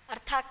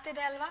 ಅರ್ಥ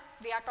ಆಗ್ತಿದೆ ಅಲ್ವಾ?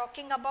 We are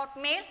talking about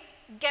mail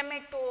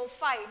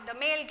gametophyte. The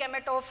mail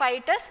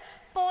gametophyte is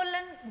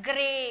pollen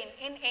grain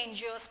in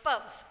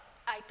angiosperms.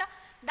 ಆಯ್ತಾ?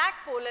 that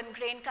pollen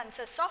grain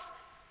consists of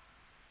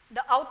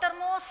the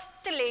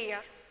outermost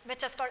layer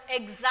which is called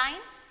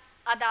exine.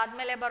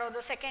 ಅದಾದಮೇಲೆ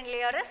ಬರೋದು ಸೆಕೆಂಡ್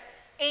ಲೇಯರ್ ಇಸ್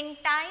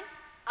ಇಂಟೈನ್,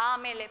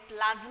 ಆಮೇಲೆ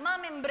ಪ್ಲಾಸ್ಮಾ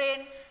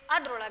ಮೆಂಬ್ರೇನ್,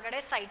 ಅದರೊಳಗಡೆ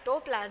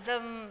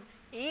cytoplasm.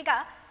 ಈಗ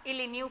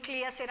ಇಲ್ಲಿ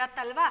nucleus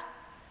ಇರತ್ತಲ್ವಾ?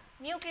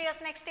 Nucleus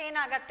next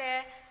ಏನಾಗತ್ತೆ?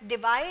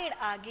 Divide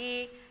ಆಗಿ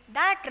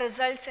that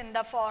results in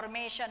the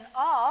formation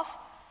of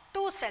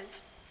 2 cells.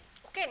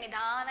 Okay,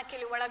 ನಿಧಾನಕ್ಕೆ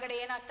ಇಲ್ಲಿ ಒಳಗಡೆ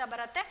ಏನಾಗ್ತಾ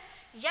ಬರುತ್ತೆ?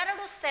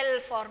 2 ಸೆಲ್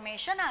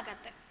ಫಾರ್ಮೇಷನ್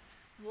ಆಗತ್ತೆ.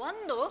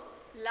 ಒಂದು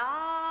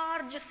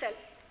ಲಾರ್ಜ್ ಸೆಲ್.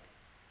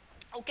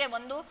 ಓಕೆ,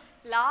 ಒಂದು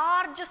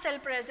ಲಾರ್ಜ್ ಸೆಲ್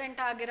ಪ್ರೆಸೆಂಟ್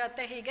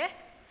ಆಗಿರುತ್ತೆ ಹೀಗೆ.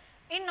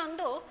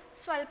 ಇನ್ನೊಂದು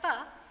ಸ್ವಲ್ಪ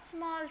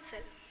ಸ್ಮಾಲ್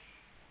ಸೆಲ್.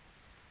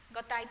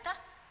 ಗೊತ್ತಾಯ್ತಾ?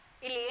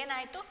 ಇಲ್ಲಿ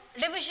ಏನಾಯಿತು?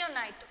 ಡಿವಿಷನ್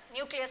ಆಯಿತು.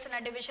 ನ್ಯೂಕ್ಲಿಯಸ್ನ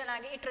ಡಿವಿಷನ್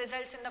ಆಗಿ it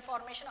results in the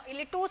formation.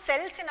 ಇಲ್ಲಿ 2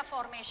 ಸೆಲ್ಸಿನ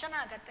ಫಾರ್ಮೇಷನ್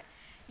ಆಗುತ್ತೆ,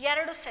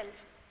 2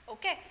 cells.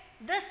 Okay,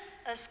 this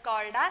is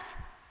called as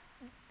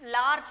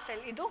large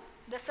cell. ಇದು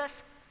this is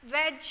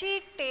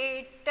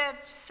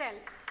vegetative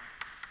cell.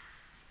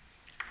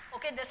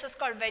 Okay, this is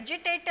called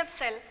vegetative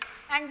cell,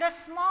 and the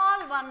small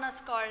one is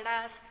called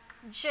as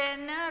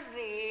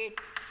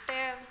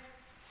generative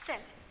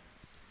cell.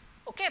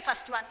 Okay,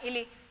 first one,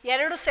 ಇಲ್ಲಿ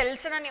 2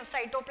 ಸೆಲ್ಸ್ನ ನೀವು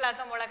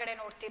cytoplasm ಒಳಗಡೆ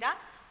ನೋಡ್ತೀರಾ.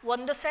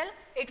 ಒಂದು sell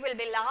it will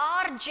be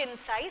large in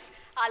size.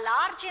 ಆ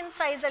large ಇನ್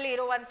ಸೈಜಲ್ಲಿ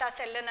ಇರುವಂಥ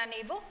ಸೆಲ್ಲನ್ನು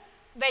ನೀವು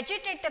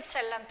vegetative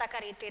cell ಅಂತ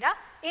ಕರಿತೀರಾ.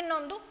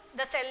 ಇನ್ನೊಂದು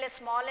the cell is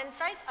small in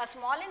size. ಆ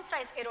ಸ್ಮಾಲ್ ಇನ್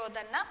ಸೈಜ್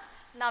ಇರೋದನ್ನು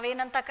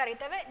ನಾವೇನಂತ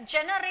ಕರಿತೇವೆ?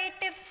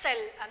 ಜನರೇಟಿವ್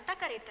ಸೆಲ್ ಅಂತ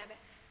ಕರಿತೇವೆ.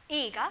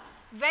 ಈಗ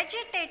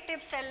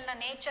ವೆಜಿಟೇಟಿವ್ ಸೆಲ್ನ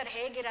ನೇಚರ್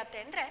ಹೇಗಿರುತ್ತೆ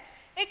ಅಂದರೆ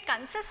it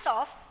consist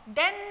of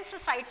dense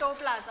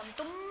cytoplasm.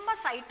 ತುಂಬ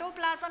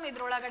ಸೈಟೋಪ್ಲಾಸಮ್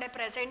ಇದರೊಳಗಡೆ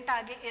ಪ್ರೆಸೆಂಟ್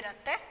ಆಗಿ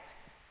ಇರುತ್ತೆ.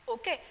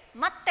 ಓಕೆ,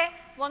 ಮತ್ತೆ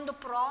ಒಂದು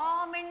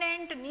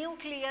ಪ್ರಾಮಿನೆಂಟ್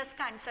ನ್ಯೂಕ್ಲಿಯಸ್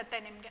ಕಾಣಿಸುತ್ತೆ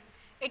ನಿಮಗೆ.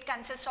 It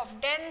consist of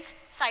dense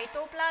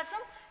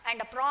cytoplasm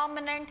and a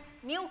prominent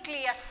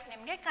nucleus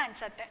ನಿಮಗೆ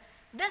ಕಾಣಿಸುತ್ತೆ.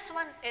 This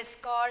one is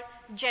called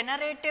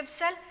generative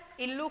cell.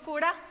 ಇಲ್ಲೂ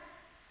ಕೂಡ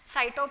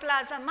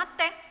ಸೈಟೋಪ್ಲಾಸಮ್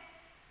ಮತ್ತು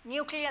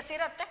ನ್ಯೂಕ್ಲಿಯಸ್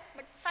ಇರುತ್ತೆ,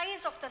 but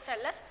size of the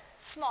cell is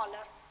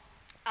smaller.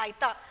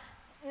 ಆಯಿತಾ?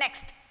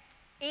 ನೆಕ್ಸ್ಟ್,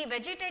 ಈ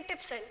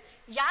ವೆಜಿಟೇಟಿವ್ ಸೆಲ್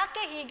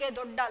ಯಾಕೆ ಹೀಗೆ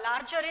ದೊಡ್ಡ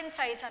ಲಾರ್ಜರ್ ಇನ್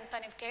ಸೈಜ್ ಅಂತ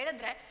ನೀವು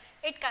ಕೇಳಿದ್ರೆ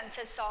it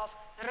consist of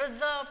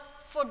reserve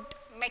food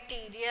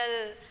material.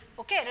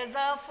 Okay,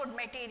 reserve food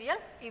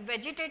material ಈ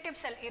ವೆಜಿಟೇಟಿವ್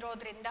ಸೆಲ್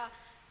ಇರೋದ್ರಿಂದ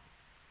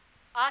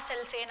ಆ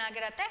ಸೆಲ್ಸ್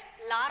ಏನಾಗಿರುತ್ತೆ?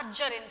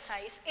 ಲಾರ್ಜರ್ ಇನ್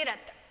ಸೈಜ್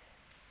ಇರುತ್ತೆ.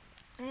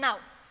 Now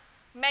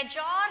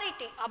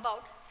majority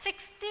about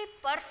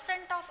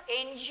 60% of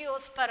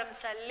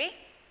angiosperms ಅಲ್ಲಿ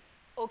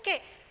ಓಕೆ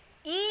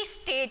ಈ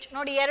ಸ್ಟೇಜ್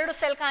ನೋಡಿ, 2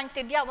 ಸೆಲ್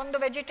ಕಾಣ್ತಿದ್ಯಾ, ಒಂದು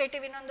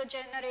ವೆಜಿಟೇಟಿವ್ ಇನ್ನೊಂದು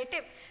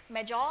generative.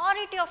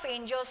 Majority of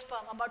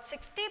ಎಂಜಿಯೋಸ್ಪರ್ಮ್ about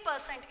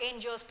 60%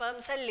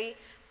 angiosperms ಅಲ್ಲಿ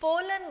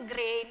ಪೋಲನ್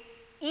ಗ್ರೇನ್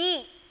ಈ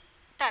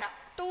ಥರ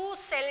 2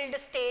 ಸೆಲ್ಡ್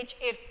ಸ್ಟೇಜ್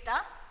ಇರ್ತಾ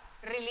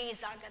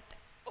ರಿಲೀಸ್ ಆಗುತ್ತೆ.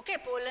 Okay,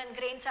 pollen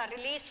grains R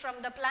released from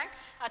the plant.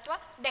 ಅಥವಾ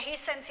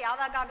ಡೆಹಿಸೆನ್ಸ್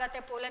ಯಾವಾಗ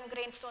ಆಗುತ್ತೆ ಪೋಲನ್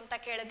ಗ್ರೇನ್ಸ್ ಅಂತ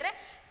ಕೇಳಿದ್ರೆ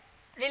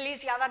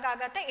ರಿಲೀಸ್ ಯಾವಾಗ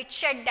ಆಗುತ್ತೆ? It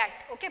shed at.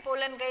 Okay,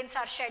 pollen grains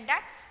R shed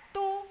at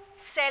 2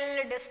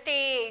 celled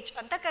stage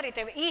ಅಂತ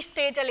ಕರಿತೇವೆ. ಈ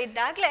ಸ್ಟೇಜಲ್ಲಿ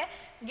ಇದ್ದಾಗಲೇ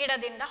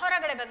ಗಿಡದಿಂದ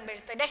ಹೊರಗಡೆ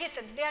ಬಂದುಬಿಡುತ್ತೆ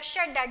ಡೆಹಿಸೆನ್ಸ್. They are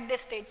shed at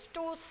this stage,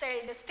 2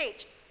 celled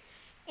stage.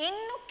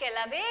 ಇನ್ನು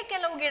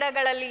ಕೆಲವು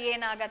ಗಿಡಗಳಲ್ಲಿ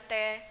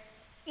ಏನಾಗತ್ತೆ?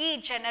 ಈ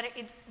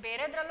ಇದು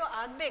ಬೇರೆದ್ರಲ್ಲೂ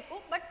ಆಗಬೇಕು,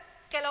 ಬಟ್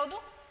ಕೆಲವುದು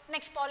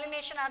ನೆಕ್ಸ್ಟ್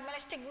ಪಾಲಿನೇಷನ್ ಆದಮೇಲೆ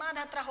ಸ್ಟಿಗ್ಮಾದ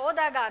ಹತ್ರ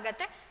ಹೋದಾಗ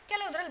ಆಗತ್ತೆ,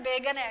 ಕೆಲವುದ್ರಲ್ಲಿ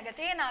ಬೇಗನೆ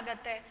ಆಗುತ್ತೆ.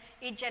 ಏನಾಗುತ್ತೆ?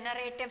 ಈ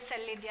ಜನರೇಟಿವ್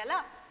ಸೆಲ್ ಇದೆಯಲ್ಲ,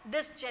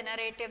 ದಿಸ್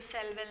ಜನರೇಟಿವ್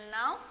ಸೆಲ್ ವಿಲ್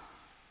ನಾವ್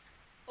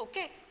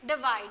ಓಕೆ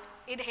ಡಿವೈಡ್.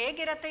 ಇದು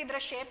ಹೇಗಿರುತ್ತೆ ಇದರ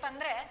ಶೇಪ್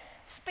ಅಂದರೆ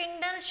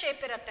ಸ್ಪಿಂಡಲ್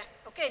ಶೇಪ್ ಇರುತ್ತೆ.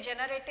 Okay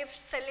generative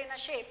ಸೆಲ್ಲಿನ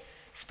shape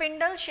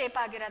spindle shape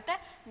ಆಗಿರುತ್ತೆ.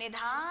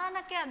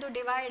 ನಿಧಾನಕ್ಕೆ ಅದು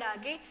ಡಿವೈಡ್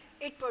ಆಗಿ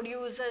ಇಟ್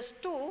ಪ್ರೊಡ್ಯೂಸಸ್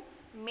 2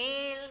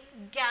 ಮೇಲ್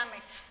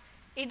ಗ್ಯಾಮೆಟ್ಸ್.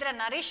 ಇದರ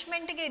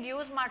ನರಿಶ್ಮೆಂಟ್ಗೆ ಇದು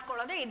ಯೂಸ್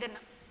ಮಾಡ್ಕೊಳ್ಳೋದೇ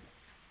ಇದನ್ನು.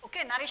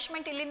 ಓಕೆ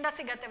ನರಿಶ್ಮೆಂಟ್ ಇಲ್ಲಿಂದ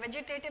ಸಿಗುತ್ತೆ,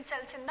 ವೆಜಿಟೇಟಿವ್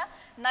ಸೆಲ್ಸಿಂದ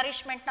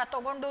ನರಿಶ್ಮೆಂಟ್ನ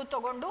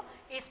ತಗೊಂಡು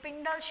ಈ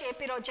ಸ್ಪಿಂಡಲ್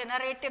ಶೇಪ್ ಇರೋ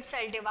ಜನರೇಟಿವ್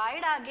ಸೆಲ್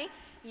ಡಿವೈಡ್ ಆಗಿ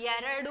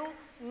 2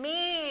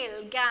 ಮೇಲ್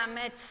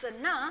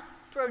ಗ್ಯಾಮೆಟ್ಸನ್ನು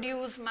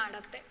ಪ್ರೊಡ್ಯೂಸ್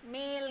ಮಾಡುತ್ತೆ.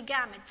 ಮೇಲ್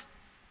ಗ್ಯಾಮೆಟ್ಸ್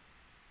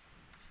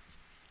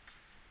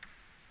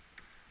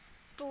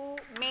 2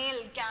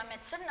 ಮೇಲ್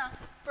ಗ್ಯಾಮೆಟ್ಸನ್ನು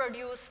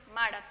ಪ್ರೊಡ್ಯೂಸ್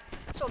ಮಾಡುತ್ತೆ.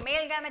 ಸೊ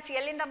ಮೇಲ್ ಗ್ಯಾಮೆಟ್ಸ್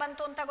ಎಲ್ಲಿಂದ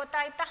ಬಂತು ಅಂತ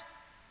ಗೊತ್ತಾಯ್ತಾ?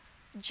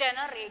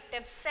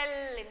 ಜನರೇಟಿವ್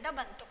ಸೆಲ್ಲಿಂದ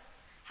ಬಂತು.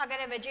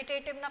 ಹಾಗಾದರೆ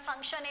ವೆಜಿಟೇಟಿವ್ನ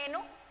ಫಂಕ್ಷನ್ ಏನು?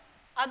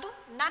 ಅದು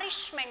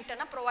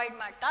ನರಿಶ್ಮೆಂಟನ್ನು ಪ್ರೊವೈಡ್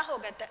ಮಾಡ್ತಾ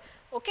ಹೋಗುತ್ತೆ.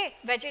 ಓಕೆ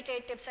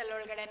ವೆಜಿಟೇಟಿವ್ ಸೆಲ್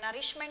ಒಳಗಡೆ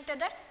ನರಿಶ್ಮೆಂಟ್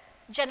ಇದೆ,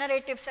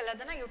 ಜನರೇಟಿವ್ ಸೆಲ್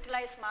ಅದನ್ನು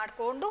ಯುಟಿಲೈಸ್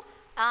ಮಾಡಿಕೊಂಡು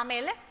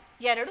ಆಮೇಲೆ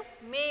 2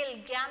 ಮೇಲ್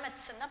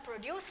ಗ್ಯಾಮೆಟ್ಸನ್ನು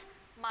ಪ್ರೊಡ್ಯೂಸ್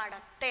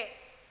ಮಾಡುತ್ತೆ.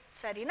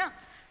 ಸರಿನಾ?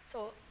 So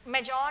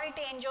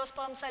majority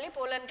ಎಂಜಿಯೋಸ್ಪರ್ಮ್ಸಲ್ಲಿ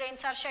pollen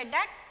grains R shed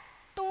at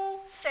 2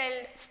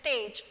 celled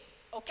stage.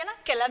 ಓಕೆನಾ?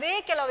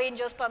 ಕೆಲವು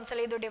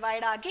ಎಂಜಿಯೋಸ್ಪರ್ಮ್ಸಲ್ಲಿ ಇದು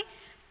ಡಿವೈಡ್ ಆಗಿ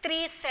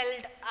 3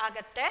 ಸೆಲ್ಡ್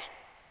ಆಗುತ್ತೆ,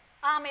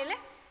 ಆಮೇಲೆ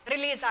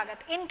ರಿಲೀಸ್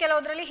ಆಗುತ್ತೆ. ಇನ್ನು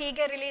ಕೆಲವುದರಲ್ಲಿ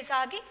ಹೀಗೆ ರಿಲೀಸ್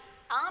ಆಗಿ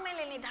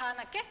ಆಮೇಲೆ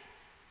ನಿಧಾನಕ್ಕೆ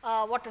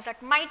what is that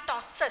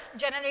mitosis,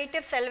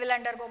 generative cell will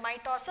undergo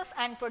mitosis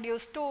and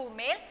produce 2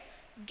 mail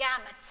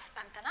gametes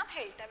ಅಂತ ನಾವು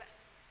ಹೇಳ್ತೇವೆ.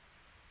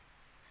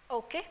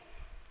 Okay,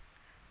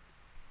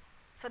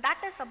 so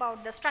that is about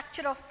the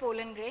structure of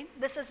pollen grain.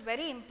 This is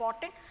very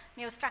important.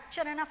 ನೀವು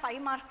ಸ್ಟ್ರಕ್ಚರನ್ನು 5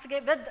 ಮಾರ್ಕ್ಸ್ಗೆ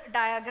ವಿತ್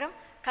ಡಯಾಗ್ರಾಮ್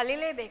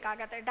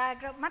ಕಲೀಲೇಬೇಕಾಗತ್ತೆ.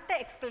 ಡಯಾಗ್ರಾಮ್ ಮತ್ತು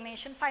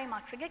explanation 5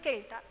 ಮಾರ್ಕ್ಸ್ಗೆ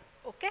ಕೇಳ್ತಾರೆ.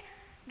 Okay,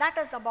 that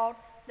is about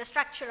the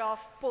structure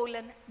of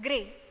pollen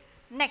grain.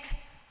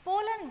 Next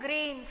pollen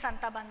grains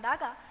ಅಂತ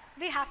ಬಂದಾಗ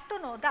we have to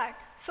know that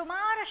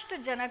ಸುಮಾರಷ್ಟು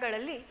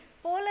ಜನಗಳಲ್ಲಿ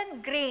pollen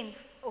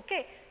grains okay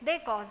they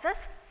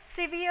causes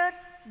severe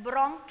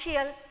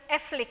bronchial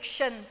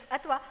ಎಫ್ಲಿಕ್ಷನ್ಸ್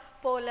ಅಥವಾ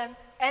pollen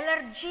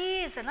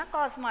ಎಲರ್ಜೀಸನ್ನು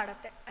ಕಾಸ್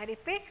ಮಾಡುತ್ತೆ. I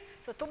repeat,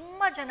 so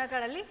ತುಂಬ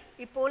ಜನಗಳಲ್ಲಿ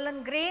ಈ ಪೋಲನ್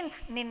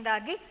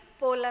ಗ್ರೇನ್ಸ್ನಿಂದಾಗಿ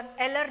ಪೋಲನ್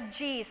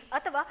ಎಲರ್ಜೀಸ್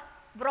ಅಥವಾ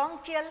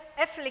ಬ್ರಾಂಕಿಯಲ್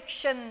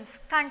ಎಫ್ಲಿಕ್ಷನ್ಸ್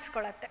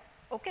ಕಾಣಿಸ್ಕೊಳ್ಳುತ್ತೆ.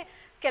 ಓಕೆ,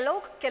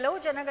 ಕೆಲವು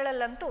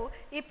ಜನಗಳಲ್ಲಂತೂ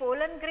ಈ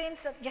ಪೋಲನ್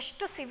ಗ್ರೇನ್ಸ್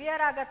ಎಷ್ಟು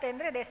ಸಿವಿಯರ್ ಆಗುತ್ತೆ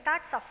ಅಂದರೆ they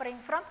start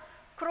suffering from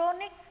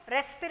chronic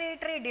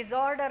respiratory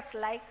disorders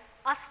like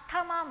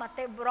ಅಸ್ಥಮಾ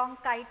ಮತ್ತು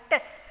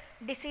ಬ್ರಾಂಕೈಟಿಸ್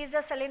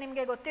ಡಿಸೀಸಸಲ್ಲಿ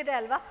ನಿಮಗೆ ಗೊತ್ತಿದೆ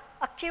ಅಲ್ವಾ,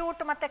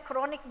 ಅಕ್ಯೂಟ್ ಮತ್ತು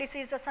ಕ್ರೋನಿಕ್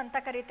ಡಿಸೀಸಸ್ ಅಂತ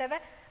ಕರಿತೇವೆ.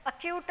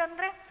 ಅಕ್ಯೂಟ್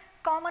ಅಂದರೆ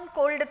ಕಾಮನ್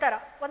ಕೋಲ್ಡ್ ಥರ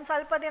ಒಂದು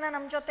ಸ್ವಲ್ಪ ದಿನ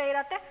ನಮ್ಮ ಜೊತೆ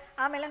ಇರತ್ತೆ,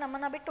 ಆಮೇಲೆ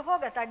ನಮ್ಮನ್ನು ಬಿಟ್ಟು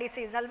ಹೋಗುತ್ತೆ ಆ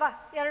ಡಿಸೀಸ್ ಅಲ್ವಾ,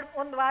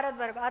 ಒಂದು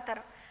ವಾರದವರೆಗೂ ಆ ಥರ.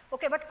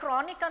 ಓಕೆ, ಬಟ್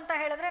ಕ್ರಾನಿಕ್ ಅಂತ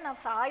ಹೇಳಿದ್ರೆ ನಾವು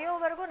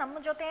ಸಾಯೋವರೆಗೂ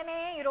ನಮ್ಮ ಜೊತೆನೇ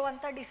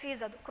ಇರುವಂಥ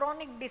ಡಿಸೀಸ್, ಅದು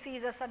ಕ್ರಾನಿಕ್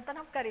ಡಿಸೀಸಸ್ ಅಂತ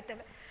ನಾವು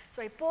ಕರಿತೇವೆ.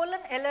 ಸೊ ಈ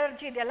ಪೋಲನ್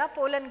ಎಲರ್ಜಿ ಇದೆಯಲ್ಲ,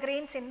 ಪೋಲನ್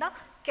ಗ್ರೇನ್ಸಿಂದ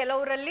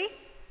ಕೆಲವರಲ್ಲಿ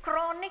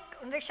ಕ್ರಾನಿಕ್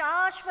ಅಂದರೆ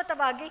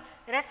ಶಾಶ್ವತವಾಗಿ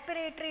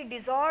ರೆಸ್ಪಿರೇಟರಿ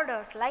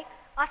ಡಿಸಾರ್ಡರ್ಸ್ ಲೈಕ್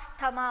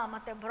ಅಸ್ಥಮಾ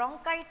ಮತ್ತು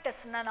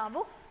ಬ್ರಾಂಕೈಟಿಸ್ನ ನಾವು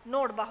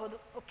ನೋಡಬಹುದು.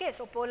 ಓಕೆ,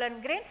 ಸೊ ಪೋಲನ್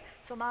ಗ್ರೇನ್ಸ್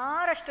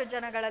ಸುಮಾರಷ್ಟು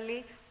ಜನಗಳಲ್ಲಿ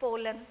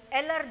ಪೋಲನ್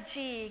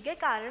ಎಲರ್ಜಿಗೆ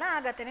ಕಾರಣ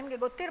ಆಗುತ್ತೆ. ನಿಮಗೆ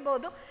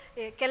ಗೊತ್ತಿರ್ಬೋದು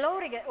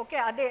ಕೆಲವರಿಗೆ. ಓಕೆ,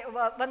 ಅದೇ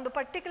ಒಂದು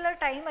ಪರ್ಟಿಕ್ಯುಲರ್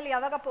ಟೈಮಲ್ಲಿ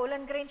ಯಾವಾಗ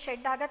ಪೋಲನ್ ಗ್ರೇನ್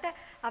ಶೆಡ್ ಆಗುತ್ತೆ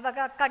ಆವಾಗ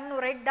ಕಣ್ಣು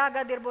ರೆಡ್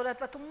ಆಗೋದಿರ್ಬೋದು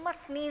ಅಥವಾ ತುಂಬ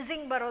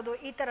ಸ್ನೀಸಿಂಗ್ ಬರೋದು,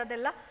 ಈ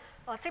ಥರದ್ದೆಲ್ಲ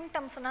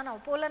ಸಿಮ್ಟಮ್ಸನ್ನು ನಾವು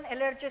ಪೋಲನ್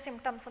ಎಲರ್ಜಿ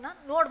ಸಿಮ್ಟಮ್ಸನ್ನು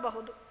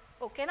ನೋಡಬಹುದು.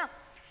 ಓಕೆನಾ,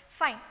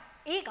 ಫೈನ್.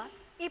 ಈಗ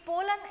ಈ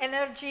ಪೋಲನ್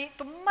ಎಲರ್ಜಿ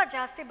ತುಂಬ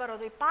ಜಾಸ್ತಿ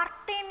ಬರೋದು ಈ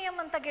ಪಾರ್ಥೇನಿಯಂ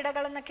ಅಂತ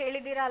ಗಿಡಗಳನ್ನು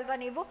ಕೇಳಿದ್ದೀರಾ ಅಲ್ವಾ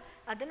ನೀವು,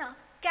 ಅದನ್ನು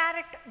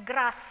ಕ್ಯಾರೆಟ್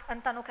ಗ್ರಾಸ್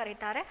ಅಂತಲೂ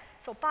ಕರೀತಾರೆ.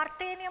 ಸೊ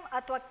ಪಾರ್ಥೇನಿಯಂ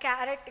ಅಥವಾ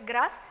ಕ್ಯಾರೆಟ್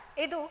ಗ್ರಾಸ್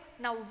ಇದು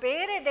ನಾವು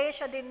ಬೇರೆ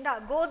ದೇಶದಿಂದ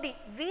ಗೋಧಿ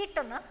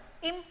ವೀಟನ್ನು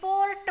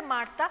ಇಂಪೋರ್ಟ್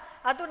ಮಾಡ್ತಾ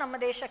ಅದು ನಮ್ಮ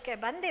ದೇಶಕ್ಕೆ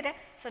ಬಂದಿದೆ.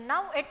 ಸೊ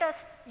ನಾವು ಇಟ್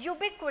ಇಸ್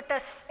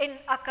ಯುಬಿಕ್ವಿಟಸ್ ಇನ್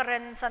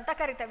ಅಕರೆನ್ಸ್ ಅಂತ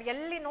ಕರಿತೇವೆ.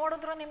 ಎಲ್ಲಿ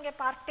ನೋಡಿದ್ರು ನಿಮಗೆ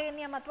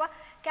ಪಾರ್ಥೇನಿಯಂ ಅಥವಾ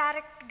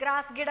ಕ್ಯಾರೆಟ್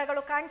ಗ್ರಾಸ್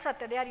ಗಿಡಗಳು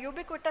ಕಾಣಿಸುತ್ತೆ. They are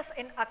ಯುಬಿಕ್ವಿಟಸ್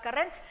in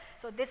occurrence.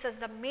 So this is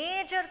the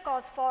major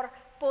cause for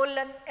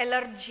pollen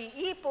allergy.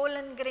 ಈ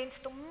ಪೋಲನ್ ಗ್ರೇನ್ಸ್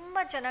ತುಂಬ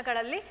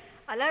ಜನಗಳಲ್ಲಿ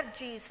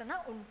ಅಲರ್ಜೀಸನ್ನು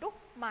ಉಂಟು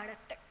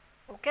ಮಾಡುತ್ತೆ.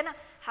 ಓಕೆನಾ,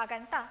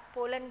 ಹಾಗಂತ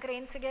ಪೋಲನ್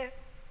ಗ್ರೇನ್ಸ್ಗೆ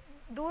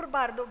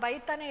ದೂರಬಾರ್ದು,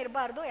 ಬೈತಾನೆ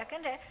ಇರಬಾರ್ದು.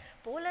 ಯಾಕೆಂದರೆ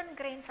pollen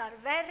grains are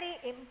very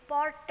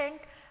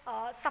important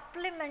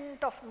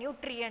supplement of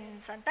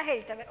nutrients ಅಂತ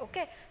ಹೇಳ್ತೇವೆ.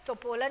 Okay, so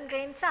pollen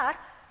grains are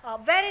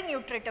very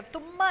nutritive,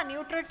 ತುಂಬ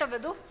ನ್ಯೂಟ್ರಿಟಿವ್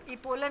ಇದು ಈ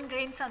ಪೋಲನ್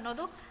ಗ್ರೇನ್ಸ್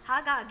ಅನ್ನೋದು.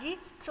 ಹಾಗಾಗಿ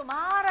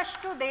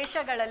ಸುಮಾರಷ್ಟು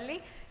ದೇಶಗಳಲ್ಲಿ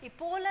ಈ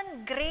ಪೋಲನ್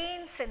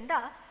ಗ್ರೇನ್ಸಿಂದ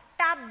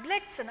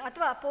ಟ್ಯಾಬ್ಲೆಟ್ಸನ್ನು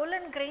ಅಥವಾ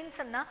ಪೋಲನ್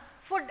ಗ್ರೇನ್ಸನ್ನು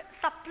ಫುಡ್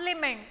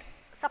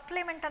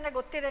ಸಪ್ಲಿಮೆಂಟ್ ಅಂದರೆ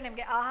ಗೊತ್ತಿದೆ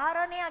ನಿಮಗೆ,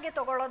 ಆಹಾರನೇ ಆಗಿ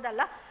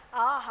ತಗೊಳ್ಳೋದಲ್ಲ,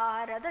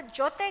 ಆಹಾರದ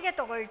ಜೊತೆಗೆ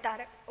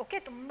ತಗೊಳ್ತಾರೆ. ಓಕೆ,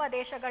 ತುಂಬ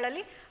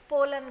ದೇಶಗಳಲ್ಲಿ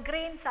pollen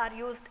grains are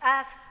used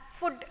as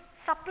food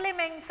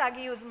supplements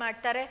ಆಗಿ ಯೂಸ್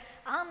ಮಾಡ್ತಾರೆ.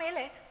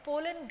 ಆಮೇಲೆ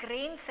ಪೋಲನ್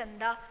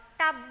ಗ್ರೇನ್ಸಿಂದ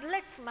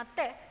ಟ್ಯಾಬ್ಲೆಟ್ಸ್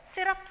ಮತ್ತು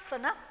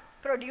ಸಿರಪ್ಸನ್ನು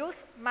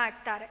ಪ್ರೊಡ್ಯೂಸ್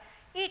ಮಾಡ್ತಾರೆ.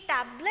 ಈ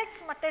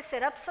ಟ್ಯಾಬ್ಲೆಟ್ಸ್ ಮತ್ತು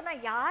ಸಿರಪ್ಸನ್ನು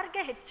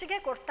ಯಾರಿಗೆ ಹೆಚ್ಚಿಗೆ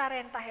ಕೊಡ್ತಾರೆ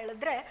ಅಂತ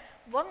ಹೇಳಿದ್ರೆ,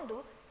 ಒಂದು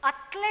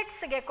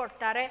ಅಥ್ಲೆಟ್ಸ್ಗೆ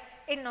ಕೊಡ್ತಾರೆ,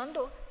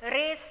 ಇನ್ನೊಂದು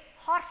ರೇಸ್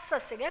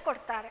ಹಾರ್ಸಸ್ಗೆ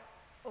ಕೊಡ್ತಾರೆ.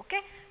 Okay,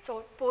 so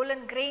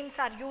pollen grains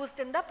are used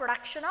in the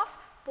production of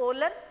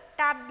pollen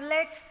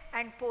tablets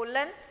and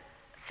pollen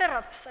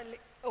ಸಿರಪ್ಸಲ್ಲಿ.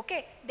 Okay,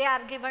 they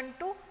are given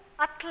to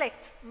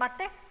athletes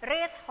ಮತ್ತು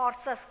ರೇಸ್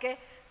ಹಾರ್ಸಸ್ಗೆ.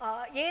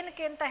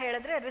 ಏನಕ್ಕೆ ಅಂತ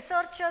ಹೇಳಿದ್ರೆ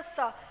ರಿಸರ್ಚರ್ಸ್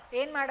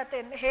ಏನು ಮಾಡುತ್ತೆ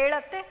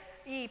ಹೇಳುತ್ತೆ,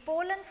 ಈ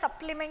ಪೋಲನ್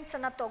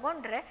ಸಪ್ಲಿಮೆಂಟ್ಸನ್ನು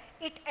ತೊಗೊಂಡ್ರೆ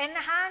it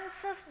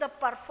enhances the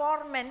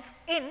performance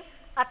in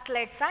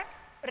athletes and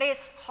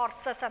race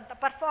horses ಅಂತ.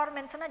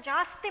 ಪರ್ಫಾರ್ಮೆನ್ಸನ್ನು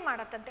ಜಾಸ್ತಿ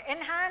ಮಾಡತ್ತಂತೆ,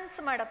 ಎನ್ಹ್ಯಾನ್ಸ್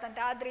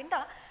ಮಾಡತ್ತಂತೆ. ಆದ್ದರಿಂದ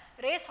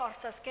ರೇಸ್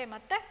ಹಾರ್ಸಸ್ಗೆ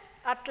ಮತ್ತು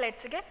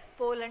ಅಥ್ಲೆಟ್ಸ್ಗೆ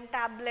ಪೋಲನ್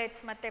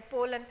ಟ್ಯಾಬ್ಲೆಟ್ಸ್ ಮತ್ತು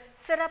ಪೋಲನ್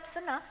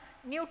ಸಿರಪ್ಸನ್ನು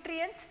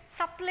ನ್ಯೂಟ್ರಿಯೆಂಟ್ಸ್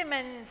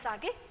ಸಪ್ಲಿಮೆಂಟ್ಸ್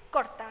ಆಗಿ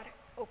ಕೊಡ್ತಾರೆ.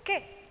 ಓಕೆ,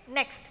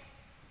 ನೆಕ್ಸ್ಟ್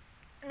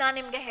ನಾನು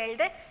ನಿಮಗೆ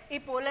ಹೇಳಿದೆ ಈ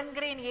ಪೋಲನ್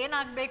ಗ್ರೇನ್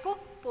ಏನಾಗಬೇಕು,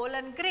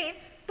 ಪೋಲನ್ ಗ್ರೇನ್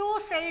 2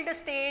 ಸೆಲ್ಡ್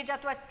ಸ್ಟೇಜ್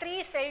ಅಥವಾ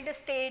 3 ಸೆಲ್ಡ್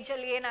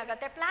ಸ್ಟೇಜಲ್ಲಿ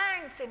ಏನಾಗುತ್ತೆ,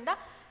 ಪ್ಲ್ಯಾಂಟ್ಸಿಂದ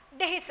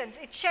ಡೆಹಿಸೆನ್ಸ್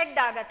ಇಟ್ ಶೆಡ್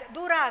ಆಗತ್ತೆ,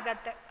 ದೂರ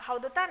ಆಗತ್ತೆ,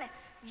 ಹೌದು ತಾನೆ?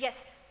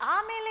 ಎಸ್.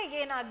 ಆಮೇಲೆ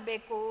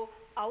ಏನಾಗಬೇಕು,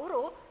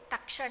 ಅವರು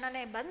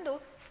ತಕ್ಷಣವೇ ಬಂದು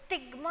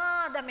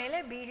ಸ್ಟಿಗ್ಮಾದ ಮೇಲೆ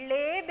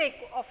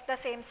ಬೀಳಲೇಬೇಕು ಆಫ್ ದ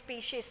ಸೇಮ್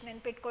ಸ್ಪೀಶೀಸ್.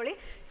 ನೆನ್ಪಿಟ್ಕೊಳ್ಳಿ,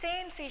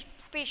 ಸೇಮ್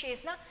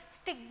ಸ್ಪೀಶೀಸ್ನ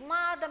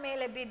ಸ್ಟಿಗ್ಮಾದ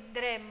ಮೇಲೆ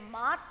ಬಿದ್ದರೆ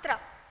ಮಾತ್ರ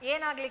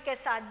ಏನಾಗಲಿಕ್ಕೆ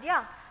ಸಾಧ್ಯ,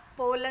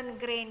 ಪೋಲನ್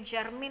ಗ್ರೇನ್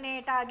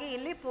ಜರ್ಮಿನೇಟ್ ಆಗಿ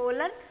ಇಲ್ಲಿ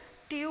ಪೋಲನ್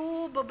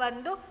ಟ್ಯೂಬ್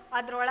ಬಂದು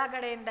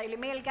ಅದರೊಳಗಡೆಯಿಂದ ಇಲ್ಲಿ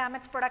ಮೇಲ್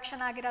ಗ್ಯಾಮೆಟ್ಸ್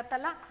ಪ್ರೊಡಕ್ಷನ್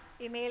ಆಗಿರತ್ತಲ್ಲ,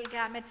 ಈ ಮೇಲ್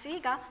ಗ್ಯಾಮೆಟ್ಸ್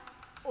ಈಗ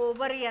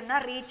ಓವರಿಯನ್ನು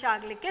ರೀಚ್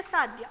ಆಗಲಿಕ್ಕೆ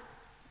ಸಾಧ್ಯ.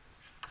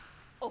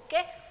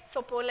 Okay,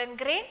 so pollen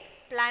grain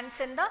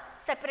ಪ್ಲಾಂಟ್ಸಿಂದ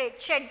separate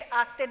shed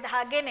ಆಗ್ತಿದ್ದ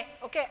ಹಾಗೇನೆ,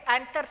 ಓಕೆ,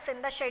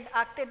 ಆಂಥರ್ಸಿಂದ ಶೆಡ್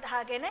ಆಗ್ತಿದ್ದ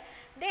ಹಾಗೇನೆ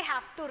they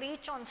have to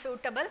reach on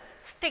suitable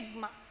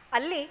stigma.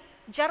 ಅಲ್ಲಿ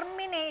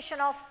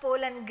ಜರ್ಮಿನೇಷನ್ ಆಫ್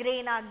ಪೋಲನ್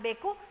ಗ್ರೇನ್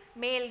ಆಗಬೇಕು,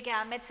 ಮೇಲ್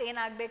ಗ್ಯಾಮೆಟ್ಸ್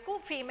ಏನಾಗಬೇಕು,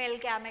 ಫೀಮೇಲ್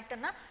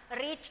ಗ್ಯಾಮೆಟನ್ನು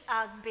ರೀಚ್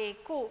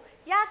ಆಗಬೇಕು.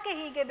 ಯಾಕೆ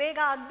ಹೀಗೆ ಬೇಗ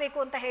ಆಗಬೇಕು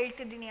ಅಂತ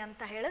ಹೇಳ್ತಿದ್ದೀನಿ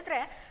ಅಂತ ಹೇಳಿದ್ರೆ,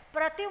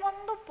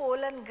 ಪ್ರತಿಯೊಂದು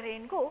ಪೋಲನ್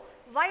ಗ್ರೇನ್ಗೂ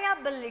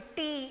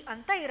ವಯಬಿಲಿಟಿ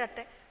ಅಂತ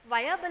ಇರುತ್ತೆ.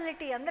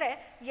 ವಯಬಿಲಿಟಿ ಅಂದರೆ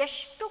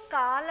ಎಷ್ಟು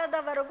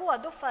ಕಾಲದವರೆಗೂ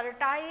ಅದು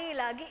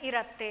ಫರ್ಟೈಲ್ ಆಗಿ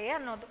ಇರುತ್ತೆ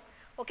ಅನ್ನೋದು.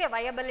 ಓಕೆ,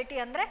 ವಯಬಿಲಿಟಿ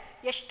ಅಂದರೆ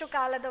ಎಷ್ಟು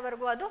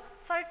ಕಾಲದವರೆಗೂ ಅದು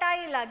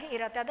ಫರ್ಟೈಲ್ ಆಗಿ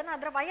ಇರುತ್ತೆ, ಅದನ್ನು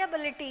ಅದರ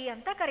ವಯಬಿಲಿಟಿ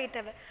ಅಂತ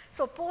ಕರಿತೇವೆ.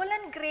 ಸೊ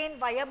ಪೋಲನ್ ಗ್ರೇನ್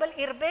ವಯಬಲ್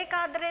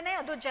ಇರಬೇಕಾದ್ರೇ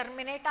ಅದು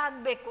ಜರ್ಮಿನೇಟ್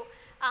ಆಗಬೇಕು,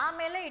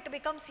 ಆಮೇಲೆ ಇಟ್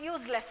ಬಿಕಮ್ಸ್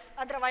ಯೂಸ್ಲೆಸ್.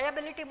 ಅದರ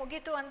ವಯಬಿಲಿಟಿ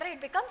ಮುಗೀತು ಅಂದರೆ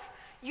it becomes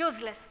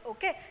useless.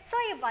 Okay, so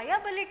ಈ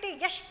ವಯಬಿಲಿಟಿ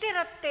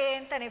ಎಷ್ಟಿರುತ್ತೆ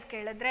ಅಂತ ನೀವು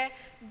ಕೇಳಿದ್ರೆ,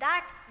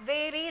 that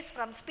varies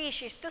from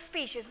species to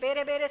species.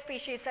 ಬೇರೆ ಬೇರೆ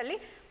ಸ್ಪೀಶೀಸಲ್ಲಿ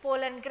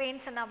ಪೋಲನ್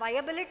ಗ್ರೇನ್ಸ್ನ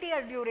ವಯಬಿಲಿಟಿಯ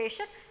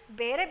ಡ್ಯೂರೇಷನ್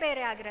ಬೇರೆ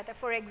ಬೇರೆ ಆಗಿರುತ್ತೆ.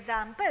 ಫಾರ್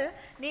ಎಕ್ಸಾಂಪಲ್,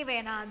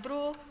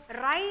 ನೀವೇನಾದರೂ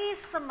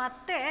ರೈಸ್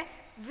ಮತ್ತು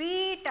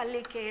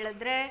ವೀಟಲ್ಲಿ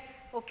ಕೇಳಿದ್ರೆ,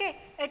 okay,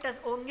 it is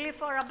only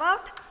for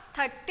about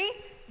 30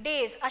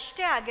 days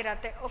ಅಷ್ಟೇ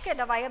ಆಗಿರುತ್ತೆ. Okay,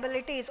 the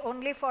viability is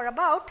only for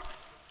about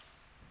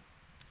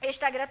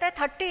ಎಷ್ಟಾಗಿರುತ್ತೆ,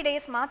 30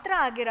 days ಮಾತ್ರ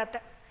ಆಗಿರುತ್ತೆ.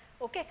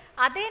 ಓಕೆ,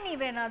 ಅದೇ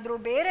ನೀವೇನಾದರೂ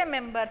ಬೇರೆ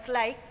ಮೆಂಬರ್ಸ್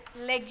ಲೈಕ್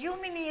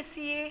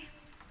ಲೆಗ್ಯೂಮಿನೇಸಿಯೇ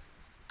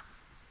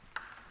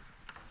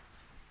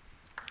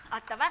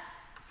ಅಥವಾ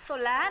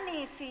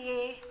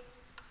ಸೊಲಾನೇಸಿಯೇ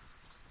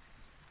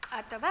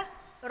ಅಥವಾ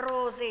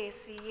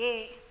ರೋಸೇಸಿಯೇ.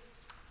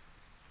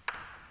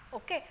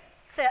 ಓಕೆ,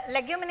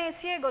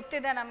 ಲೆಗ್ಯೂಮಿನೇಸಿಯೇ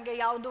ಗೊತ್ತಿದೆ ನಮಗೆ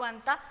ಯಾವುದು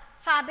ಅಂತ,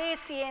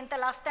 ಫ್ಯಾಬೇಸಿಯೇ ಅಂತ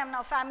ಲಾಸ್ಟ್ ಟೈಮ್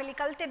ನಾವು ಫ್ಯಾಮಿಲಿ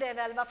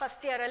ಕಲ್ತಿದ್ದೇವೆ ಅಲ್ವಾ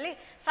ಫಸ್ಟ್ ಇಯರಲ್ಲಿ.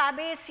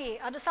 ಫ್ಯಾಬೇಸಿಯೇ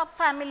ಅದು ಸಬ್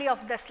ಫ್ಯಾಮಿಲಿ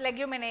ಆಫ್ ದಿಸ್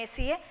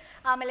ಲೆಗ್ಯೂಮಿನೇಸಿಯೇ.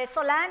 ಆಮೇಲೆ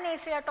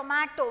ಸೊಲಾನೇಸಿಯಾ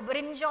ಟೊಮ್ಯಾಟೊ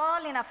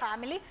ಬ್ರಿಂಜಾಲಿನ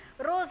ಫ್ಯಾಮಿಲಿ.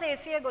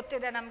 ರೋಸೇಸಿಯೇ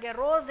ಗೊತ್ತಿದೆ ನಮಗೆ,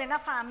 ರೋಸಿನ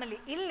ಫ್ಯಾಮಿಲಿ.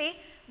 ಇಲ್ಲಿ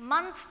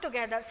ಮಂತ್ಸ್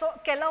ಟುಗೆದರ್, ಸೊ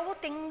ಕೆಲವು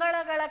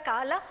ತಿಂಗಳ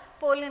ಕಾಲ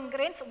ಪೋಲನ್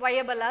ಗ್ರೇನ್ಸ್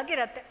ವಯಬಲ್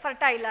ಆಗಿರುತ್ತೆ,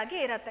 ಫರ್ಟೈಲ್ ಆಗಿ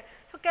ಇರುತ್ತೆ.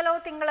 ಸೊ ಕೆಲವು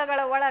ತಿಂಗಳ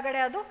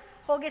ಒಳಗಡೆ ಅದು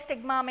ಹೋಗಿ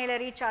ಸ್ಟಿಗ್ಮಾ ಮೇಲೆ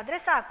ರೀಚ್ ಆದರೆ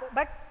ಸಾಕು.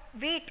 ಬಟ್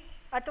ವೀಟ್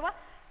ಅಥವಾ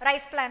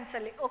ರೈಸ್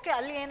ಪ್ಲ್ಯಾಂಟ್ಸಲ್ಲಿ, ಓಕೆ,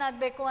 ಅಲ್ಲಿ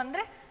ಏನಾಗಬೇಕು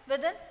ಅಂದರೆ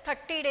ವಿದಿನ್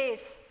 30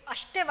 days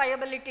ಅಷ್ಟೇ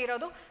ವಯಬಿಲಿಟಿ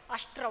ಇರೋದು.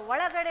 ಅಷ್ಟರ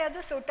ಒಳಗಡೆ ಅದು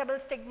ಸೂಟಬಲ್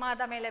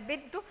ಸ್ಟಿಗ್ಮಾದ ಮೇಲೆ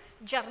ಬಿದ್ದು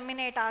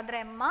ಜರ್ಮಿನೇಟ್ ಆದರೆ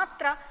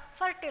ಮಾತ್ರ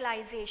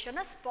ಫರ್ಟಿಲೈಸೇಷನ್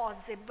ಇಸ್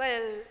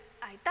ಪಾಸಿಬಲ್.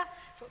 ಆಯಿತಾ?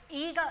 ಸೊ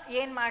ಈಗ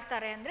ಏನು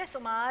ಮಾಡ್ತಾರೆ ಅಂದರೆ,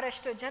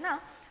 ಸುಮಾರಷ್ಟು ಜನ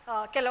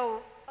ಕೆಲವು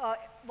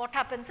ವಾಟ್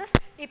ಹ್ಯಾಪನ್ಸ್ ಇಸ್,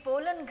 ಈ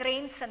pollen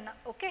ಗ್ರೇನ್ಸನ್ನು,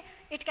 okay,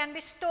 it can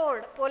be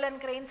stored, pollen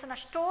ಗ್ರೇನ್ಸನ್ನು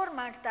store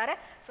ಮಾಡ್ತಾರೆ.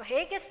 ಸೊ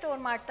ಹೇಗೆ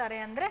ಸ್ಟೋರ್ ಮಾಡ್ತಾರೆ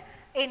ಅಂದರೆ,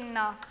 ಇನ್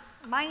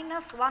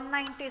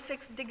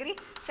 -196 degree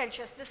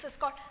Celsius. This is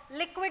called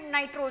liquid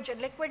nitrogen.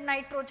 Liquid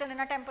nitrogen in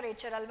a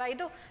temperature ಅಲ್ವಾ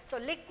ಇದು. ಸೊ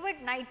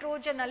ಲಿಕ್ವಿಡ್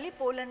ನೈಟ್ರೋಜನಲ್ಲಿ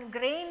ಪೋಲನ್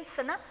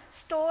ಗ್ರೇನ್ಸನ್ನು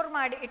ಸ್ಟೋರ್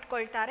ಮಾಡಿ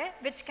ಇಟ್ಕೊಳ್ತಾರೆ,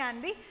 which can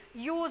be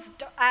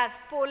used as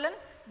pollen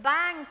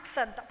banks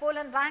ಅಂತ.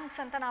 Pollen banks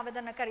ಅಂತ ನಾವು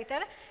ಇದನ್ನು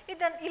ಕರಿತೇವೆ.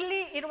 ಇಲ್ಲಿ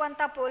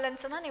ಇರುವಂಥ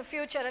ಪೋಲನ್ಸನ್ನು ನೀವು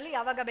ಫ್ಯೂಚರಲ್ಲಿ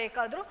ಯಾವಾಗ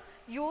ಬೇಕಾದರೂ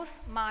ಯೂಸ್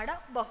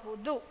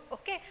ಮಾಡಬಹುದು.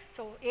 ಓಕೆ,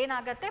 ಸೊ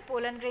ಏನಾಗುತ್ತೆ,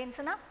 ಪೋಲನ್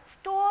ಗ್ರೇನ್ಸನ್ನು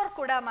ಸ್ಟೋರ್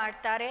ಕೂಡ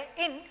ಮಾಡ್ತಾರೆ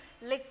ಇನ್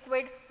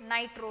ಲಿಕ್ವಿಡ್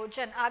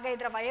ನೈಟ್ರೋಜನ್. ಆಗ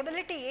ಇದರ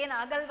ವಯಬಿಲಿಟಿ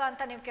ಏನಾಗಲ್ವಾ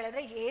ಅಂತ ನೀವು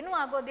ಕೇಳಿದ್ರೆ, ಏನೂ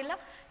ಆಗೋದಿಲ್ಲ.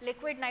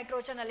 ಲಿಕ್ವಿಡ್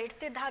ನೈಟ್ರೋಜನಲ್ಲಿ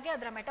ಇಡ್ತಿದ್ದ ಹಾಗೆ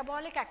ಅದರ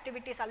ಮೆಟಬಾಲಿಕ್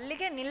ಆ್ಯಕ್ಟಿವಿಟೀಸ್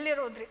ಅಲ್ಲಿಗೆ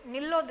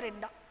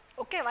ನಿಲ್ಲೋದ್ರಿಂದ,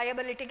 ಓಕೆ,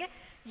 ವಯಬಿಲಿಟಿಗೆ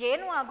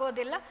ಏನೂ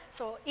ಆಗೋದಿಲ್ಲ.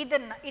 ಸೊ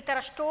ಇದನ್ನು ಈ ಥರ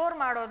ಸ್ಟೋರ್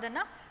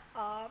ಮಾಡೋದನ್ನು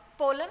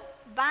ಪೋಲನ್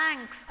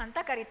ಬ್ಯಾಂಕ್ಸ್ ಅಂತ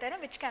ಕರಿತಾರೆ,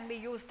 which can be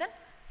used in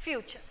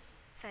future.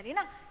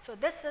 ಸರಿನಾ? So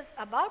this is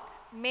about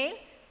mail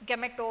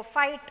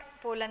gametophyte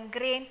pollen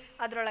grain,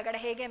 ಅದರೊಳಗಡೆ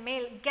ಹೇಗೆ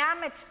ಮೇಲ್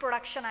ಗ್ಯಾಮೆಟ್ಸ್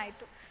ಪ್ರೊಡಕ್ಷನ್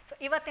ಆಯಿತು. ಸೊ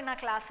ಇವತ್ತಿನ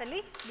ಕ್ಲಾಸಲ್ಲಿ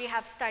we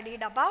have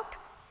studied about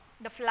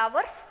the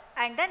flowers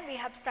and then we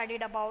have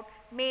studied about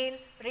male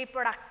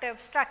reproductive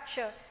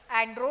structure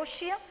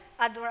ಆ್ಯಂಡ್ರೋಶಿಯಮ್,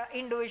 ಅದರ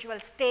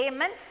individual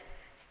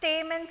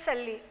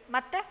ಸ್ಟೇಮೆನ್ಸಲ್ಲಿ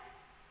ಮತ್ತು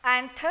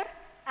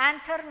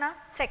ಆ್ಯಂಥರ್ನ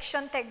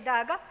section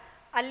ತೆಗೆದಾಗ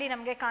ಅಲ್ಲಿ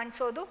ನಮಗೆ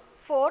ಕಾಣಿಸೋದು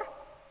 4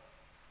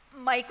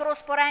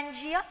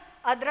 ಮೈಕ್ರೋಸ್ಪೊರಾಂಜಿಯಾ,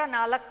 ಅದರ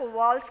 4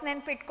 ವಾಲ್ಸ್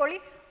ನೆನ್ಪಿಟ್ಕೊಳ್ಳಿ.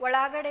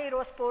 ಒಳಗಡೆ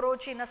ಇರುವ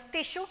ಸ್ಪೋರೋಜಿನಸ್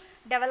ಟಿಶ್ಯೂ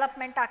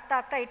ಡೆವಲಪ್ಮೆಂಟ್ ಆಗ್ತಾ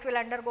ಆಗ್ತಾ it will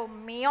undergo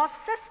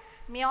meiosis.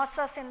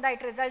 Meiosis ಇಂದ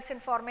it results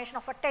in formation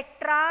of a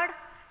tetrad.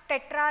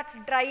 Tetras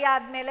dry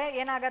ಆದಮೇಲೆ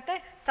ಏನಾಗುತ್ತೆ,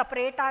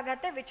 ಸಪ್ರೇಟ್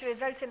ಆಗುತ್ತೆ, which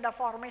results in the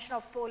formation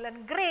of pollen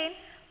grain.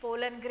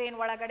 Pollen grain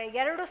ಒಳಗಡೆ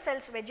 2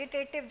 ಸೆಲ್ಸ್,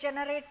 ವೆಜಿಟೇಟಿವ್,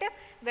 ಜನರೇಟಿವ್.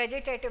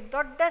 ವೆಜಿಟೇಟಿವ್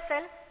ದೊಡ್ಡ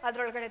cell,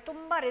 ಅದರೊಳಗಡೆ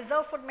ತುಂಬ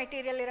ರಿಸರ್ವ್ ಫುಡ್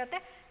ಮೆಟೀರಿಯಲ್ ಇರುತ್ತೆ.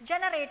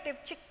 Generative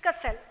ಚಿಕ್ಕ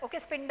cell, okay,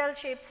 spindle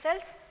shape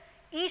cells.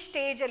 ಈ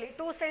ಸ್ಟೇಜಲ್ಲಿ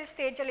 2 ಸೆಲ್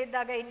ಸ್ಟೇಜಲ್ಲಿ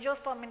ಇದ್ದಾಗ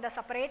ಎಂಜಿಯೋಸ್ಪರ್ಮಿಂದ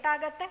ಸಪ್ರೇಟ್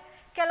ಆಗುತ್ತೆ,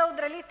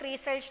 ಕೆಲವುದರಲ್ಲಿ 3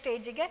 ಸೆಲ್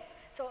ಸ್ಟೇಜಿಗೆ.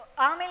 ಸೊ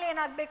ಆಮೇಲೆ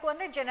ಏನಾಗಬೇಕು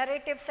ಅಂದರೆ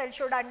generative cell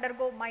should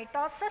undergo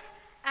mitosis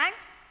and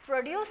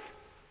produce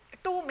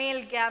 2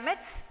 mail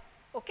gametes.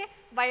 Okay,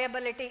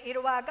 viability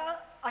ಇರುವಾಗ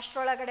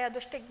ಅಷ್ಟರೊಳಗಡೆ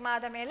ಅದು ಸ್ಟಿಗ್ಮಾ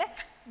ಆದ ಮೇಲೆ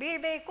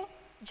ಬೀಳಬೇಕು,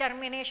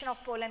 ಜರ್ಮಿನೇಷನ್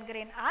ಆಫ್ ಪೋಲನ್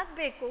ಗ್ರೇನ್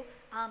ಆಗಬೇಕು,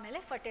 ಆಮೇಲೆ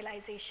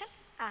ಫರ್ಟಿಲೈಸೇಷನ್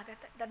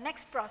ಆಗುತ್ತೆ. ದ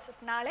ನೆಕ್ಸ್ಟ್ ಪ್ರಾಸೆಸ್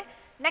ನಾಳೆ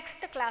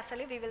ನೆಕ್ಸ್ಟ್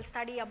ಕ್ಲಾಸಲ್ಲಿ we will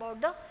study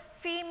about the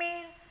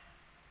female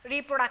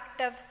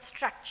reproductive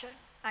structure.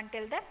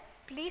 Until then,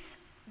 please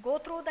go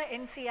through the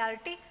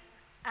NCERT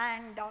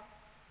and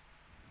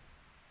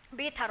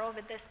be thorough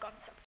with this concept.